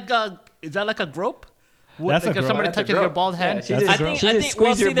 Is that like a grope? That's a if grope. somebody That's a touches grope. your bald head. Yeah, I think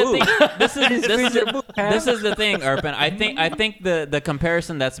squeeze your boob. this is the thing, Urban. I think the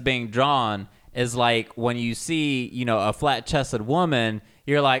comparison that's being drawn is like when you see, a flat-chested woman,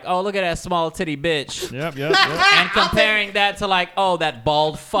 you're like, oh, look at that small titty bitch. Yep. And comparing that to like, oh, that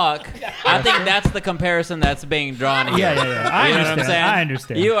bald fuck. I think that's the comparison that's being drawn here. Yeah. I You know understand. what I'm saying? I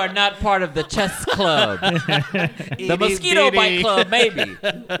understand. You are not part of the chess club. The mosquito bite club, maybe.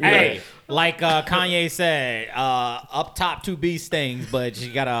 Hey, like Kanye said, up top 2 bee stings, but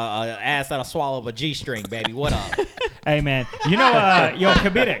you got a ass that'll swallow a G-string, baby. What up? Hey, man.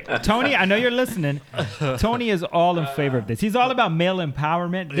 Kabir, Tony, I know you're listening. Tony is all in favor of this. He's all about male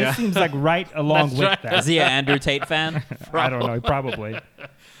empowerment. This seems like right along with that. Is he an Andrew Tate fan? I don't know. Probably.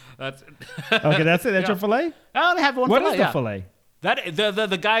 That's Okay, that's it. That's your fillet? I only have one. What fillet, is the fillet? That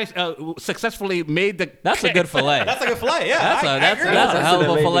the guy successfully made the. That's a good fillet. That's a good fillet, yeah. That's a hell of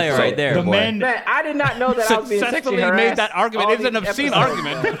a fillet right there, The boy. men. Man, I did not know that I was being sexually Successfully harassed. made that argument. all It's an these obscene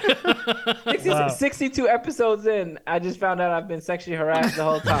episodes. argument. 62 episodes in, I just found out I've been sexually harassed the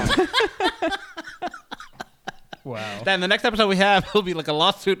whole time. Wow. Then the next episode we have will be like a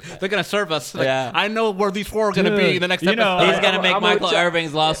lawsuit. They're gonna serve us. Like, Yeah. I know where these 4 are gonna be in the next episode. He's gonna make I'm Michael gonna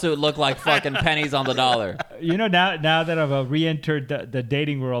Irving's lawsuit look like fucking pennies on the dollar. Now that I've re-entered the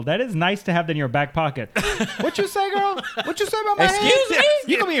dating world, that is nice to have that in your back pocket. What you say, girl? What you say about my Excuse hands?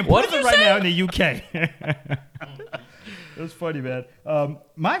 me? You can be in What did prison you right say? now in the UK. It was funny, man.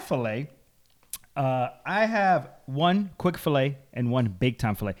 My fillet, I have one quick fillet and one big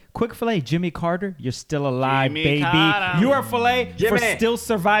time fillet. Quick fillet, Jimmy Carter, you're still alive, Jimmy baby. Carter. You are fillet for Jimmy. still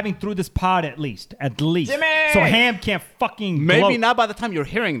surviving through this pod at least. Jimmy. So Ham can't fucking Maybe gloat. not by the time you're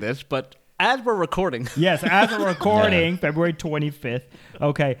hearing this, but as we're recording. Yes, as we're recording, February 25th.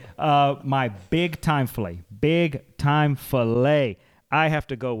 Okay, my big time filet. Big time filet. I have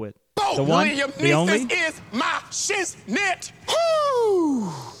to go with the one, the only. is my shiznit. Woo!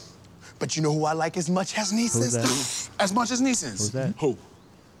 But you know who I like as much as Neeson's? Who's that? As much as Neeson's. Who's that? Who?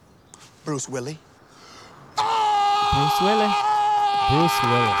 Bruce Willis. Bruce Willis. Bruce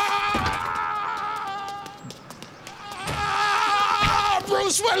Willis.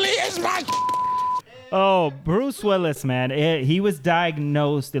 Bruce Willis is my. Oh, Bruce Willis, man. He was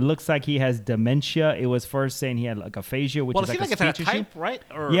diagnosed. It looks like he has dementia. It was first saying he had like aphasia, which Well, is it like seems a like it's speech a issue. type, right?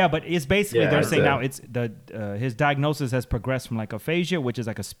 Or, Yeah, but it's basically Yeah, they're it's saying a- now it's his diagnosis has progressed from like aphasia, which is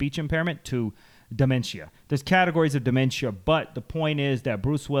like a speech impairment, to dementia. There's categories of dementia, but the point is that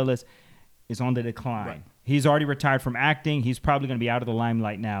Bruce Willis is on the decline. Right. He's already retired from acting. He's probably going to be out of the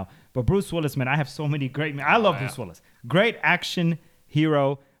limelight now. But Bruce Willis, man, I have so many great. I love Bruce Willis. Great action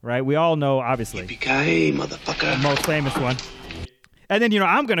hero, right? We all know, obviously, Yippee-ki-yay, motherfucker. the most famous one. And then,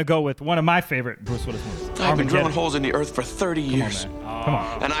 I'm going to go with one of my favorite Bruce Willis movies. I've been Armageddon. drilling holes in the earth for 30 years. Come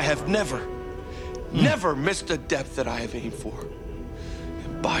on. And I have never missed the depth that I have aimed for.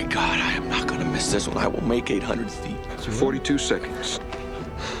 And by God, I am not going to miss this one. I will make 800 feet. 42 seconds.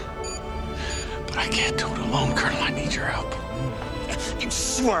 But I can't do it alone, Colonel. I need your help. You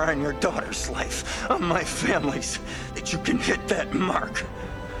swear on your daughter's life, on my family's, that you can hit that mark.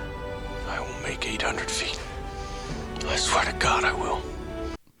 I will make 800 feet. I swear to God, I will.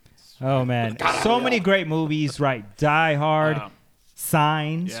 Oh man, so many great movies, right? Die Hard,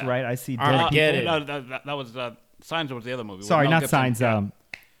 Signs, Yeah. right? I see dead people. Get it. No, that was Signs was the other movie. Sorry, With Mel not Gibson. Signs.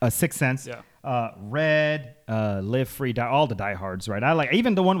 Yeah. Sixth Sense. Yeah. Red, Live Free, Die. All the Die Hards, right? I like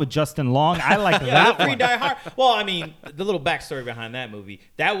even the one with Justin Long. I like that Free one. Die Hard. Well, I mean, the little backstory behind that movie,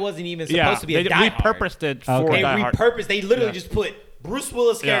 that wasn't even supposed to be a they Die Hard. repurposed it for Okay. They Die Hard. repurposed. They literally just put Bruce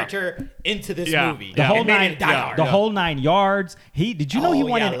Willis' character into this movie. The whole and made nine, it Die Hard. the whole 9 yards. Did you know he Oh,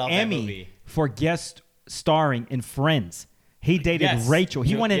 won yeah, I an love that Emmy movie. for guest starring in Friends? He dated Yes. Rachel.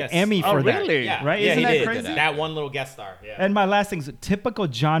 He won an Yes. Emmy Oh, for that. really? Yeah, Right? Yeah, Isn't he that did. crazy? That one little guest star. Yeah. And my last thing is typical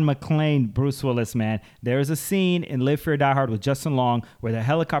John McClane, Bruce Willis, man. There is a scene in Live Free or Die Hard with Justin Long where the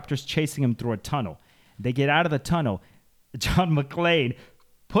helicopter's chasing him through a tunnel. They get out of the tunnel. John McClane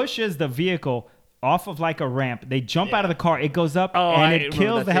pushes the vehicle off of like a ramp. They jump out of the car. It goes up and I it remember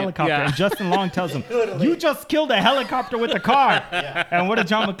kills that the scene. helicopter. Yeah. And Justin Long tells him, "You just killed a helicopter with a car." And what did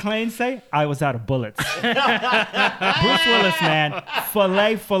John McClane say? "I was out of bullets." Bruce Willis, man.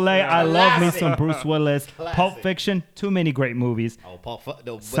 Filet. I love me some Bruce Willis. Pulp Fiction. Too many great movies.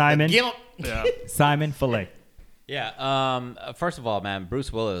 Simon. Simon, filet. Yeah. First of all, man,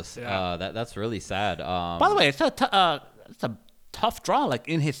 Bruce Willis. That's really sad. By the way, it's a tough draw. Like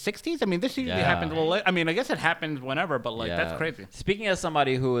in his 60s. I mean, this usually happens a little late. I mean, I guess it happens whenever, but like that's crazy. Speaking as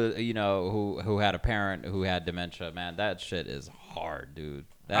somebody who who had a parent who had dementia, man, that shit is hard, dude.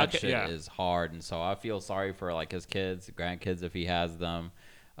 That shit is hard, and so I feel sorry for like his kids, grandkids if he has them,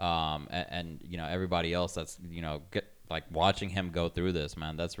 and everybody else that's like watching him go through this,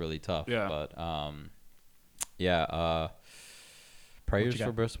 man. That's really tough. Yeah. But prayers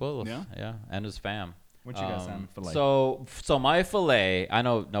for Bruce Willis. Yeah, and his fam. What you got, Sam? Filet. So my filet. I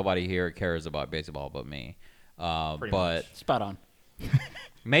know nobody here cares about baseball but me. But Spot on.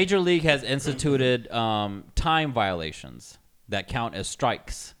 Major League has instituted time violations that count as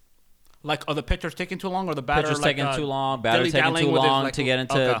strikes. Like, are the pitchers taking too long, or the batter taking too long, batter taking too long to get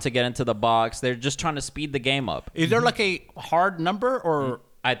into the box. They're just trying to speed the game up. Is there like a hard number, or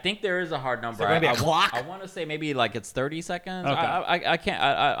I think there is a hard number. Maybe a clock. I want to say maybe like it's 30 seconds. Okay. I can't.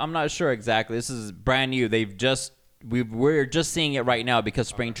 I'm not sure exactly. This is brand new. We're just seeing it right now because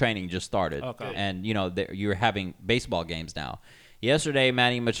spring training just started. Okay. And you're having baseball games now. Yesterday,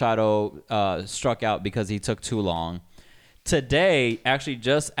 Manny Machado struck out because he took too long. Today, actually,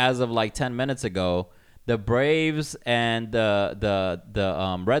 just as of like 10 minutes ago, the Braves and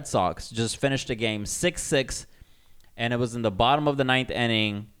the Red Sox just finished a game 6-6. And it was in the bottom of the 9th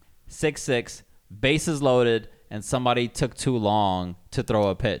inning, 6-6, bases loaded, and somebody took too long to throw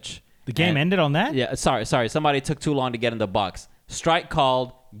a pitch. The game ended on that? Yeah, sorry. Somebody took too long to get in the box. Strike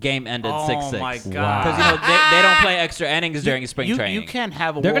called. Game ended 6-6. Oh my god! Because they don't play extra innings during spring training. You can't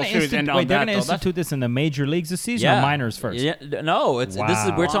have a They're World going Series end on to that. institute this in the major leagues this season or minors first? Yeah, no, this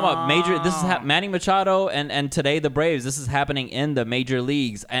is we're talking about major. This is Manny Machado and today the Braves. This is happening in the major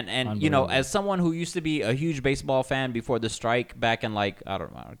leagues. And as someone who used to be a huge baseball fan before the strike back in like I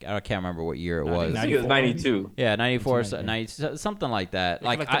can't remember what year it was. I think it was 92. Yeah, 94, 90, something like that.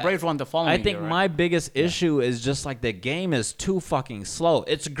 Like the Braves won the following I think year, right? my biggest issue is just like the game is too fucking slow.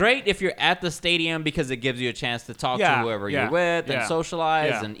 It's great if you're at the stadium because it gives you a chance to talk to whoever you're with and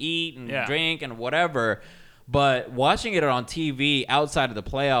socialize and eat and drink and whatever. But watching it on TV outside of the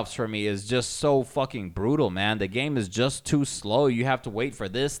playoffs for me is just so fucking brutal, man. The game is just too slow. You have to wait for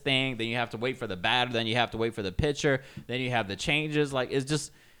this thing, then you have to wait for the batter, then you have to wait for the pitcher, then you have the changes. Like it's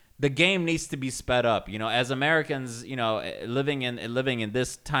just the game needs to be sped up. As Americans, living in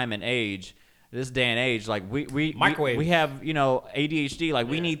this time and age. This day and age, like we have ADHD. Like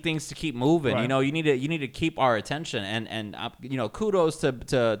we need things to keep moving. Right. You need to keep our attention. And kudos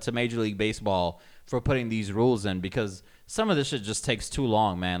to Major League Baseball for putting these rules in because some of this shit just takes too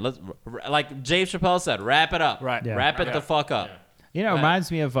long, man. Like Dave Chappelle said, wrap it up. Right. Yeah. Wrap it the fuck up. It reminds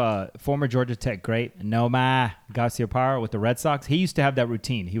me of former Georgia Tech great Nomar Garciaparra with the Red Sox. He used to have that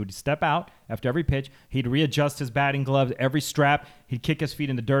routine. He would step out after every pitch. He'd readjust his batting gloves, every strap. He'd kick his feet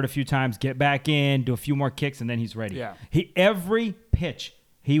in the dirt a few times, get back in, do a few more kicks, and then he's ready. Yeah. Every pitch,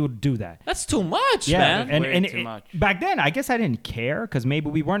 he would do that. That's too much, Yeah, man. and Way too much. back then, I guess I didn't care because maybe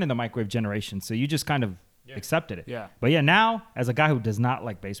we weren't in the microwave generation, so you just kind of accepted it. Yeah. But now, as a guy who does not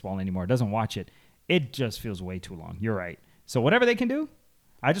like baseball anymore, doesn't watch it, it just feels way too long. You're right. So whatever they can do,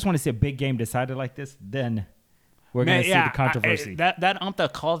 I just want to see a big game decided like this. Then we're going to see the controversy. That ump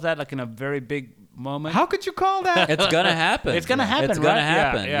that calls that like in a very big moment. How could you call that? It's gonna happen. It's gonna happen, It's gonna right?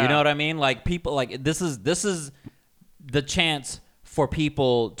 happen. Yeah. You know what I mean? Like people, like this is the chance for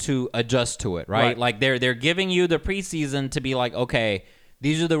people to adjust to it, right? Right. Like they're giving you the preseason to be like, okay,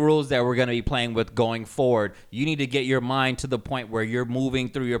 These are the rules that we're going to be playing with going forward. You need to get your mind to the point where you're moving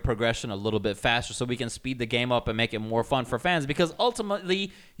through your progression a little bit faster so we can speed the game up and make it more fun for fans, because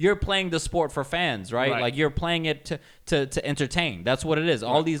ultimately you're playing the sport for fans, right? Like you're playing it to entertain. That's what it is.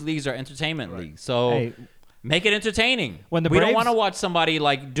 All these leagues are entertainment leagues. So make it entertaining. We don't want to watch somebody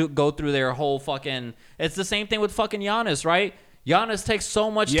like go through their whole fucking... It's the same thing with fucking Giannis, right? Giannis takes so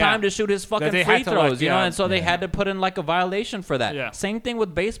much time to shoot his fucking free throws, and so they had to put in like a violation for that. Yeah. Same thing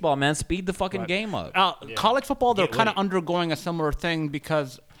with baseball, man. Speed the fucking game up. College football, they're kind of undergoing a similar thing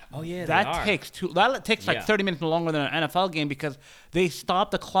because that takes like 30 minutes longer than an NFL game because they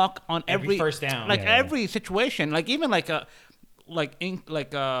stop the clock on every first down, like every situation, like even like a.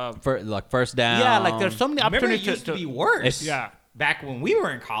 First down. Yeah, like there's so many opportunities. Remember, it used to be worse. Back when we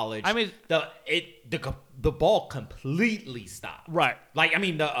were in college. I mean, the ball completely stopped. Right. Like, I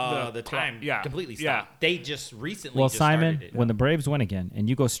mean, the time completely stopped. Yeah. They just recently Simon, started it. when the Braves win again and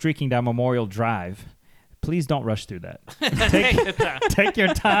you go streaking down Memorial Drive, please don't rush through that. Take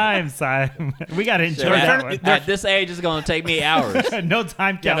your time, Simon. We got to enjoy that one. At this age, it's going to take me hours. No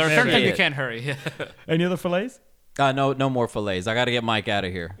time count. Yeah, there are certain things you can't hurry. Any other fillets? No more fillets. I got to get Mike out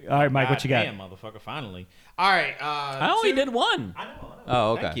of here. All right, Mike, what you got? Damn, motherfucker, finally. All right. I only did one. I know.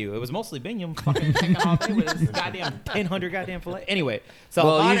 Oh, okay. Thank you. It was mostly Binion fucking taking all day with his goddamn 1,000 goddamn fillet. Anyway,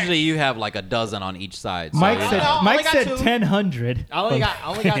 so usually you have like a dozen on each side. So Mike said 1,000. I only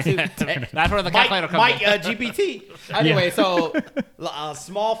got two. That's where the calculator comes Mike GPT. Anyway, so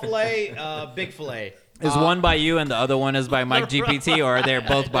small fillet, big fillet. Is one by you and the other one is by MikeGPT, or are they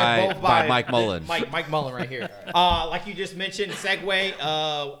both by Mike Mullen? Mike Mullen right here. Like you just mentioned,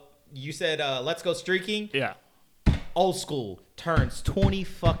 segue. You said let's go streaking. Yeah. Old School turns 20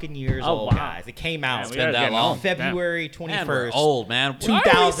 fucking years old, guys. It came out. It's been that long. February 21st. Man, we're old, man. 2003,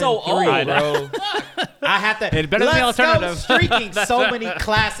 Why are we so old, bro. I have to. It's better than the alternative. Let's go streaking. So many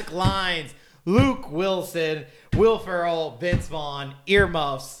classic lines. Luke Wilson, Will Ferrell, Vince Vaughn,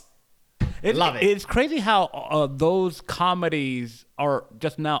 earmuffs. Love it. It's crazy how those comedies are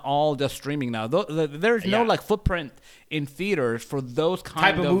just now all just streaming now. There's no like footprint in theaters for those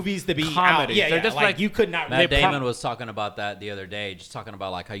type of movies to be comedies. Out. They're just like you could not. Matt Damon was talking about that the other day, just talking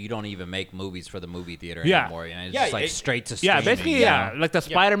about like how you don't even make movies for the movie theater anymore. It's just like straight to streaming. Yeah, basically, like the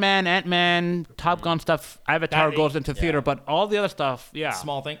Spider-Man, Ant-Man, Top Gun stuff. Avatar goes into theater, but all the other stuff,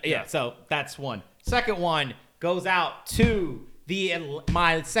 small thing. Yeah, so that's one. Second one goes out to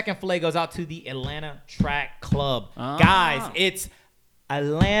my second fillet goes out to the Atlanta Track Club. Guys, it's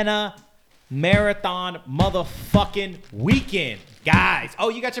Atlanta Marathon motherfucking weekend. Guys. Oh,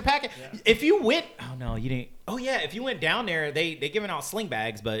 you got your packet? Yeah. If you went... Oh, no, you didn't... Oh, yeah, if you went down there, they giving out sling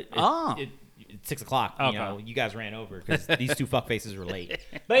bags, but it's 6 o'clock. Okay. You know, you guys ran over because these two fuckfaces were late.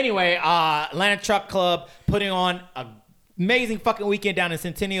 But anyway, Atlanta Truck Club putting on a amazing fucking weekend down in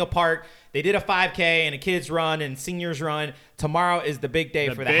Centennial Park. They did a 5K and a kids run and seniors run. Tomorrow is the big day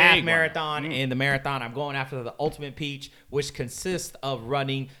for the half marathon and the marathon. I'm going after the Ultimate Peach, which consists of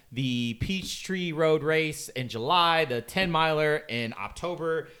running the Peachtree Road Race in July, the 10-miler in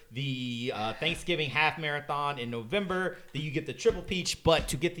October, the Thanksgiving half marathon in November. Then you get the Triple Peach, but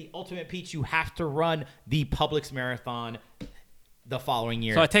to get the Ultimate Peach, you have to run the Publix Marathon the following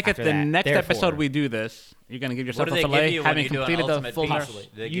year. So I take it the next episode we do this, you're going to give yourself a fillet, having completed the full marathon.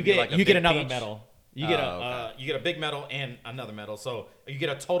 You get another medal. You get a big medal and another medal. So you get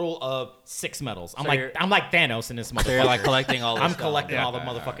a total of 6 medals. I'm like Thanos in this motherfucker. So you're like collecting all this I'm collecting all the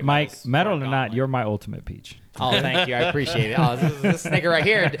motherfucking Mike, medals. medal or not, you're my ultimate peach. Oh, thank you. I appreciate it. Oh, this nigga right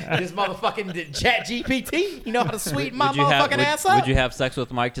here, this motherfucking ChatGPT. You know how to sweeten my motherfucking ass up? Would you have sex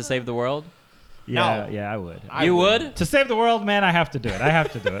with Mike to save the world? Yeah, yeah, I would. You would? To save the world, man, I have to do it. I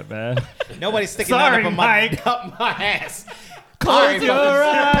have to do it, man. Nobody's sticking that up my ass. Close your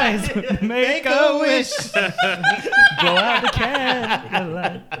eyes, make a wish. Blow out the candle.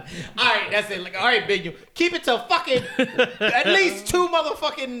 All right, that's it. All right, Big U. Keep it to fucking at least 2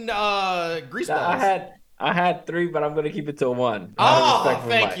 motherfucking grease balls. I had 3, but I'm gonna keep it to 1. Oh,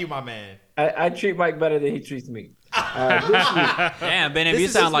 thank you, my man. I treat Mike better than he treats me. Damn, Ben, you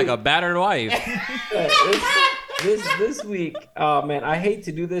sound like a battered wife. This week, oh man, I hate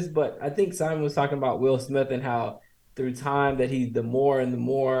to do this, but I think Simon was talking about Will Smith and how through time that the more and the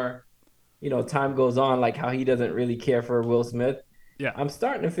more, time goes on, like how he doesn't really care for Will Smith. Yeah, I'm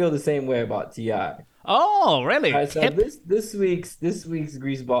starting to feel the same way about T.I. Oh, really? Right, so this week's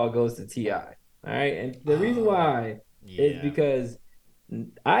greaseball goes to T.I. All right, and the reason why is because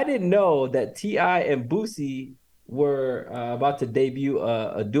I didn't know that T.I. and Boosie were about to debut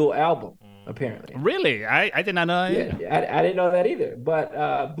a dual album, apparently. Really? I did not know that. Yeah, I didn't know that either. But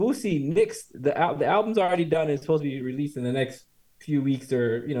Boosie nixed the album's already done and it's supposed to be released in the next few weeks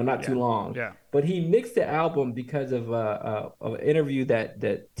or not too long. Yeah. But he mixed the album because of an interview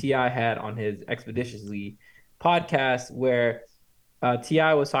that T.I. had on his Expeditiously podcast where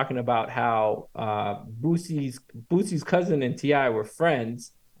T.I. was talking about how Boosie's cousin and T.I. were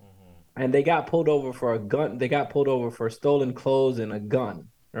friends, and they got pulled over for a gun. They got pulled over for stolen clothes and a gun,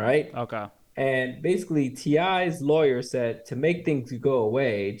 right? Okay. And basically, T.I.'s lawyer said to make things go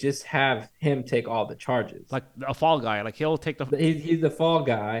away, just have him take all the charges. Like a fall guy. Like he'll take the. He's the fall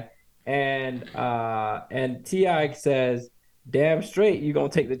guy, and T.I. says, "Damn straight, you gonna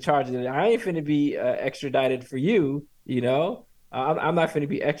take the charges. I ain't finna be extradited for you. I'm not finna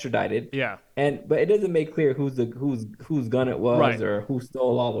be extradited." Yeah. But it doesn't make clear whose gun it was Right. or who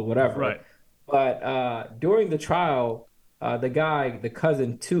stole all or whatever. Right. But during the trial, the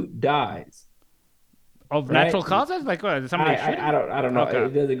cousin Toot dies. Of natural causes? Like what? Somebody I don't know. Okay.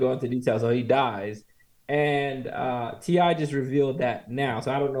 It doesn't go into detail. So he dies, and T.I. just revealed that now.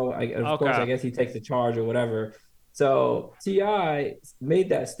 So I don't know. Of course, I guess he takes the charge or whatever. So T.I. made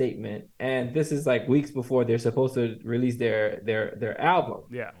that statement, and this is like weeks before they're supposed to release their album.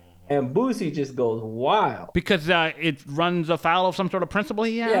 Yeah. And Boosie just goes wild. Because it runs afoul of some sort of principle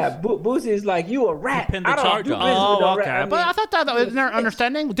he has? Yeah, Boosie is like, you a rat. He pinned the charge on. Oh, okay. But I thought that, isn't there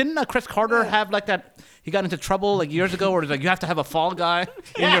understanding? Didn't Chris Carter have like that? He got into trouble like years ago where it's like, you have to have a fall guy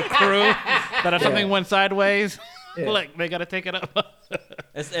in your crew that if something went sideways, like they got to take it up.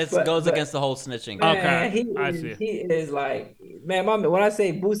 It goes against the whole snitching. Man, Okay, he is like, man, when I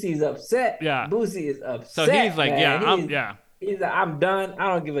say Boosie's upset, Boosie is upset. So he's like, man. He's like, I'm done. I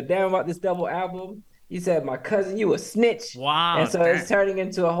don't give a damn about this double album. He said, my cousin, you a snitch. Wow. And so it's turning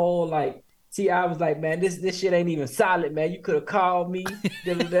into a whole like, T.I. was like, man, this shit ain't even solid, man. You could have called me.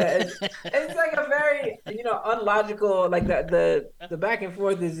 It's like a very, unlogical, like the back and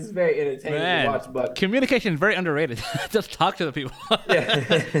forth is just very entertaining to watch. But communication is very underrated. Just talk to the people.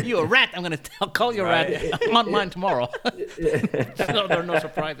 You a rat. I'm going to call you a rat online tomorrow. So there are no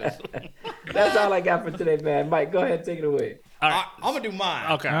surprises. That's all I got for today, man. Mike, go ahead and take it away. All right, I'm going to do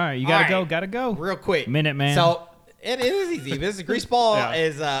mine. Okay. All right, you gotta go. Real quick. Minute Man. So it is easy. This is grease ball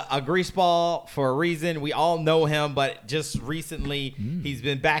is a grease ball for a reason. We all know him, but just recently he's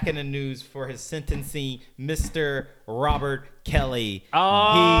been back in the news for his sentencing, Mr. Robert Kelly.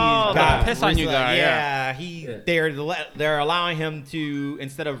 Oh, he's got piss on you guy. They're allowing him to,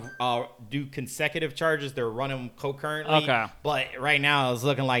 instead of do consecutive charges, they're running him concurrently. Okay. But right now it's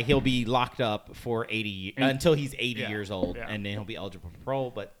looking like he'll be locked up for 80 until he's 80 years old, and then he'll be eligible for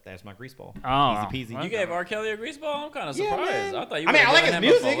parole. But that's my grease ball. Oh. Easy peasy. You gave R. Kelly a grease ball? I'm kind of surprised. Man. I thought you. I like his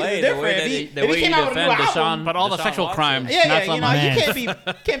music. It's different. The way you defend Deshaun, but all the sexual Watson. crimes. You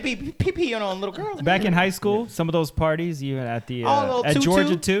can't be pee-peeing on little girls. Back in high school, some of those parties, even at the at tutu,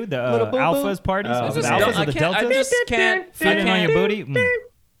 Georgia too, the Alphas parties, was it the Alphas or the Deltas? I just can't. Feeling on your booty.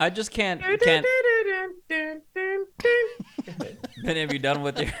 I just can't. Ben, have you done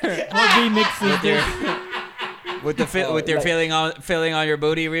with your remixes? with your feeling on your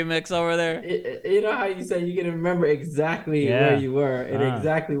booty remix over there? You know how you say you can remember exactly where you were and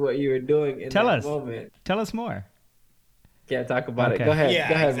exactly what you were doing in that moment. Tell us more. Can't talk about it. Go ahead. Yeah,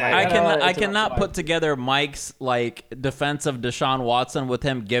 Go ahead, exactly. Mike. I cannot put together Mike's like defense of Deshaun Watson with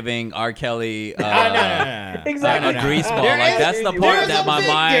him giving R. Kelly Exactly. a grease ball. Like that's the part that my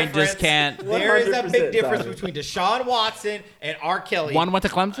mind just can't. There is a big difference between Deshaun Watson and R. Kelly. One went to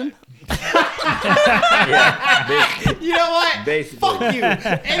Clemson? You know what? Basically. Fuck you.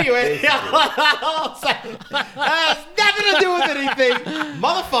 Anyway, has nothing to do with anything.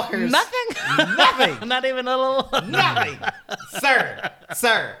 Motherfuckers. Nothing. Not even a little. Nothing. Sir.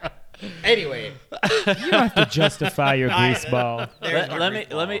 Anyway. You don't have to justify your grease ball.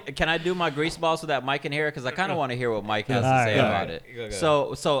 Let me. Can I do my grease ball so that Mike can hear it? Because I kind of want to hear what Mike has to say about it.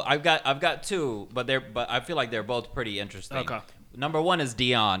 Go. So I've got two, but I feel like they're both pretty interesting. Okay. Number one is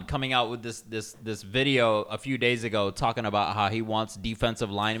Dion coming out with this video a few days ago talking about how he wants defensive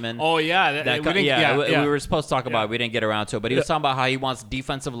linemen. Oh yeah, we were supposed to talk about it. We didn't get around to it, but he was talking about how he wants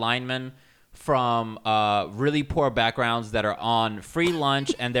defensive linemen from really poor backgrounds that are on free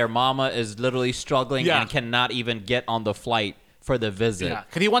lunch and their mama is literally struggling and cannot even get on the flight for the visit. Yeah,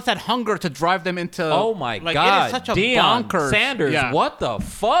 because he wants that hunger to drive them into. Oh my God, it is such a Deion bonkers. Sanders, what the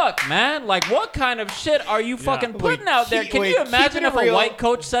fuck, man? Like, what kind of shit are you fucking putting out there? Can you imagine if a white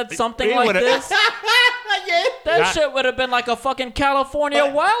coach said something like this? That shit would have been like a fucking California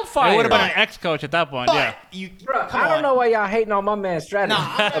wildfire. It would have been an ex-coach at that point. But Bro, I don't know why y'all hating on my man's strategy.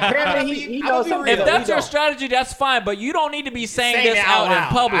 Apparently, he knows something. If that's your strategy, that's fine. But you don't need to be saying this out in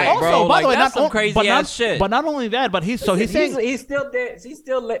public, bro. By the way, that's some crazy ass shit. But not only that, but he's saying he's still there. He's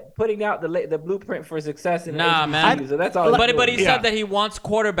still putting out the blueprint for success in Nah, man. So that's all. But he said that he wants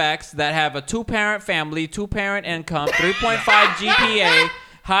quarterbacks that have a 2-parent family, 2-parent income, 3.5 GPA,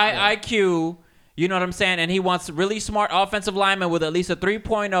 high IQ. You know what I'm saying? And he wants really smart offensive linemen with at least a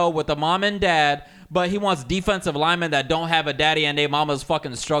 3.0 with a mom and dad. But he wants defensive linemen that don't have a daddy and their mama's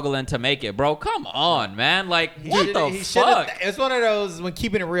fucking struggling to make it, bro. Come on, man. Like, what the fuck? It's one of those when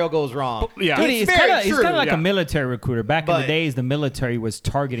keeping it real goes wrong. Yeah. Dude, he's kind of like a military recruiter. Back in the days, the military was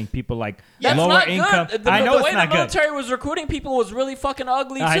targeting people like lower income. I know it's not good. The way the military was recruiting people was really fucking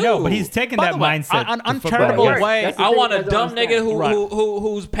ugly, too. I know, but he's taking that mindset. An uncharitable way. I want a dumb nigga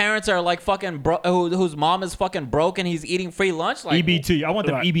whose parents are like fucking whose mom is fucking broke and he's eating free lunch. Like, EBT. I want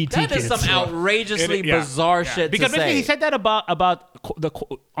them EBT kids. That is some outrageous bizarre shit because to say. He said that about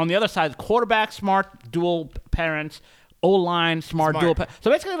on the other side, quarterback smart dual parents, O-line smart dual parents.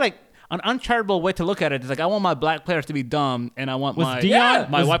 So basically like an uncharitable way to look at it is like I want my black players to be dumb and I want my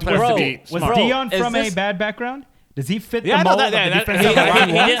white players to be smart. Was Dion from a bad background? Does he fit the mold of the defensive he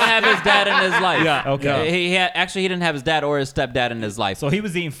didn't have his dad in his life. Yeah, okay. He didn't have his dad or his stepdad in his life. So he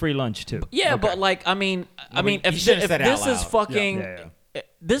was eating free lunch too. Yeah, but like I mean, if this is fucking,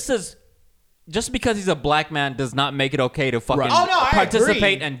 this is. Just because he's a black man does not make it okay to fucking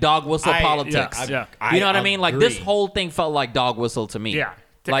participate in dog whistle politics. You know what I mean? Like this whole thing felt like dog whistle to me. Yeah.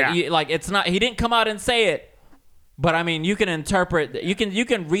 Like it's not. He didn't come out and say it, but I mean, you can interpret. You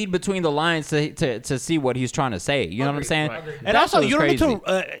can read between the lines to see what he's trying to say. You know what I'm saying? And also, you don't need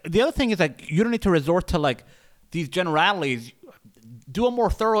to. The other thing is like you don't need to resort to like these generalities. Do a more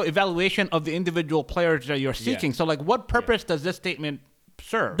thorough evaluation of the individual players that you're seeking. So, like, what purpose does this statement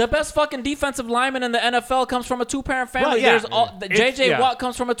serve? The best fucking defensive lineman in the NFL comes from a 2-parent family. There's JJ Watt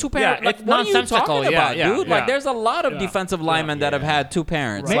comes from a 2-parent. Like, what are you talking about, dude? Like, there's a lot of defensive linemen that have had 2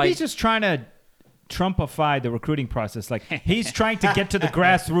 parents. Maybe like, he's just trying to Trumpify the recruiting process. Like he's trying to get to the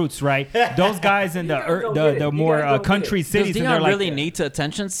grassroots, right? Those guys in the more country cities. Does Dion really need to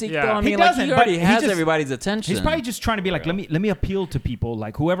attention seek though? I mean, he doesn't, he already has everybody's attention. He's probably just trying to be like, let me appeal to people,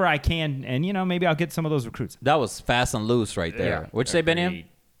 like whoever I can, and maybe I'll get some of those recruits. That was fast and loose right there. What'd you say, Benny?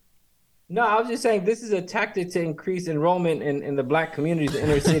 No, I was just saying this is a tactic to increase enrollment in the black communities in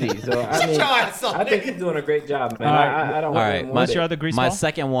inner cities. So I mean, I think he's doing a great job, man. I don't. All right, what's your other grease my ball?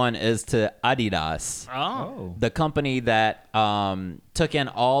 second one is to Adidas. The company that took in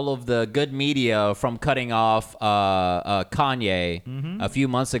all of the good media from cutting off Kanye a few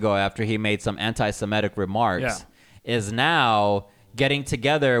months ago after he made some anti-Semitic remarks, is now getting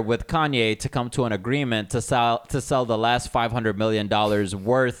together with Kanye to come to an agreement to sell the last $500 million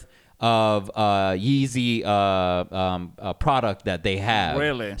worth of Yeezy product that they have.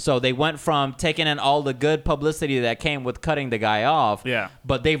 Really? So they went from taking in all the good publicity that came with cutting the guy off. Yeah.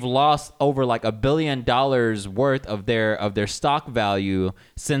 But they've lost over like $1 billion worth of their stock value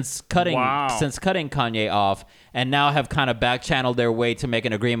since cutting Kanye off, and now have kind of back-channeled their way to make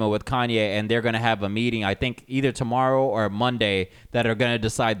an agreement with Kanye, and they're going to have a meeting, I think, either tomorrow or Monday, that are going to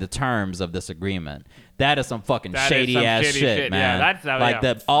decide the terms of this agreement. That is some fucking shady-ass shit, man. Yeah, like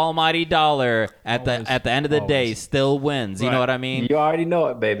the almighty dollar at the end of the day still wins. You know what I mean? You already know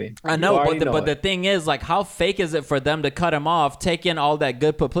it, baby. I know, but the thing is, like, how fake is it for them to cut him off, take in all that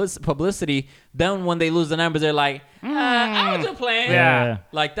good publicity, then when they lose the numbers, they're like, I was just playing. Yeah.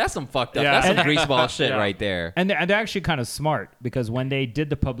 Like, that's some fucked up. That's some greaseball shit right there. And they're actually kind of smart, because when they did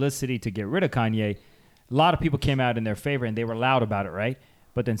the publicity to get rid of Kanye, a lot of people came out in their favor and they were loud about it, right?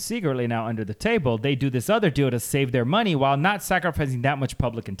 But then secretly now under the table, they do this other deal to save their money while not sacrificing that much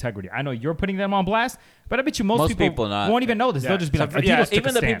public integrity. I know you're putting them on blast, but I bet you most people won't even know this. They'll just be like,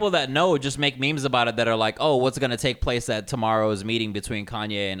 even the people that know just make memes about it that are like, oh, what's going to take place at tomorrow's meeting between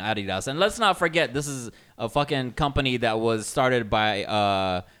Kanye and Adidas? And let's not forget, this is a fucking company that was started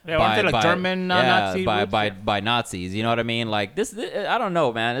by German Nazi by Nazis. You know what I mean? Like this, I don't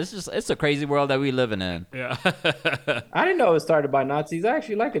know, man. It's a crazy world that we living in. Yeah. I didn't know it was started by Nazis. I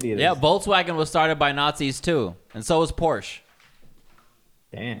actually like Adidas. Yeah, Volkswagen was started by Nazis too, and so was Porsche.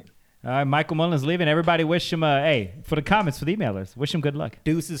 Damn. All right, Michael Mullen's leaving. Everybody wish him for the comments, for the emailers, wish him good luck.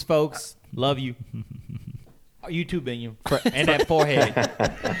 Deuces, folks. Love you. You too, Binion. And that forehead.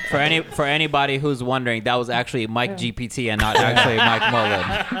 For anybody who's wondering, that was actually MikeGPT and not actually Mike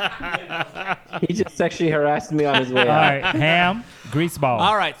Mullen. He just sexually harassed me on his way out. All right, Ham, grease ball.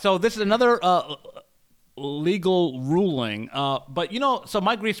 All right, so this is another legal ruling. But so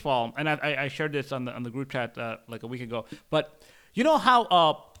my grease ball, and I shared this on the group chat like a week ago. But you know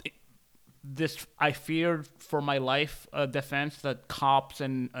how I feared for my life defense that cops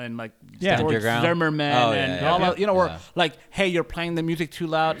and like Zimmerman or like, hey, you're playing the music too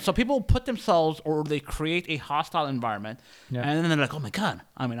loud. So people put themselves or they create a hostile environment, and then they're like, oh my god,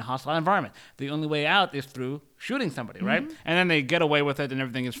 I'm in a hostile environment. The only way out is through shooting somebody, right? And then they get away with it and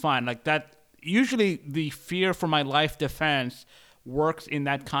everything is fine. Like that. Usually the fear for my life defense works in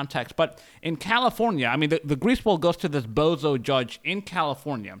that context. But in California, I mean, the grease ball goes to this bozo judge in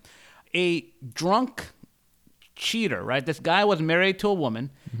California. A drunk cheater, right? This guy was married to a woman.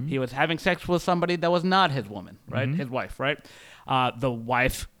 He was having sex with somebody that was not his woman, right? His wife, right? The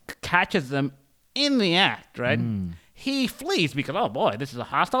wife catches them in the act, right? He flees because, oh boy, this is a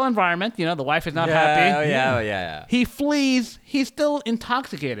hostile environment. The wife is not happy. Yeah. He flees. He's still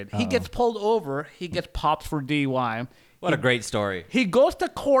intoxicated. He gets pulled over. He gets popped for DUI. What a great story. He goes to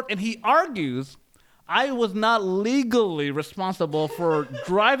court and he argues, I was not legally responsible for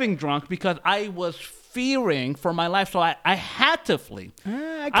driving drunk because I was fearing for my life, so I had to flee.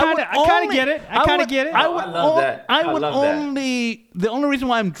 I kind of get it. I love that. The only reason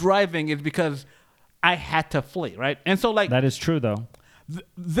why I'm driving is because I had to flee, right? And so, like, that is true, though.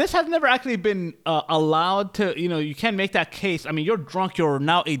 This has never actually been allowed to, you can't make that case. I mean, you're drunk, you're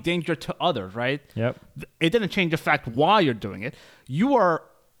now a danger to others, right? Yep. It didn't change the fact why you're doing it. You are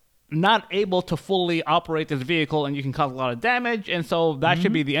not able to fully operate this vehicle and you can cause a lot of damage, and so that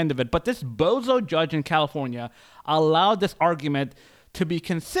should be the end of it. But this bozo judge in California allowed this argument to be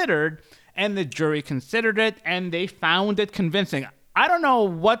considered, and the jury considered it, and they found it convincing. I don't know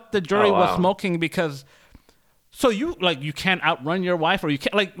what the jury was smoking because... So you can't outrun your wife, or you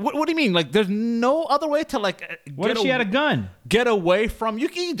can't what do you mean? Like there's no other way to what if she had a gun? Get away from you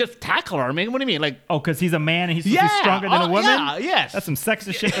can just tackle her. I mean, what do you mean? Because he's a man and he's supposed to be stronger than a woman? Yeah, yes. That's some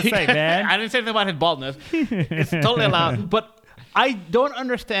sexist shit to say, man. I didn't say anything about his baldness. It's totally allowed. But I don't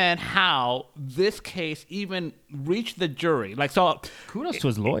understand how this case even reached the jury. Kudos to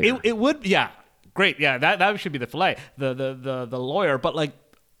his lawyer. It would great. Yeah, that should be the fillet. The lawyer, but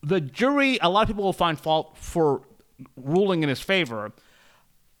the jury, a lot of people will find fault for ruling in his favor,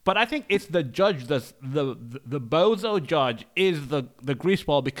 but I think it's the judge, the bozo judge is the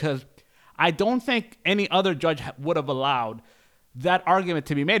greaseball, because I don't think any other judge would have allowed that argument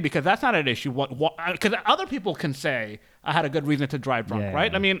to be made, because that's not an issue. Because other people can say, I had a good reason to drive drunk,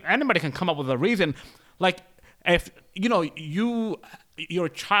 right? I mean, anybody can come up with a reason. If, your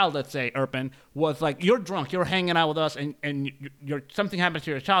child, let's say, Erpin, was you're drunk, you're hanging out with us, and something happens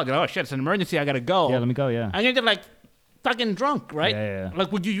to your child. You go, oh shit, it's an emergency, I gotta go. Yeah, let me go, yeah. And you're just fucking drunk, right? Yeah.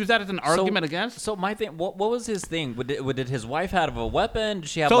 Would you use that as an argument against? So my thing, what was his thing? Did his wife have a weapon? Did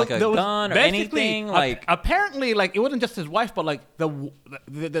she have a gun or anything? Apparently, it wasn't just his wife, but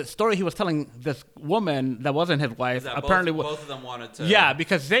the story he was telling this woman that wasn't his wife. Apparently, both of them wanted to. Yeah,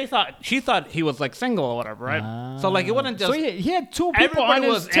 because she thought he was single or whatever, right? So it wasn't just. So he had two people on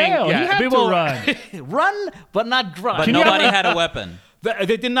his tail. He had to run. Run, but not drive. But nobody had a weapon.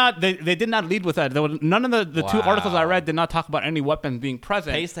 They did not. They did not lead with that. There was none of the two articles I read did not talk about any weapons being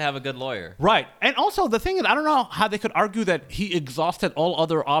present. Pays to have a good lawyer, right? And also the thing is, I don't know how they could argue that he exhausted all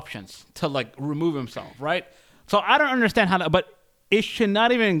other options to remove himself, right? So I don't understand how. But it should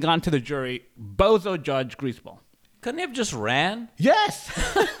not even gone to the jury. Bozo judge greaseball. Couldn't he have just ran? Yes,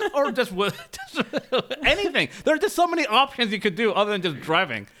 or just anything. There are just so many options you could do other than just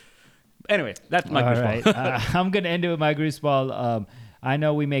driving. Anyway, that's my greaseball. Right. I'm gonna end it with my greaseball. I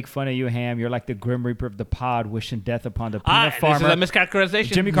know we make fun of you, Ham. You're like the Grim Reaper of the pod, wishing death upon the peanut farmer. This is a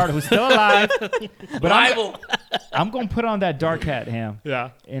mischaracterization. Jimmy Carter, who's still alive. But I'm going to put on that dark hat, Ham.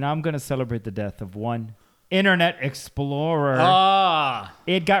 Yeah. And I'm going to celebrate the death of one Internet Explorer.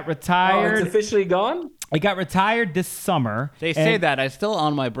 It got retired. It's officially gone? It got retired this summer. They say that. It's still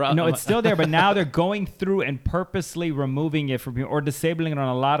on my browser. No, it's still there, but now they're going through and purposely removing it from or disabling it on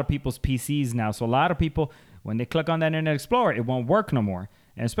a lot of people's PCs now. So a lot of people, when they click on that Internet Explorer, it won't work no more.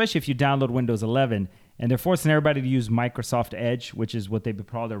 And especially if you download Windows 11, and they're forcing everybody to use Microsoft Edge, which is what they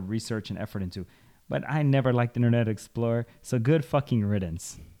put all their research and effort into. But I never liked Internet Explorer, so good fucking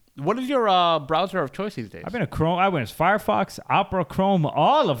riddance. What is your browser of choice these days? I've been a Chrome. I went as Firefox, Opera, Chrome,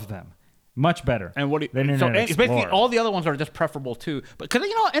 all of them. Much better. And what? Basically, all the other ones are just preferable too. But because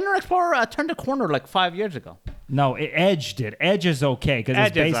Internet Explorer turned a corner 5 years ago. No, Edge did. Edge is okay because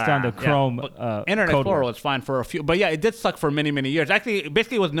it's based on the Chrome. Internet Explorer was fine for a few, but yeah, it did suck for many years. Actually,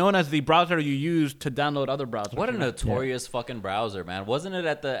 basically, it was known as the browser you use to download other browsers. What a notorious fucking browser, man! Wasn't it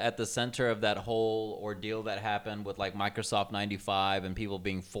at the center of that whole ordeal that happened with like Microsoft 95 and people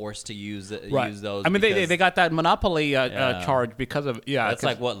being forced to use those? I mean, they got that monopoly charge because of That's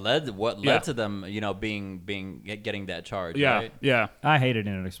like what led to them, getting that charge. Yeah, right? yeah. I hated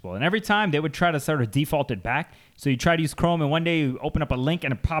Internet Explorer, and every time they would try to sort of default it back. So you try to use Chrome, and one day you open up a link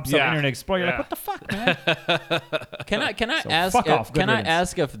and it pops up Internet Explorer. You're like, what the fuck, man? Can I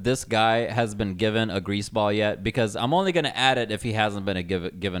ask if this guy has been given a grease ball yet? Because I'm only going to add it if he hasn't been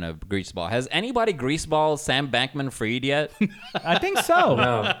given a grease ball. Has anybody grease ball Sam Bankman-Fried yet? I think so.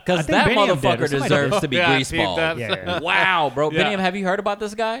 Because that motherfucker deserves to be grease balled. Yeah. Wow, bro. Biniam, have you heard about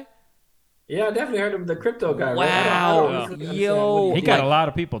this guy? Yeah, I definitely heard of the crypto guy. Wow. Right? Yo. He got a lot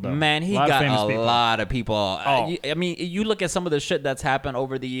of people, though. Man, he got a lot of people. I mean, you look at some of the shit that's happened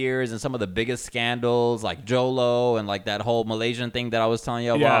over the years and some of the biggest scandals like Jolo and like that whole Malaysian thing that I was telling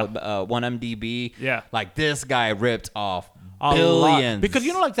you about, 1MDB. Yeah. Like this guy ripped off A billions. lot. Because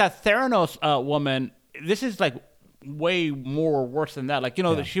like that Theranos woman, this is like way more worse than that. Like,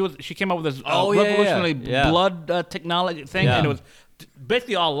 she came up with this revolutionary blood technology thing, and it was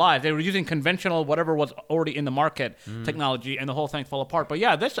basically all lies. They were using conventional whatever was already in the market technology, and the whole thing fell apart. But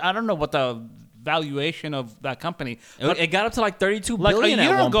yeah, I don't know what the valuation of that company. It got up to like $32 like billion a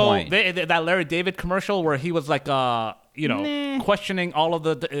year at one ago, point. That Larry David commercial where he was like questioning all of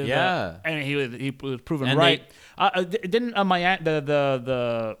and he was proven and right. Didn't Miami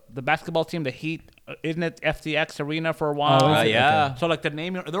the basketball team, the Heat, isn't it FTX Arena for a while? Yeah. So like the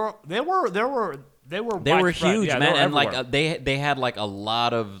name, they were huge, yeah, man, and everywhere. like they had like a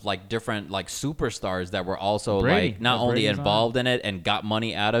lot of like different like superstars that were also Brady. like not only involved in it and got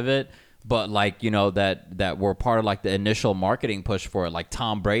money out of it, but like that were part of like the initial marketing push for it, like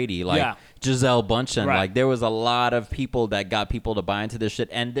Tom Brady, like Gisele Bündchen, like there was a lot of people that got people to buy into this shit,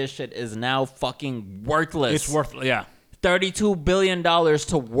 and this shit is now fucking worthless. It's worthless, yeah. $32 billion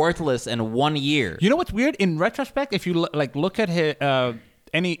to worthless in 1 year. You know what's weird? In retrospect, if you look at his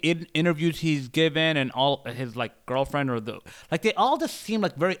any interviews he's given and all his like girlfriend or they all just seem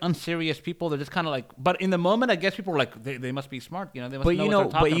like very unserious people. They're just kind of like, but in the moment, I guess people were like, they must be smart, they must know what they're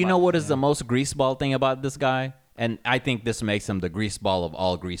talking about. What is the most greaseball thing about this guy? And I think this makes him the greaseball of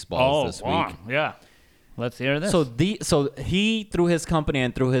all greaseballs this week. Yeah. Let's hear this. So he, through his company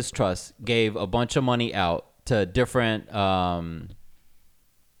and through his trust, gave a bunch of money out to different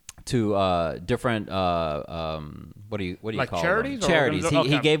what do you like call charities? Them? Charities.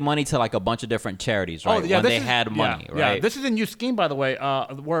 He gave money to like a bunch of different charities, right? When they had money, right? Yeah, this is a new scheme, by the way,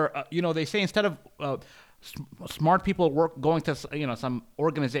 where they say instead of smart people going to some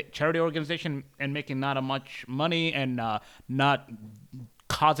charity organization and making not much money and not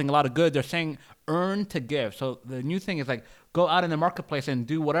causing a lot of good, they're saying earn to give. So the new thing is like go out in the marketplace and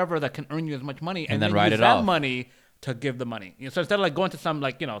do whatever that can earn you as much money, and then write use it that off. money to give the money. So instead of like going to some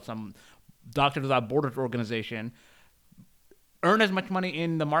some Doctors Without Borders organization, earn as much money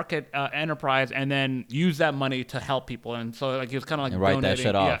in the market enterprise, and then use that money to help people. And so like he was kind of like and write donating. that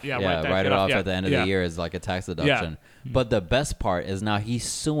shit off. Write it off at the end of the year as like a tax deduction. But the best part is now he's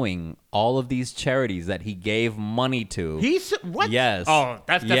suing all of these charities that he gave money to. He's what? Yes. Oh,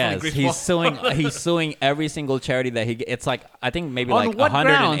 that's definitely greaseball. He's suing every single charity that he. It's like I think maybe On like what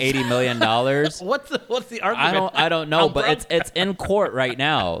 $180 million. What's the argument? I don't know, but it's in court right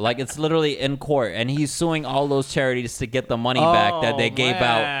now. Like it's literally in court, and he's suing all those charities to get the money back that they gave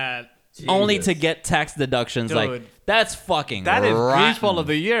out. Only to get tax deductions. Dude. Like that's fucking that is rotten. greaseball of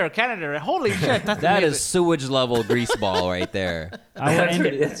the year, Canada. Holy shit, That is sewage level greaseball right there.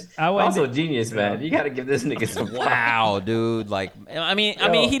 That's also genius, man. You got to give this nigga some. Wow, dude. Like, I mean,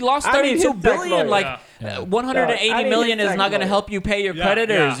 he lost $32 billion. Like, 180 million is not going to help you pay your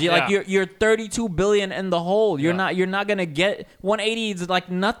creditors. You're $32 billion in the hole. You're not going to get 180. Is like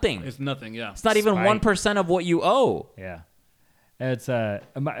nothing. It's nothing. Yeah, it's not even 1% of what you owe. Yeah. It's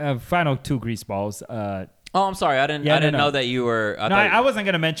final two grease balls. Oh, I'm sorry. I didn't know that you were. I wasn't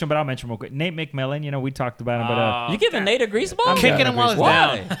gonna mention, but I'll mention real quick. Nate McMillan. We talked about him, but you giving Nate a grease ball? Kicking him while he's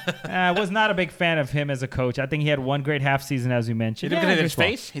down. I was not a big fan of him as a coach. I think he had one great half season, as you mentioned. Look at his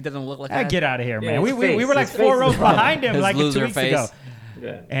face. He doesn't look like that. Get out of here, man. We were like 4 rows behind him like 2 weeks ago.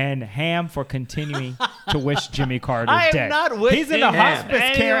 Yeah. And Ham for continuing to wish Jimmy Carter I dead. am not wishing He's in a hospice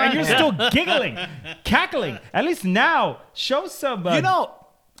anyone care, and you're dead. still giggling, cackling. At least now, show some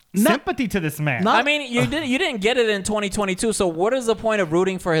sympathy to this man. I mean, you didn't get it in 2022. So what is the point of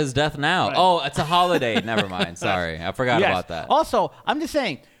rooting for his death now? Right. Oh, it's a holiday. Never mind. Sorry, I forgot about that. Also, I'm just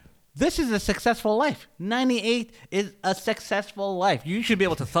saying, This is a successful life. 98 is a successful life. You should be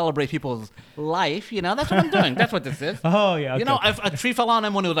able to celebrate people's life. You know, that's what I'm doing. That's what this is. Oh, yeah. Okay. You know, if a tree fell on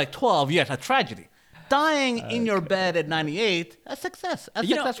him when he was like 12, yes, a tragedy. Dying in your bed at 98, a success. A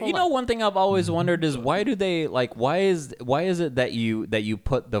successful life. You know, one thing I've always wondered is why is it that you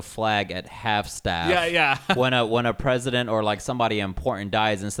put the flag at half staff? Yeah. when a president or like somebody important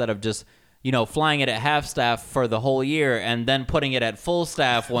dies, instead of just flying it at half staff for the whole year and then putting it at full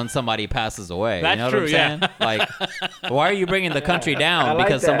staff when somebody passes away. That's you know true, what I'm saying? Like, why are you bringing the country down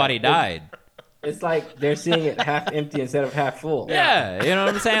because somebody died? It's like they're seeing it half empty instead of half full. Yeah, you know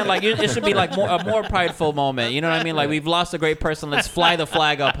what I'm saying? Like, it should be like a more prideful moment. You know what I mean? Like, we've lost a great person. Let's fly the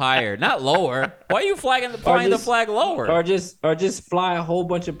flag up higher, not lower. Why are you flying the flag lower? Or just fly a whole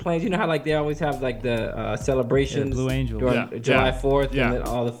bunch of planes. You know how like they always have like the celebrations, Blue Angel during July 4th, and then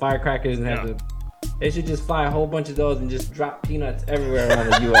all the firecrackers and have the. They should just fly a whole bunch of those and just drop peanuts everywhere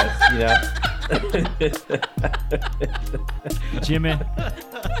around the U.S. Jimmy.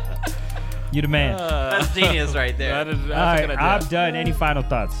 You the man. That's genius right there. All right, I'm done. Any final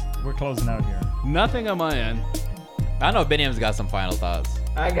thoughts? We're closing out here. Nothing on my end. I know Biniam's got some final thoughts.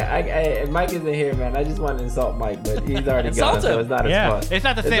 Mike isn't here, man. I just want to insult Mike, but he's already gone, so it's not as fun. It's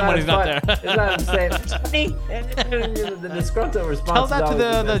not the same when he's not there. It's not the same. The disgruntled response. Tell that to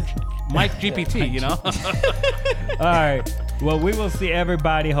the MikeGPT, you know? All right. Well, we will see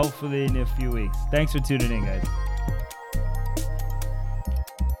everybody hopefully in a few weeks. Thanks for tuning in, guys.